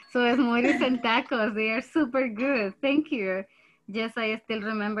good. So smoothies and tacos, they are super good. Thank you. Yes, I still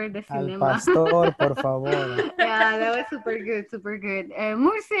remember the cinema. Al pastor, por favor. Yeah, that was super good, super good.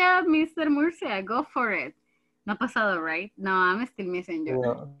 Murcia, Mr. Murcia, go for it. No pasado, right? No, I'm still missing you.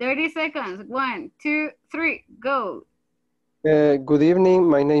 Yeah. 30 seconds. 1, 2, 3, go. Good evening.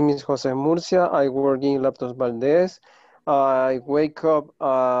 My name is Jose Murcia. I work in Laptos Valdez. I wake up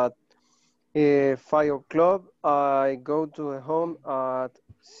at 5 o'clock. I go to home at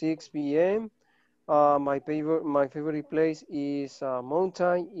 6 p.m. My favorite place is a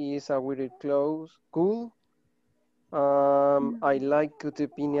mountain. Is a very close, cool. I like to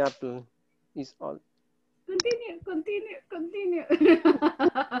pineapple. Is all. Continue.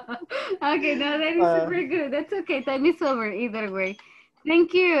 Okay, no, that is super good. That's okay. Time is over either way.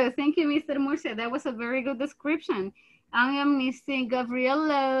 Thank you, Mr. Murcia. That was a very good description. I am missing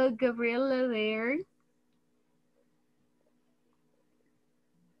Gabriela there.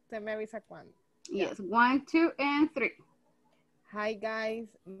 Se me avisa cuando. Yes, 1, 2, and 3. Hi guys,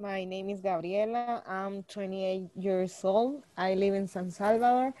 my name is Gabriela. I'm 28 years old. I live in San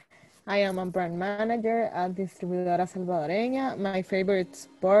Salvador. I am a brand manager at Distribuidora Salvadoreña. My favorite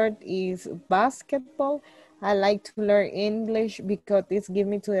sport is basketball. I like to learn English because it gives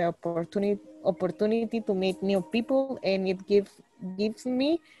me the opportunity to meet new people, and it gives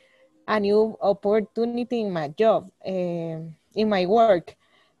me a new opportunity in my job, in my work.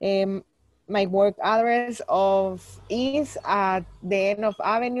 My work address is at the end of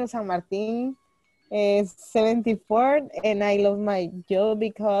Avenue San Martin 74, and I love my job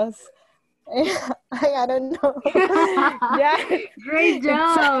because I don't know. Yeah. Great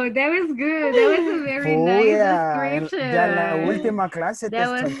job. That was good. That was a very nice description. Ya en la última clase te That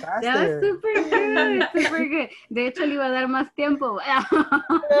was super good, super good. De hecho, le iba a dar más tiempo.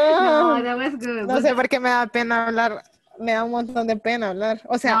 No, that was good. No sé por qué me da pena hablar. Me da un montón de pena hablar.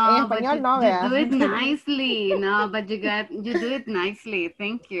 O sea, en español no, you do it nicely. No, but you do it nicely.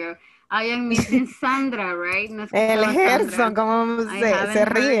 Thank you. I am missing Sandra, right? No El Gerson, como se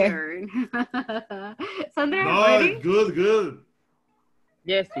ríe. Sandra, no, ready? Good.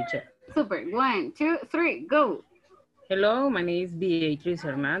 Yes, teacher. Super. 1, 2, 3, go. Hello, my name is Beatriz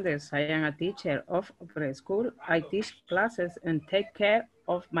Hernandez. I am a teacher of preschool. I teach classes and take care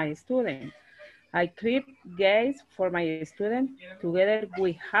of my students. I create games for my students. Together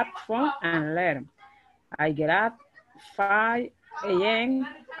we have fun and learn. I get up 5 a.m.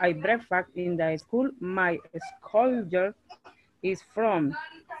 I breakfast in the school. My schedule is from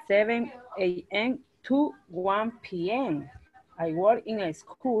 7 a.m. to 1 p.m. I work in a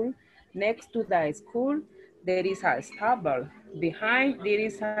school. Next to the school, there is a stable. Behind, there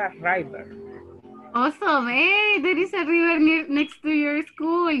is a river. Awesome. Hey, there is a river next to your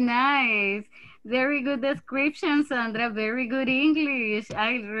school. Nice. Very good description, Sandra. Very good English.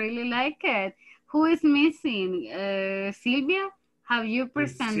 I really like it. Who is missing? Sylvia? Have you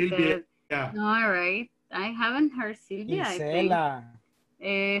presented? Sylvia. Yeah. All right. I haven't heard Sylvia, Isela. I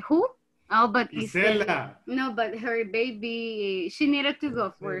think. Who? Oh, but Isela. No, but her baby, she needed to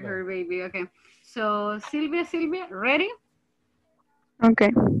go for her baby. Okay. So, Sylvia, ready?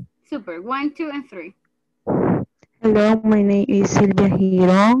 Okay. Super. 1, 2, and 3. Hello, my name is Silvia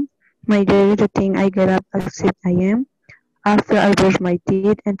Giron. My daily routine, I get up at 6 a.m. After I brush my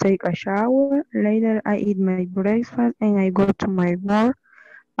teeth and take a shower. Later, I eat my breakfast and I go to my work.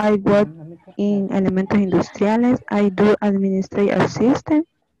 I work in Elementos Industriales. I do administrative assistant.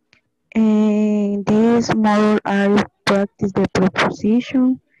 And this model, I practice the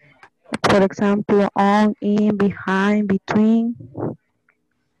preposition. For example, on, in, behind, between.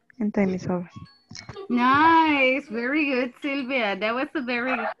 And time is over. Nice. Very good, Sylvia. That was a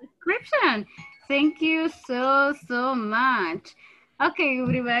very good description. Thank you so much. Okay,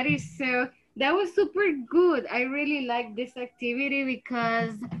 everybody. So that was super good. I really like this activity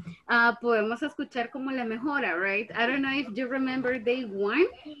because podemos escuchar como la mejora, right? I don't know if you remember day 1,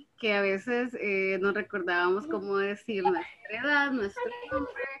 que a veces nos recordábamos cómo decir nuestra edad, nuestro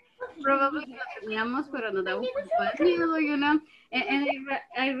nombre. Probably lo teníamos, pero nos daba un poco de miedo, you know. And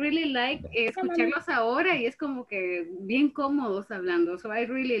I really like escucharlos ahora y es como que bien cómodos hablando. So I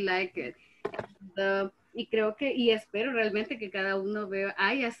really like it. Y creo que, y espero realmente que cada uno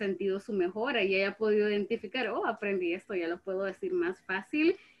haya sentido su mejora y haya podido identificar, oh, aprendí esto, ya lo puedo decir más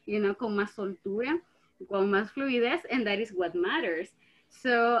fácil, you know, con más soltura, con más fluidez, and that is what matters.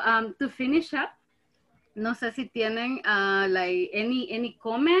 So, to finish up, no sé si tienen like any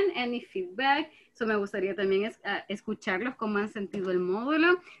comment, any feedback. So me gustaría también escucharlos cómo han sentido el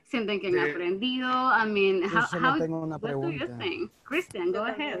módulo, sienten que han aprendido. I mean, Yo tengo una what do you pregunta. think? Christian, go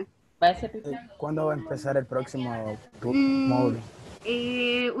ahead. ¿Cuándo va a empezar el próximo módulo?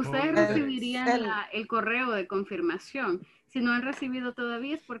 Ustedes recibirían el correo de confirmación. Si no han recibido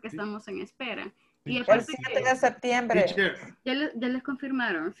todavía es porque estamos en espera. Y el 7 de septiembre. ¿Ya les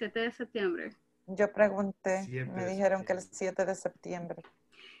confirmaron? 7 de septiembre. Yo pregunté, me dijeron que el 7 de septiembre.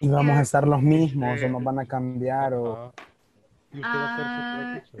 ¿Y vamos a estar los mismos o nos van a cambiar? ¿Y usted va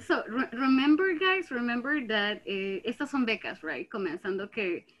a hacer su teacher? So, remember, guys, remember that estas son becas, right? Comenzando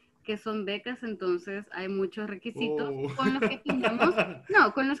que son becas, entonces hay muchos requisitos con los que tenemos,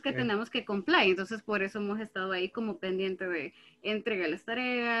 con los que tenemos que comply. Entonces, por eso hemos estado ahí como pendiente de entrega las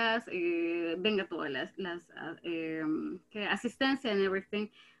tareas, venga todas las asistencia and everything.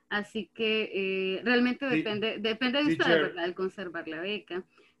 Así que realmente depende de ustedes, ¿verdad? El conservar la beca.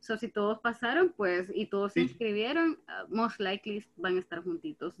 So, si todos pasaron, pues, y todos se inscribieron, most likely van a estar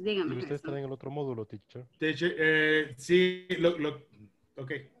juntitos. Dígame. ¿Y ustedes están en el otro módulo, teacher? Teacher, sí,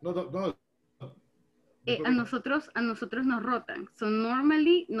 ok. No. A nosotros nos rotan. So,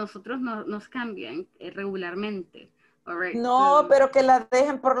 normally, nosotros nos cambian regularmente. Right. No, pero que la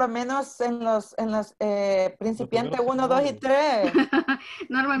dejen por lo menos en los principiantes 1, 2 y 3.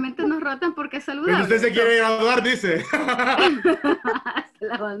 Normalmente nos rotan porque es saludable. Cuando usted se quiere graduar, dice. Se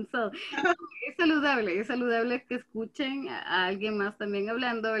la avanzó. Es saludable que escuchen a alguien más también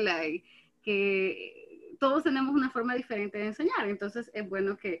hablando, que todos tenemos una forma diferente de enseñar, entonces es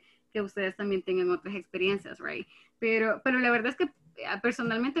bueno que ustedes también tengan otras experiencias, right? Pero la verdad es que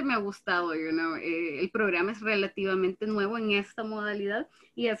personalmente me ha gustado, el programa es relativamente nuevo en esta modalidad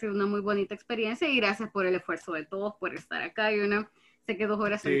y ha sido una muy bonita experiencia y gracias por el esfuerzo de todos por estar acá, sé que 2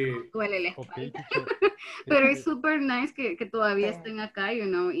 horas duele la espalda, pero es súper nice que todavía estén acá,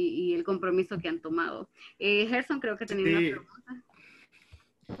 y el compromiso que han tomado. Gerson, creo que tenía una pregunta.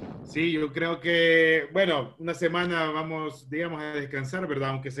 Sí, yo creo que, bueno, una semana vamos, digamos, a descansar, ¿verdad?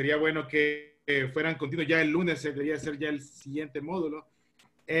 Aunque sería bueno que fueran continuos. Ya el lunes debería ser ya el siguiente módulo.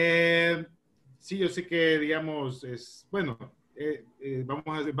 Sí, yo sé que, digamos,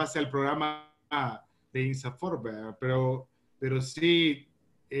 vamos a base al programa de INSAFOR, ¿verdad? Pero sí,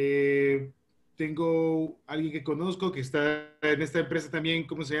 tengo alguien que conozco que está en esta empresa también,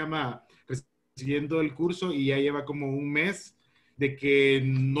 ¿cómo se llama? Recibiendo el curso y ya lleva como un mes de que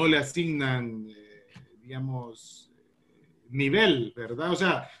no le asignan, digamos, nivel, ¿verdad? O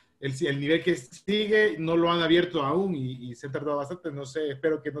sea, el nivel que sigue no lo han abierto aún y se ha tardado bastante. No sé,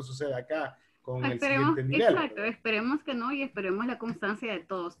 espero que no suceda acá con el siguiente nivel. Exacto, esperemos que no y esperemos la constancia de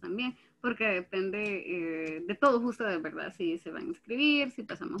todos también, porque depende de todos ustedes, ¿verdad? Si se van a inscribir, si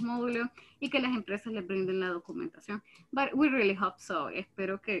pasamos módulo y que las empresas les brinden la documentación. But we really hope so.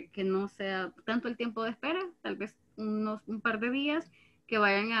 Espero que no sea tanto el tiempo de espera, tal vez un par de días, que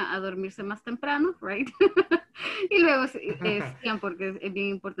vayan a dormirse más temprano, right? Y luego sigan, porque es bien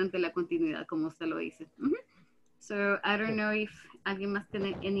importante la continuidad, como usted lo dice. So, I don't know if alguien más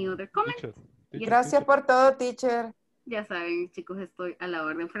tiene any other comment. Gracias por todo, teacher. Ya saben, chicos, estoy a la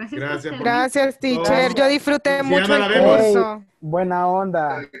orden. Francisco. Gracias, teacher. Yo disfruté mucho el curso. Buena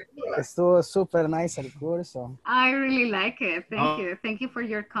onda. Estuvo super nice el curso. I really like it. Thank you. Thank you for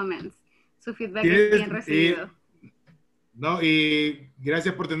your comments. Su feedback es bien recibido. Y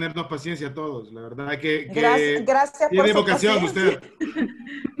gracias por tenernos paciencia a todos. La verdad que gracias tiene por vocación usted.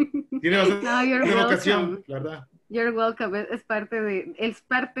 Tiene bastante vocación, la verdad. You're welcome. Es parte de,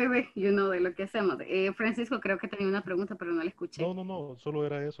 de lo que hacemos. Francisco, creo que tenía una pregunta, pero no la escuché. No, solo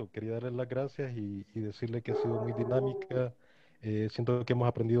era eso. Quería darle las gracias y decirle que ha sido muy dinámica. Siento que hemos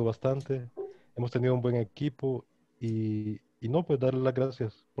aprendido bastante. Hemos tenido un buen equipo y pues darle las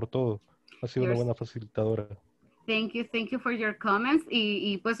gracias por todo. Ha sido una buena facilitadora. Thank you for your comments.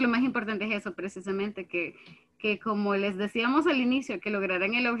 Y pues lo más importante es eso, precisamente, que como les decíamos al inicio, que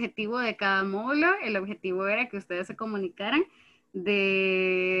lograran el objetivo de cada módulo. El objetivo era que ustedes se comunicaran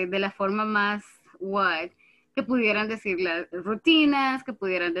de la forma más que pudieran decir las rutinas, que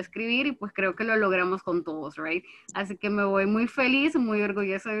pudieran describir, y pues creo que lo logramos con todos, right? Así que me voy muy feliz, muy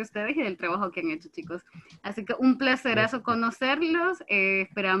orgullosa de ustedes y del trabajo que han hecho, chicos. Así que un placerazo conocerlos.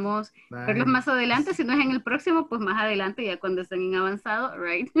 Esperamos verlos más adelante. Si no es en el próximo, pues más adelante, ya cuando estén en avanzado,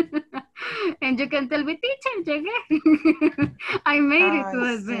 right? And you can tell me, teacher, llegué. I made it to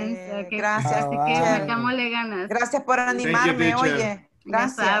advance. Okay. Gracias. Así que metámosle ganas. Gracias por animarme, oye.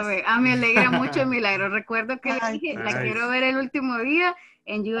 Gracias. Ya sabe, me alegra mucho, Milagro. Recuerdo que le dije, la quiero ver el último día,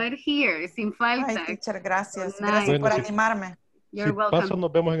 and you are here, sin falta. Ay, teacher, gracias. Gracias por animarme. You're welcome. Paso,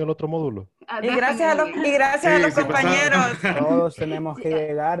 nos vemos en el otro módulo. Y gracias a los compañeros. Todos tenemos que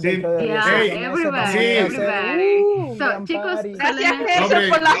llegar dentro de everybody. So, chicos, gracias, Jesús,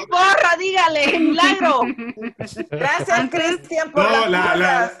 por la porra, dígale, Milagro. Gracias, Cristian, por la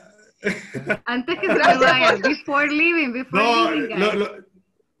porra. Antes que se vaya, before leaving, guys.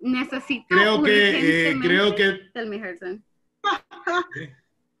 Necesito creo que Tell me, Gerson.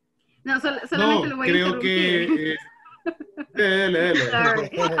 No, solamente lo voy a interrumpir.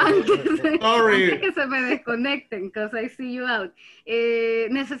 Sorry. Antes que se me desconecten, because I see you out.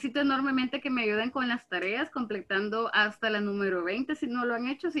 Necesito enormemente que me ayuden con las tareas, completando hasta la número 20, si no lo han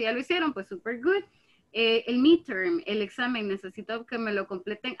hecho. Si ya lo hicieron, pues super good. El midterm, el examen, necesito que me lo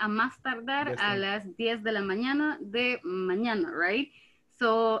completen a más tardar a las 10 de la mañana de mañana, right?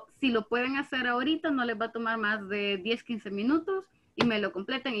 So, si lo pueden hacer ahorita, no les va a tomar más de 10, 15 minutos y me lo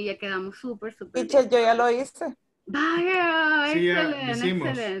completen y ya quedamos súper bien. Yo ya lo hice. Vaya, Sí, excelente, hicimos.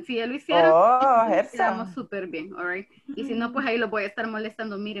 excelente. Si ya lo hicieron, Oh, entonces quedamos súper bien, all right. Y si no, pues ahí lo voy a estar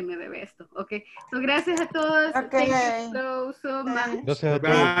molestando. Mire, me debe esto, ok. So, gracias a todos. Okay. Thank you so much. Gracias a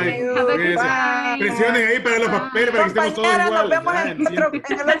Bye. todos. Have a good time. Presionen ahí para los papeles para que estemos todos Compañera, igual. nos vemos Ya, en el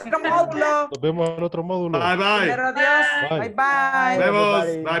otro módulo. Nos vemos en otro módulo. Bye, bye. Primero Dios. Bye. Bye, bye. Nos vemos.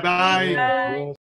 everybody. Bye, bye. Adiós.